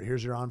knee's hurt,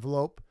 here's your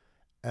envelope,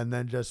 and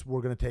then just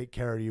we're going to take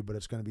care of you, but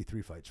it's going to be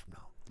 3 fights from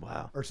now.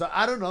 Wow. Or so,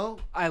 I don't know.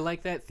 I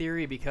like that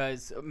theory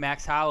because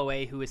Max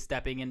Holloway, who is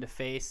stepping in to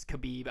face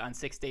Khabib on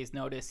 6 days'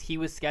 notice, he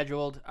was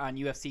scheduled on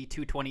UFC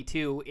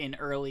 222 in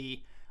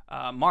early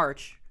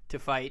March to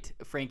fight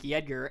Frankie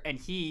Edgar, and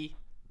he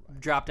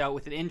dropped out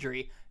with an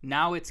injury.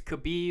 Now it's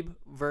Khabib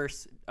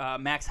versus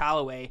Max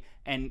Holloway,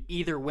 and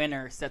either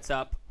winner sets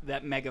up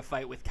that mega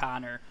fight with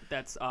Conor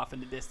that's off in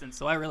the distance.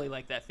 So I really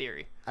like that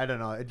theory. I don't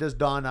know. It just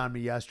dawned on me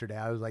yesterday.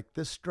 I was like,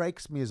 this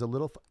strikes me as a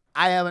little...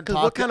 I haven't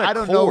talked. Kind of I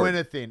don't know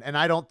anything, and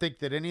I don't think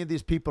that any of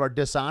these people are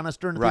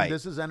dishonest or anything. Right.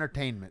 This is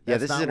entertainment. Yeah,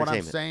 That's this is not what I'm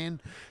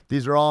entertainment. saying.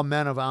 These are all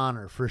men of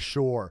honor for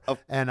sure,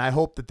 and I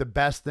hope that the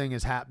best thing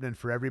is happening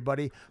for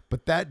everybody.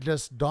 But that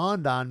just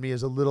dawned on me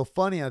as a little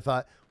funny. I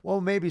thought,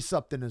 well, maybe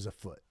something is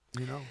afoot.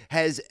 You know,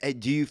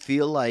 do you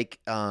feel like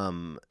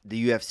the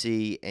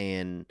UFC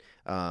and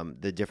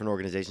the different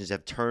organizations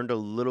have turned a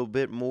little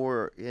bit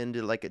more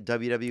into like a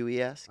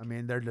WWE-esque? I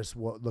mean, they're just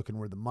looking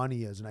where the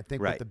money is, and I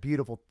think Right. what the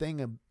beautiful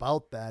thing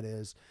about that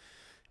is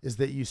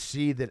that you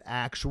see that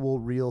actual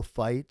real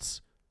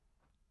fights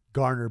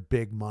garner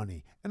big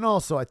money, and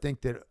also I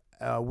think that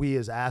we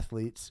as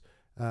athletes,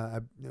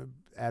 I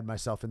add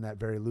myself in that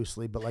very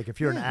loosely, but like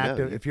if you're an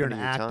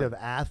active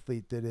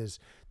athlete that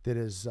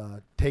is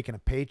taking a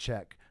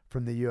paycheck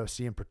from the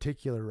UFC in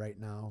particular right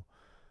now,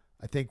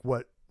 I think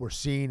what we're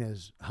seeing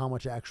is how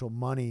much actual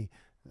money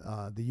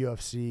the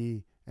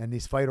UFC and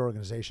these fight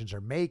organizations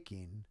are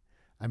making.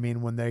 I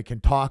mean, when they can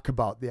talk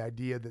about the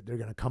idea that they're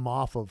going to come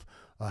off of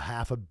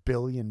 $500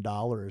 million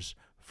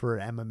for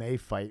an MMA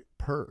fight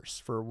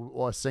purse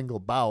for a single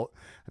bout.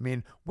 I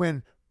mean,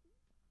 when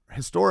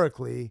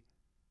historically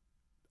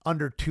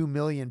under $2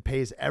 million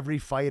pays every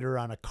fighter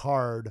on a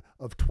card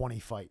of 20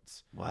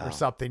 fights or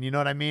something, you know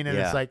what I mean? And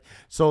it's like,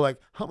 so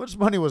like how much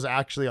money was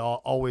actually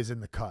always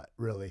in the cut,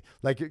 really?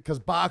 Like, because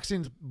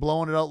boxing's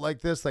blowing it out like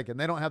this, like, and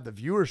they don't have the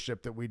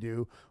viewership that we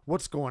do.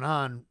 What's going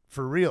on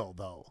for real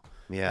though?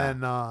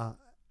 Yeah.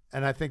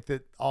 And I think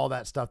that all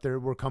that stuff there,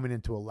 we're coming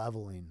into a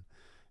leveling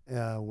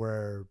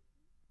where,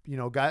 you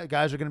know,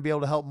 guys are going to be able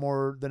to help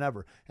more than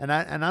ever. And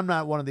I'm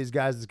not one of these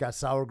guys that's got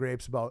sour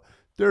grapes about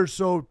they're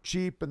so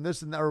cheap and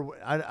this and that.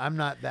 I'm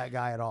not that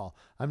guy at all.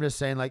 I'm just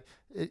saying, like,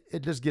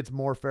 it just gets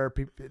more fair.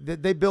 People,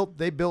 they built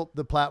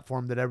the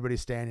platform that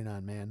everybody's standing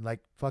on, man. Like,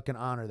 fucking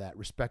honor that.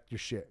 Respect your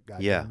shit,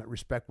 goddamn it.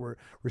 Respect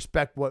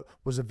what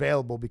was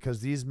available,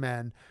 because these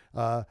men,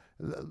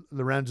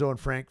 Lorenzo and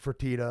Frank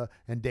Fertitta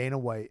and Dana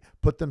White,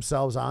 put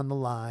themselves on the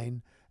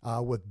line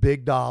with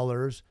big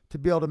dollars to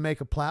be able to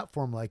make a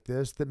platform like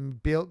this that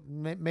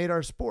made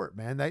our sport,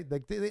 man.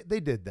 They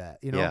did that,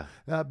 you know.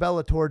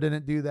 Bellator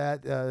didn't do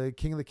that.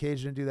 King of the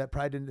Cage didn't do that.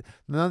 Pride didn't.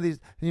 None of these,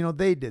 you know,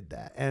 they did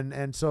that.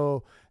 And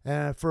so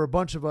for a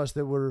bunch of us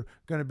that were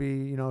going to be,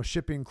 you know,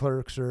 shipping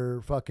clerks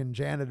or fucking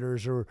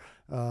janitors or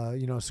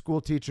you know, school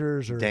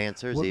teachers or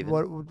dancers,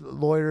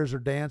 lawyers or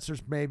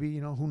dancers, maybe,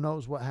 you know, who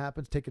knows what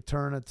happens. Take a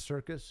turn at the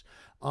circus.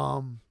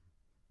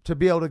 To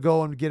be able to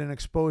go and get an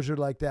exposure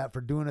like that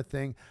for doing a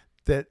thing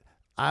that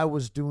I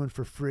was doing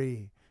for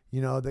free,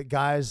 you know, that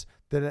guys,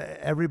 that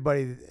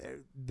everybody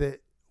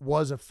that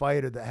was a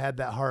fighter that had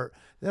that heart,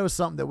 that was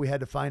something that we had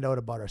to find out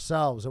about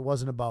ourselves. It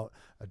wasn't about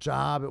a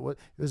job. It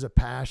was a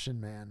passion,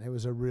 man. It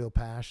was a real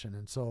passion.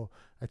 And so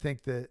I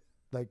think that,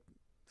 like,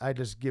 I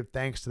just give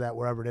thanks to that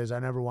wherever it is. I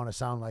never want to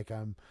sound like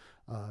I'm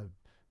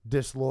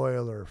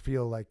disloyal or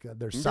feel like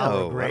there's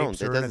sour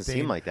grapes or anything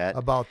seem like that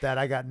about that.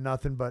 I got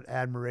nothing but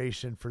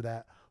admiration for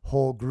that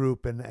whole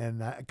group,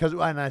 and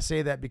I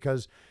say that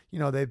because, you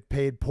know, they've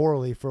paid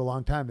poorly for a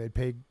long time. They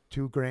paid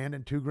 $2,000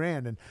 and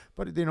 $2,000,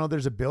 but you know,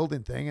 there's a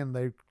building thing, and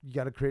you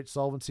got to create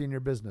solvency in your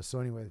business.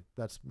 So anyway,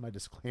 that's my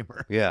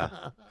disclaimer.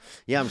 Yeah,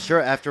 I'm sure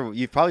after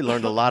you've probably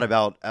learned a lot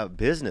about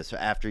business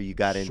after you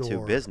got into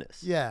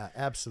business. Yeah,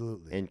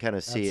 absolutely, and kind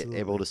of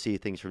able to see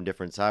things from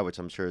different side, which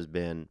I'm sure has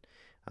been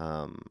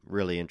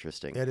really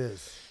interesting. It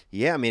is.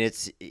 Yeah, I mean,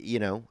 it's, you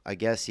know, I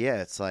guess,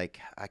 it's like,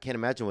 I can't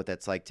imagine what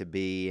that's like to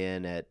be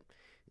in at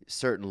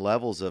certain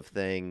levels of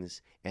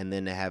things, and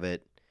then to have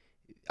it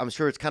I'm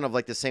sure it's kind of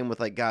like the same with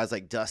like guys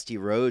like Dusty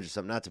Rhodes or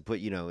something. Not to put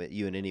you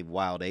in any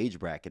wild age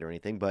bracket or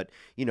anything, but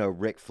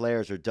Ric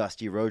Flair's or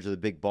Dusty Rhodes or the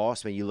Big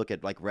Boss Man. You look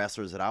at like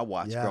wrestlers that I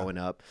watched growing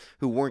up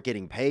who weren't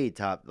getting paid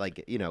top,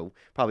 like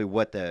probably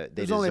what they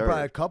There's deserved. only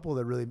probably a couple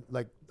that really,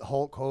 like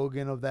Hulk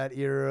Hogan of that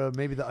era,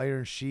 maybe the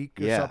Iron Sheik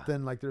or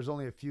something. Like there's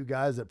only a few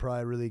guys that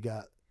probably really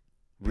got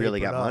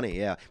money,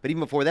 yeah. But even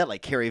before that,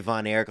 like Kerry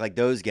Von Erich, like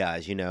those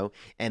guys,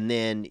 And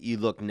then you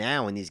look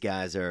now, and these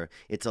guys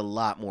it's a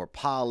lot more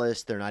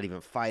polished. They're not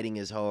even fighting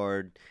as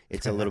hard.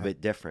 It's a little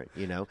bit different,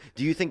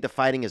 Do you think the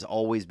fighting has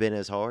always been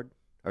as hard,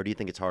 or do you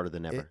think it's harder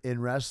than ever?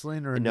 In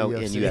wrestling or in no,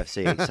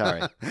 UFC? in UFC.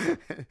 Sorry.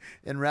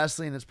 In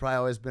wrestling, it's probably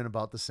always been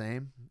about the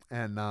same,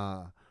 and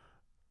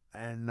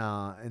in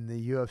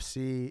the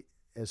UFC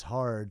is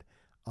hard.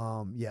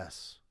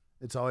 Yes,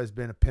 it's always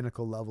been a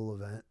pinnacle level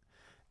event,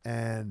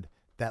 and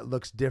that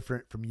looks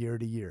different from year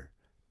to year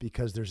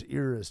because there's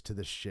eras to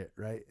this shit,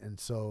 right? And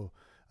so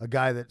a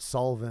guy that's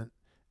solvent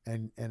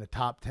and a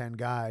top 10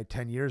 guy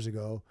 10 years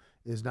ago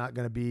is not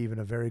going to be even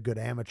a very good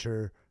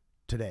amateur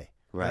today,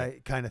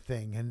 right? Kind of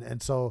thing. And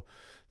so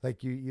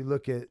like you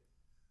look at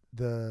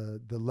the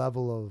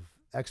level of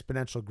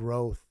exponential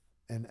growth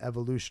and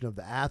evolution of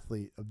the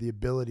athlete, of the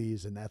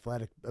abilities and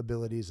athletic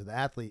abilities of the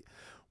athlete,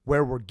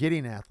 where we're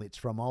getting athletes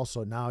from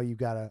also. Now you've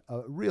got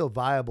a real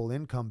viable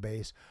income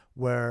base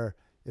where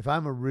if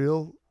I'm a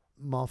real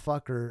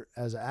motherfucker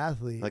as an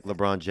athlete, like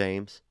LeBron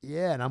James,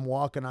 and I'm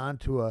walking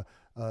onto a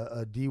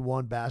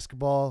D1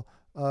 basketball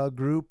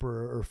group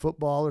or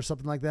football or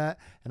something like that,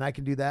 and I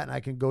can do that, and I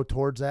can go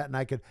towards that, and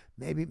I could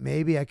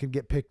maybe I could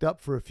get picked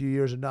up for a few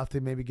years enough to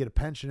maybe get a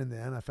pension in the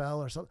NFL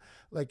or something.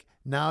 Like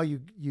now you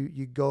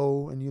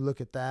go and you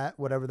look at that,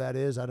 whatever that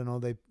is. I don't know.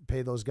 They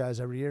pay those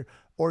guys every year,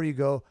 or you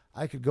go.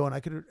 I could go and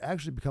I could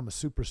actually become a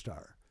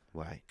superstar.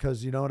 Right.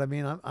 Because you know what I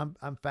mean?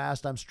 I'm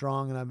fast, I'm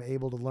strong, and I'm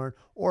able to learn.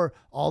 Or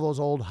all those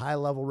old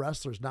high-level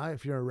wrestlers. Now,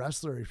 if you're a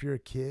wrestler, if you're a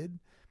kid,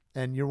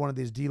 and you're one of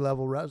these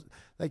D-level wrestlers,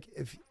 like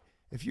if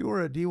you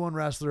were a D1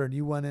 wrestler and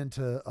you went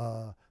into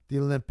the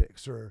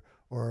Olympics or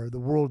the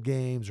World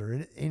Games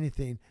or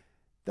anything,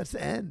 that's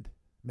the end,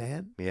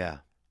 man. Yeah.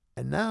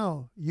 And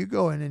now you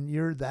go in and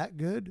you're that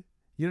good.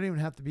 You don't even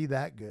have to be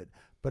that good.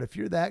 But if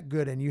you're that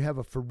good and you have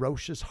a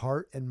ferocious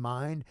heart and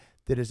mind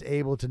that is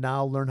able to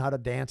now learn how to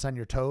dance on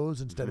your toes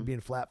instead of being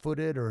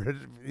flat-footed or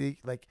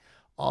like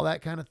all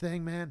that kind of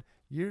thing, man,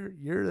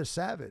 you're a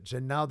savage.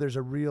 And now there's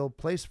a real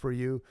place for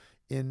you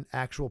in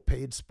actual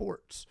paid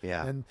sports.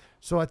 Yeah. And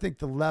so I think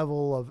the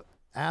level of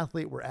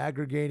athlete, we're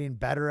aggregating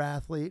better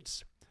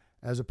athletes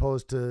as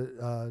opposed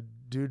to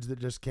dudes that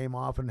just came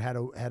off and had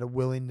a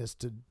willingness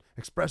to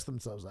express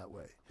themselves that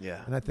way.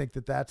 Yeah. And I think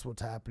that that's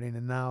what's happening.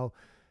 And now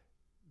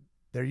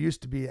there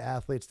used to be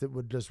athletes that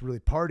would just really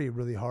party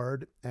really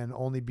hard and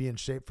only be in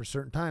shape for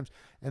certain times.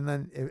 And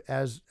then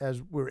as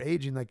we're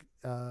aging, like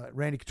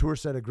Randy Couture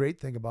said a great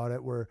thing about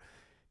it, where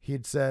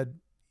he'd said,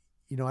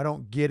 I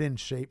don't get in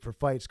shape for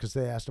fights, because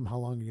they asked him how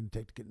long are you going to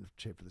take to get in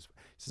shape for this.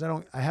 He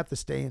says, I have to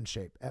stay in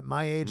shape. At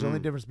my age, the only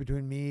difference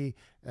between me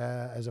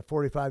as a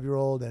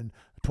 45-year-old and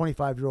a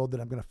 25-year-old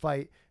that I'm going to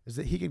fight is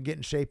that he can get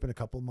in shape in a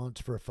couple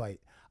months for a fight.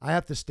 I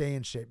have to stay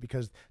in shape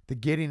because the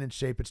getting in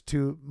shape, it's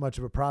too much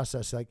of a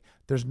process. Like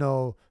there's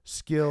no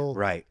skill.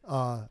 Right.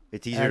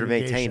 It's easier to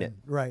maintain it.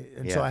 Right.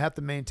 And so I have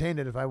to maintain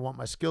it if I want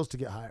my skills to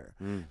get higher.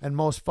 And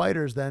most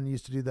fighters then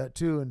used to do that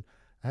too. And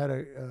I had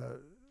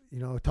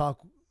a talk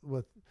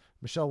with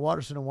Michelle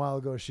Watterson a while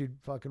ago. She'd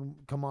fucking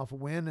come off a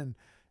win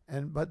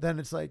but then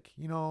it's like,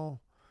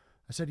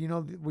 I said,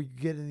 we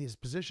get in these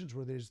positions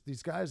where there's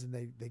these guys and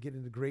they get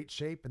into great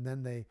shape and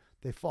then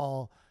they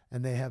fall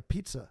and they have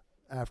pizza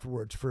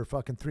afterwards for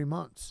fucking 3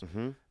 months.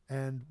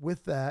 And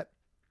with that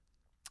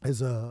is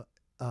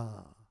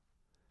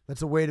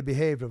that's a way to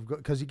behave,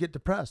 because you get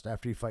depressed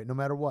after you fight no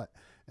matter what,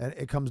 and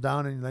it comes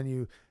down and then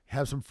you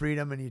have some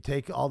freedom and you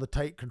take all the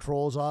tight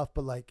controls off.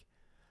 But like,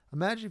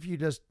 imagine if you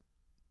just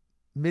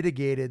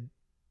mitigated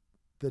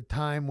the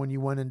time when you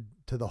went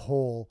into the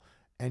hole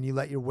and you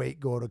let your weight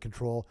go out of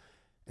control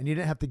and you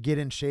didn't have to get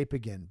in shape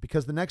again,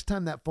 because the next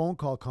time that phone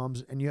call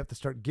comes and you have to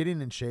start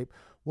getting in shape,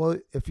 well,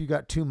 if you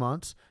got 2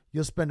 months,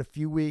 you'll spend a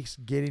few weeks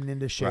getting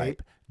into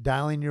shape,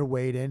 dialing your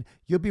weight in.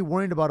 You'll be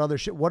worrying about other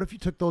shit. What if you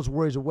took those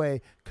worries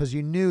away because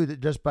you knew that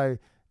just by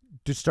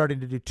starting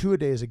to do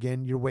 2-a-days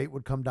again, your weight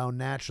would come down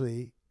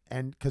naturally,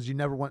 and because you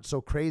never went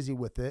so crazy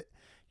with it.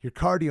 Your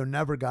cardio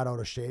never got out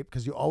of shape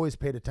because you always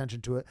paid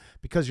attention to it,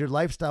 because your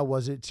lifestyle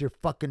it's your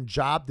fucking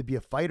job to be a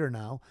fighter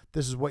now.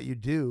 This is what you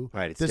do.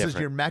 Right. This is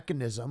your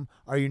mechanism.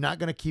 Are you not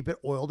going to keep it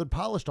oiled and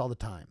polished all the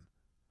time?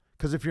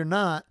 Because if you're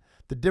not,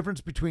 the difference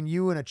between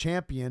you and a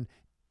champion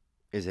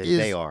is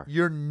they are.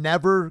 You're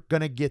never going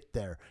to get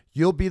there.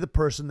 You'll be the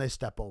person they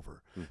step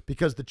over,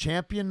 because the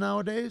champion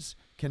nowadays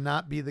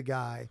cannot be the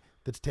guy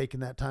that's taking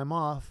that time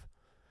off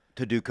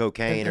to do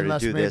cocaine or to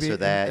do this or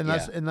that.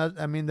 Unless,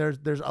 I mean,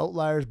 there's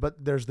outliers,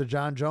 but there's the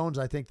John Jones.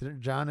 I think that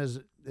John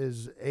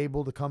is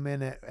able to come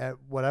in at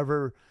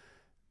whatever.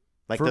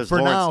 Like for Lawrence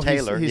now,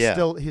 Taylor.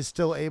 He's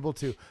still able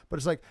to. But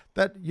it's like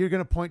that. You're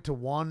going to point to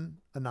one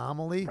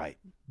anomaly. Right.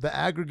 The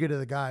aggregate of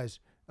the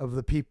guys, of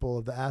the people,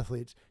 of the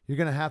athletes, you're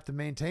going to have to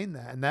maintain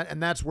that.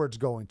 And that's where it's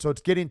going. So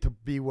it's getting to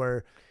be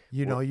where,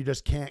 you know, you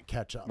just can't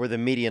catch up. Where the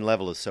median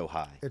level is so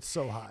high. It's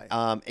so high.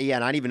 Yeah,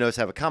 and I didn't even notice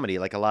have a comedy.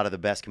 Like a lot of the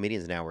best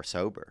comedians now are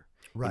sober.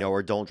 Right. You know,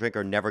 or don't drink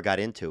or never got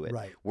into it.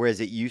 Right.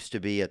 Whereas it used to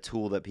be a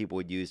tool that people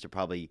would use to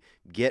probably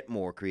get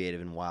more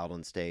creative and wild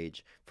on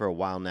stage. For a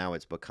while now,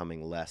 it's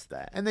becoming less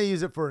that. And they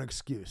use it for an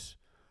excuse.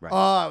 Right. Oh,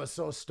 I was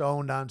so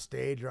stoned on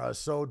stage, or I was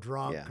so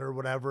drunk, or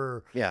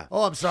whatever. Yeah.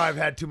 Oh, I'm sorry, I've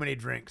had too many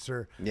drinks,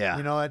 or you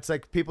know, it's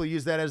like people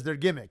use that as their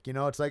gimmick. You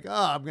know, it's like,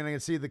 oh, I'm gonna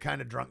see the kind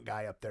of drunk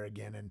guy up there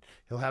again, and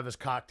he'll have his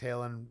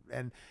cocktail,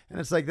 and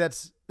it's like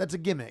that's a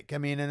gimmick. I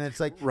mean, and it's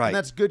like, and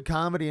that's good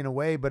comedy in a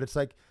way, but it's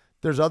like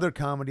there's other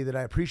comedy that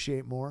I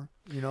appreciate more,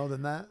 you know,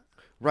 than that.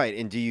 Right.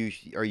 And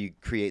are you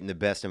creating the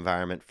best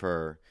environment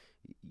for,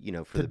 you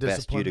know, for the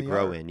best you to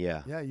grow in?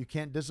 Yeah. Yeah, you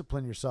can't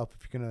discipline yourself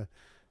if you're gonna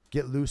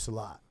get loose a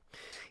lot.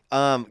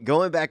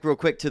 Going back real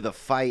quick to the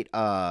fight,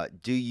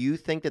 do you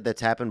think that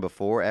that's happened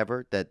before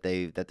ever? That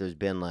there's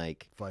been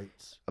like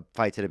fights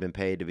that have been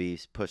paid to be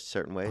pushed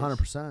certain ways?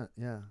 100%,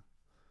 yeah.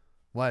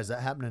 Why is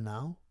that happening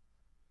now?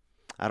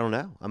 I don't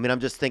know. I mean, I'm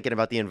just thinking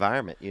about the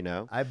environment, you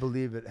know. I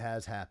believe it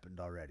has happened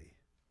already.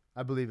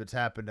 I believe it's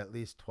happened at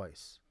least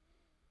twice.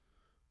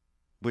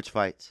 Which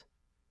fights?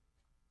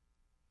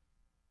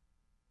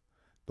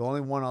 The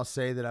only one I'll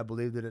say that I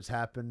believe that it's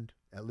happened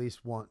at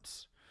least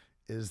once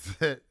is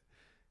that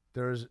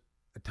there was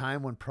a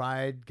time when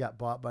Pride got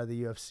bought by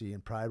the UFC,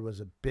 and Pride was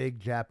a big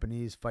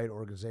Japanese fight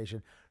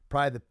organization,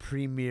 probably the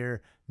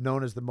premier,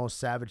 known as the most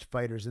savage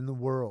fighters in the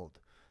world.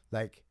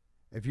 Like,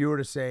 if you were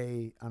to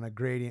say on a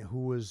gradient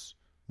who was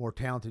more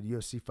talented,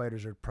 UFC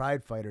fighters or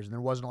Pride fighters, and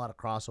there wasn't a lot of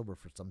crossover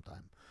for some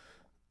time,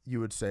 you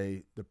would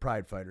say the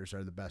Pride fighters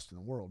are the best in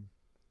the world.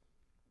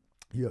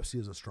 UFC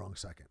is a strong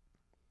second.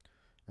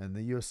 And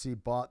the UFC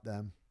bought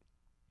them.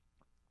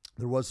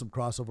 There was some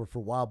crossover for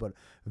a while, but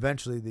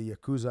eventually the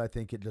Yakuza, I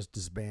think it just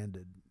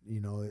disbanded. You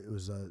know, it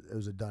was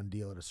a done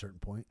deal at a certain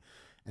point.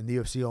 And the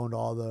UFC owned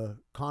all the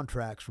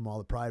contracts from all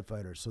the Pride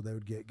fighters. So they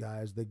would get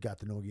guys, they got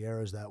the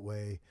Nogueiras that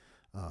way.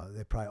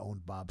 They probably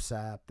owned Bob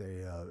Sapp.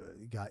 They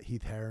got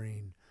Heath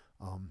Herring,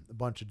 a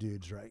bunch of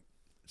dudes, right?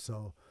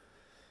 So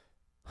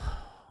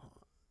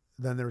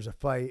then there was a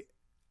fight,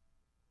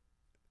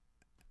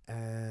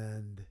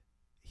 and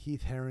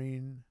Heath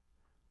Herring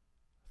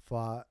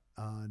fought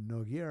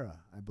Nogueira,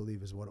 I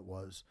believe is what it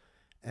was.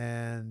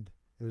 And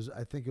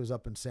I think it was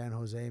up in San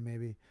Jose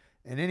maybe.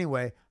 And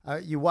anyway,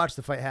 you watch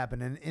the fight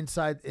happen, and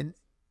it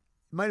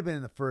might have been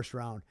in the first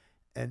round,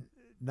 and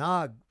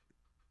Nog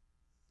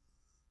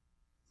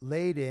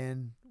laid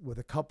in with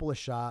a couple of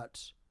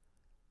shots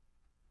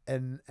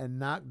and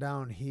knocked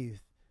down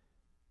Heath.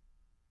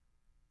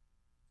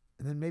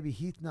 And then maybe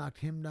Heath knocked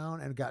him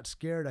down and got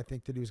scared, I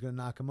think, that he was going to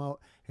knock him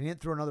out. And he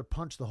didn't throw another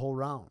punch the whole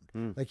round.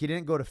 Like, he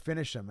didn't go to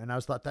finish him. And I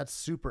thought that's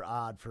super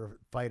odd for a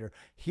fighter.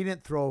 He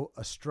didn't throw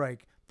a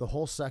strike the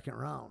whole second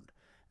round.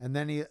 And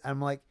then I'm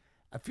like,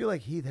 I feel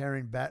like Heath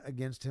Herring bet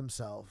against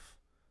himself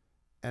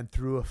and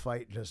threw a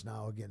fight just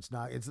now against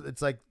Nog.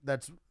 It's like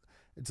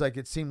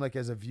it seemed like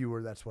as a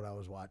viewer that's what I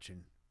was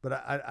watching. But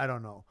I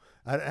don't know.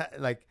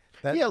 Like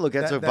that. Yeah, look,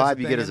 that's a vibe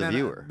you get as a then,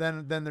 viewer.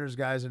 Then there's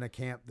guys in a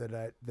camp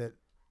that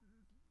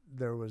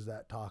there was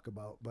that talk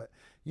about. But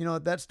you know,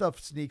 that stuff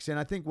sneaks in.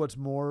 I think what's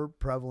more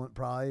prevalent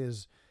probably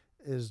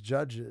is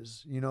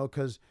judges. You know,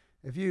 because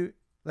if you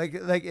like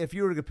if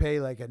you were to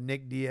pay like a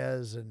Nick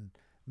Diaz and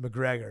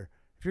McGregor,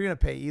 if you're gonna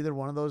pay either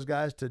one of those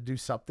guys to do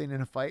something in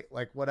a fight,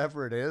 like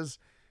whatever it is,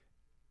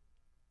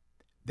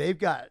 they've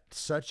got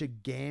such a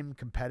game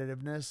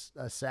competitiveness,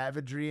 a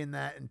savagery in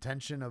that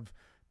intention of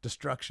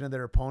destruction of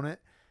their opponent,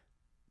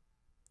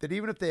 that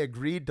even if they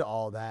agreed to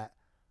all that,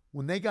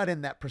 when they got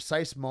in that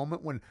precise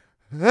moment when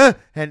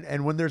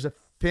and when there's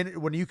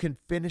when you can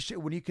finish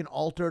it, when you can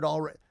alter it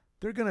all right,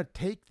 they're gonna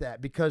take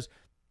that because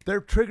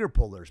they're trigger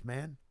pullers,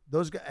 man.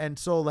 Those guys, and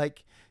so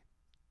like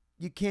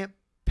you can't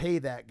pay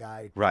that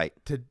guy right.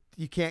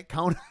 You can't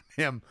count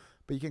on him,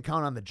 but you can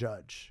count on the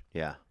judge.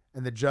 Yeah.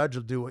 And the judge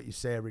will do what you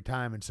say every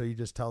time, and so you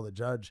just tell the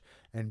judge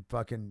and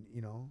fucking,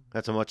 you know.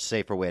 That's a much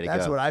safer way to go.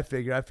 That's what I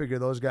figure. I figure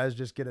those guys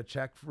just get a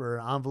check for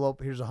an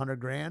envelope. Here's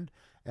 $100,000,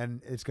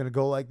 and it's going to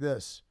go like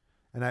this.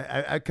 And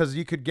I because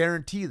you could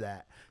guarantee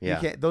that.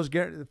 Yeah. You can't.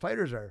 The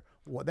fighters are.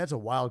 Well, that's a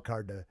wild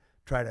card to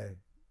try to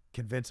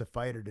convince a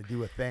fighter to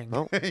do a thing.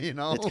 Well, you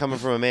know, it's coming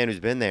from a man who's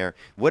been there.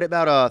 What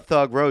about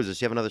Thug Rose? Does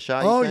she have another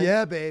shot? Oh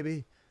yeah,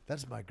 baby.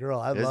 That's my girl.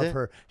 I Is love it?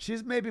 her.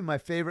 She's maybe my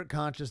favorite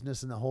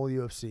consciousness in the whole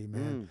UFC,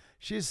 man.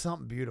 She's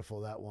something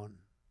beautiful, that one.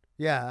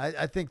 Yeah,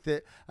 I think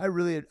that I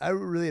really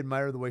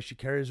admire the way she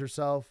carries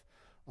herself,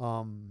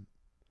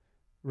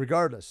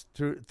 regardless,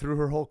 through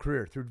her whole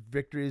career, through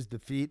victories,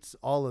 defeats,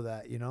 all of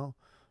that, you know.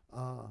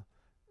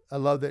 I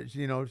love that,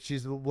 you know,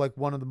 she's like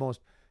one of the most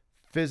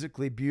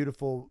physically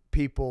beautiful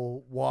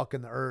people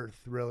walking the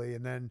earth, really.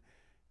 And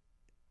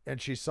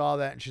she saw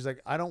that, and she's like,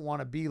 I don't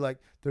want to be like,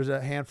 there's a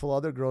handful of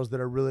other girls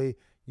that are really,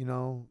 you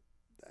know,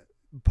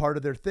 part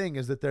of their thing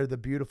is that they're the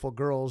beautiful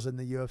girls in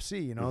the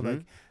UFC, you know,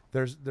 like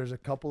There's a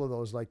couple of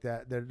those like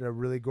that. They're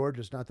really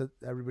gorgeous. Not that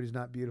everybody's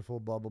not beautiful,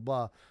 blah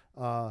blah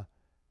blah.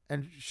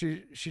 And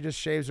she just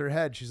shaves her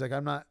head. She's like,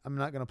 I'm not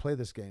gonna play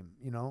this game,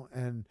 you know,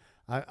 and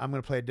I'm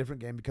gonna play a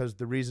different game because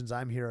the reasons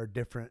I'm here are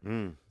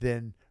different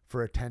than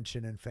for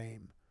attention and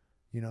fame,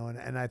 you know.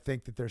 And I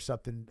think that there's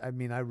something. I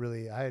mean, I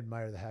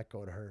admire the heck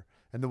out of her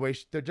and the way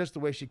just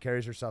the way she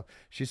carries herself.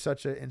 She's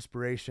such an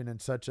inspiration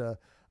and such a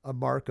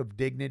mark of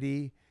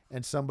dignity,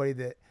 and somebody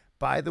that,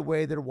 by the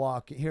way they're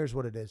walking, here's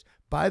what it is.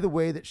 By the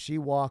way that she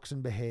walks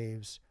and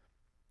behaves,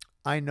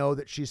 I know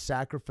that she's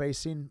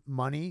sacrificing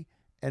money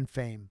and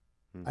fame.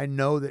 I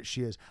know that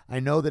she is. I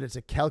know that it's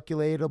a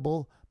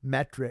calculatable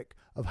metric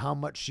of how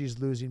much she's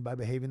losing by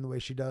behaving the way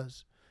she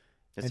does.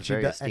 And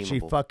she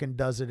fucking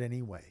does it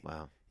anyway.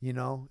 Wow. You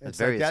know, it's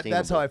very like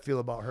that's how I feel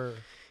about her.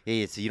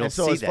 Yeah, so you don't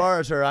see see as that. far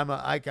as her,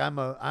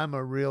 I'm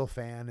a real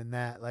fan in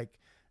that. Like,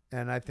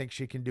 and I think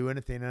she can do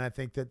anything. And I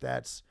think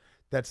that's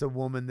a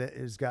woman that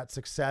has got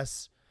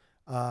success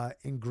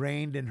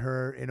ingrained in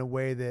her in a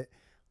way that,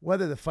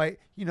 whether the fight,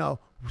 you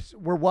know,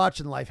 we're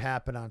watching life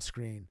happen on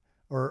screen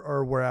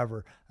or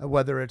wherever,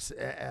 whether it's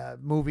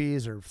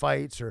movies or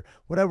fights or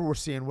whatever we're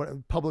seeing,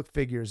 what public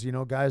figures, you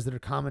know, guys that are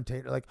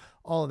commentators, like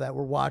all of that,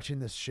 we're watching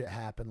this shit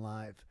happen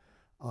live.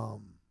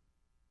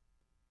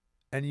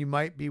 And you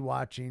might be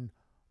watching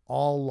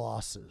all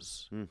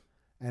losses.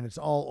 And it's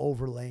all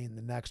overlaying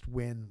the next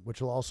win,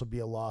 which will also be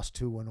a loss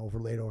too when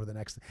overlaid over the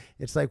next.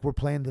 It's like we're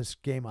playing this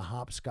game of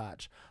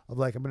hopscotch of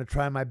like, I'm going to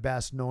try my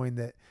best knowing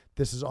that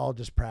this is all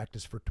just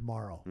practice for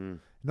tomorrow.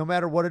 No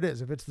matter what it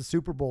is. If it's the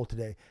Super Bowl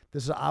today,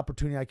 this is an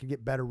opportunity I can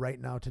get better right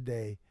now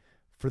today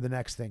for the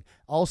next thing.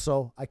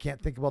 Also, I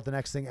can't think about the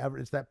next thing ever.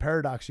 It's that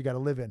paradox you got to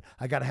live in.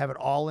 I got to have it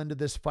all into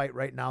this fight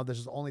right now. This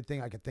is the only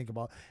thing I can think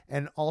about.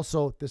 And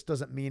also, this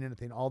doesn't mean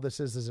anything. All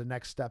this is a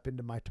next step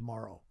into my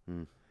tomorrow.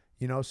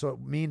 You know, so it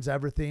means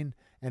everything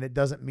and it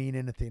doesn't mean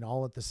anything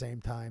all at the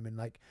same time.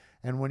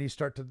 And when you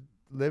start to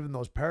live in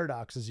those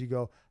paradoxes, you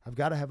go, I've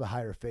got to have a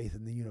higher faith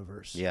in the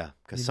universe. Yeah,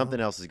 because something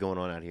else is going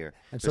on out here.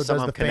 And so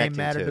does the fame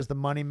matter? Does the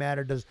money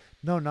matter?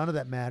 No, none of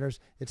that matters.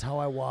 It's how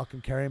I walk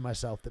and carry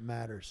myself that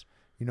matters.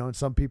 You know, and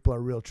some people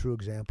are real true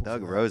examples.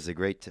 Doug Rose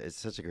it's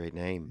such a great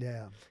name.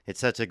 Yeah.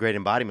 It's such a great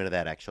embodiment of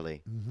that,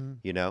 actually,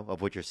 you know,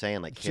 of what you're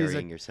saying, like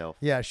carrying yourself.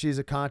 Yeah, she's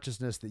a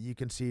consciousness that you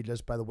can see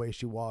just by the way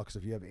she walks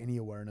if you have any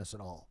awareness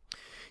at all.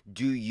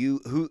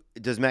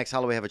 Does Max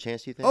Holloway have a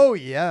chance, do you think? Oh,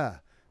 yeah.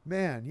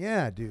 Man,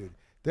 yeah, dude.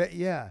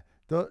 He has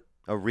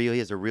a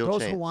real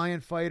chance. Those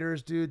Hawaiian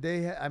fighters, dude,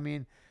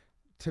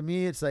 to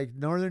me, it's like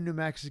Northern New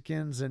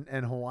Mexicans and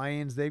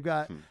Hawaiians. They've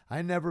got,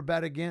 I never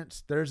bet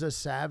against. There's a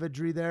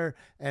savagery there,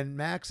 and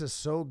Max is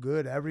so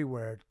good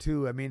everywhere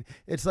too. I mean,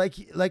 it's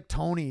like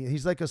Tony.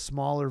 He's like a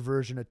smaller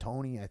version of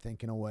Tony, I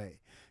think, in a way.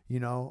 You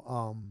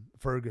know,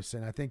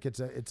 Ferguson. I think it's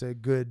a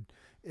good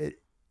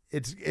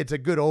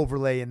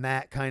overlay in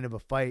that kind of a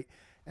fight,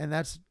 and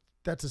that's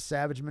a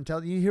savage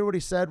mentality. You hear what he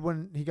said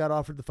when he got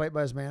offered the fight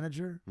by his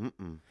manager?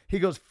 He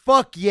goes,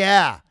 "Fuck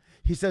yeah."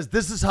 He says,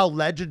 "This is how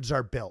legends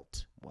are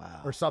built."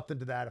 Wow. Or something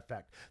to that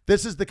effect.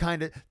 This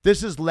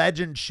is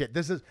legend shit.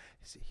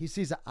 He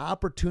sees an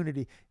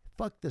opportunity.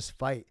 Fuck this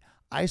fight.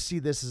 I see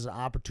this as an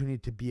opportunity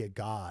to be a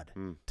god,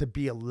 to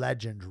be a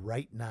legend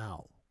right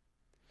now.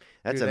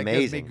 That's Dude,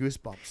 amazing. That gives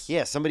me goosebumps.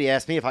 Yeah, somebody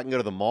asked me if I can go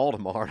to the mall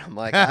tomorrow, and I'm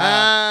like,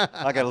 I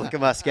got to look at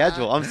my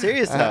schedule. I'm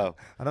serious, though.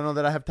 I don't know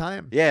that I have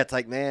time. Yeah, it's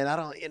like, man, I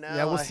don't,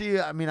 Yeah, we'll see.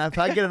 I mean, if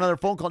I get another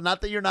phone call,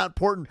 not that you're not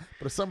important,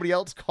 but if somebody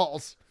else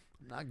calls,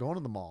 I'm not going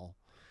to the mall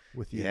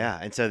with you. Yeah,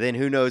 and so then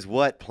who knows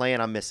what plan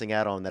I'm missing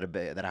out on that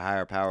a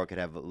higher power could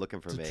have looking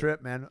for me. It's a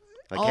trip, man.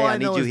 Like, hey, I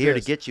need you here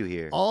to get you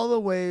here. All the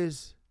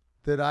ways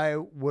that I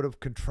would have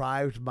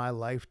contrived my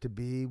life to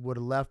be would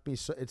have left me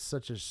so. It's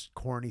such a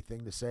corny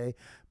thing to say,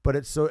 but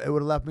it would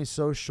have left me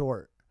so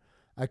short.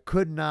 I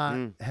could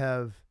not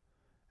have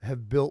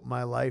built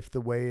my life the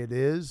way it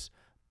is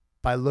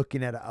by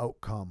looking at an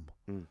outcome.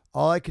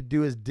 All I could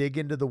do is dig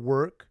into the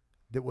work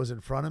that was in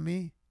front of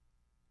me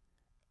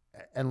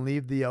and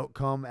leave the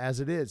outcome as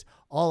it is.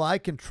 All I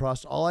can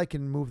trust, all I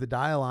can move the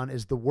dial on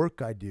is the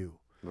work I do.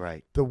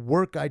 Right. The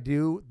work I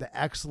do, the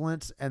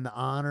excellence and the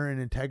honor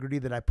and integrity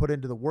that I put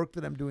into the work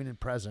that I'm doing in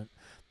present.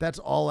 That's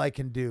all I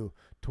can do.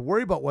 To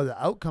worry about whether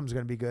the outcome's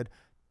going to be good,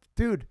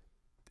 dude,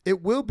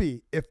 it will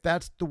be if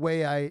that's the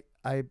way I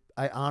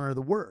honor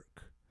the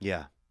work.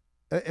 Yeah.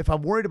 If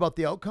I'm worried about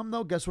the outcome,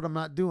 though, guess what I'm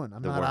not doing?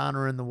 I'm not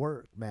honoring the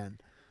work, man.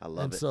 I love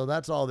it. And so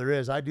that's all there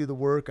is. I do the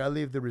work. I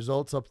leave the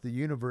results up to the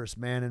universe,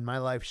 man, and my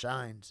life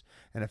shines.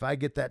 And if I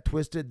get that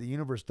twisted, the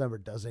universe never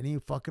does any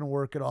fucking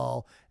work at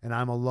all. And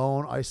I'm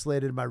alone,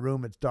 isolated in my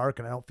room. It's dark,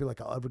 and I don't feel like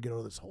I'll ever get out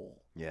of this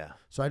hole. Yeah.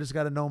 So I just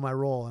got to know my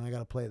role, and I got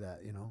to play that,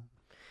 you know.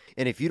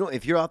 And if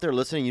you're out there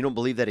listening, you don't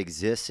believe that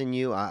exists in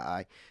you.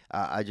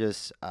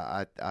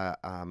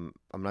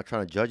 I'm not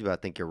trying to judge you, but I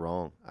think you're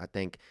wrong. I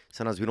think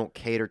sometimes we don't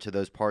cater to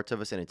those parts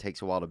of us, and it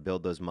takes a while to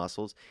build those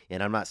muscles.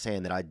 And I'm not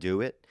saying that I do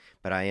it,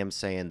 but I am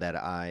saying that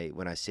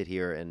when I sit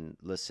here and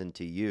listen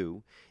to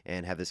you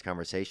and have this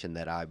conversation,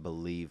 that I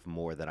believe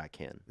more that I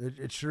can.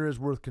 It sure is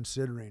worth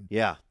considering.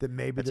 Yeah. That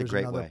maybe there's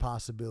another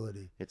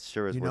possibility. It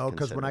sure is worth considering.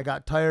 Because when I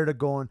got tired of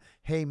going,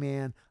 hey,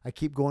 man, I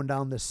keep going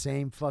down the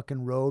same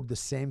fucking road, the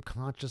same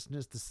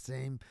consciousness, the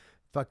same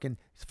fucking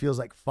feels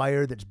like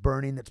fire that's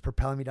burning, that's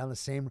propelling me down the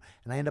same,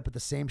 and I end up at the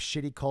same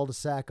shitty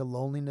cul-de-sac of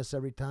loneliness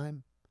every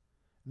time.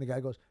 And the guy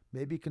goes,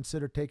 maybe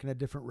consider taking a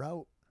different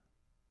route.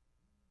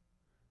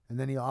 And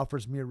then he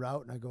offers me a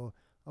route, and I go,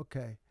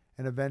 okay.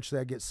 And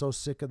eventually I get so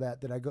sick of that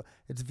I go,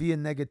 it's via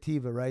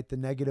negativa, right? The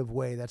negative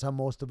way. That's how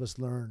most of us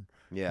learn.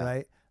 Yeah.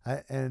 Right?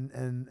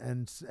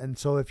 And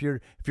so if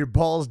you're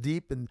balls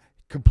deep and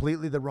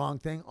completely the wrong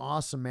thing,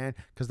 awesome, man,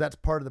 because that's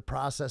part of the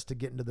process to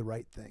get into the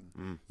right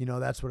thing.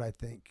 That's what I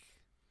think.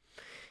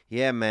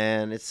 Yeah,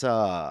 man. It's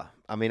I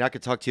mean, I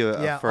could talk to you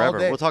forever.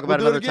 We'll talk about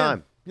it another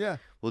time. Yeah.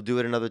 We'll do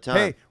it another time.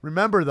 Hey,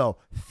 remember though,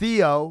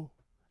 Theo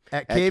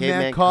at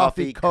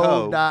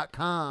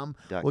cavemancoffeeco.com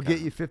will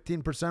get you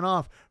 15%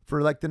 off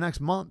for like the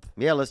next month.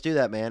 Yeah, let's do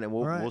that, man, and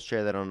we'll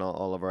share that on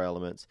all of our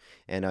elements.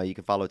 And you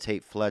can follow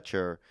Tait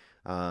Fletcher,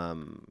 Tait Fletcher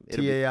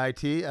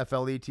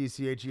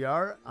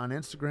on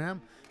Instagram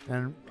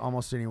and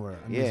almost anywhere.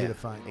 I'm easy to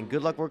find. And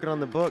good luck working on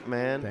the book,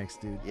 man. Thanks,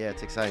 dude. Yeah,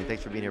 it's exciting.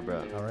 Thanks for being here,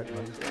 bro. All right,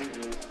 buddy.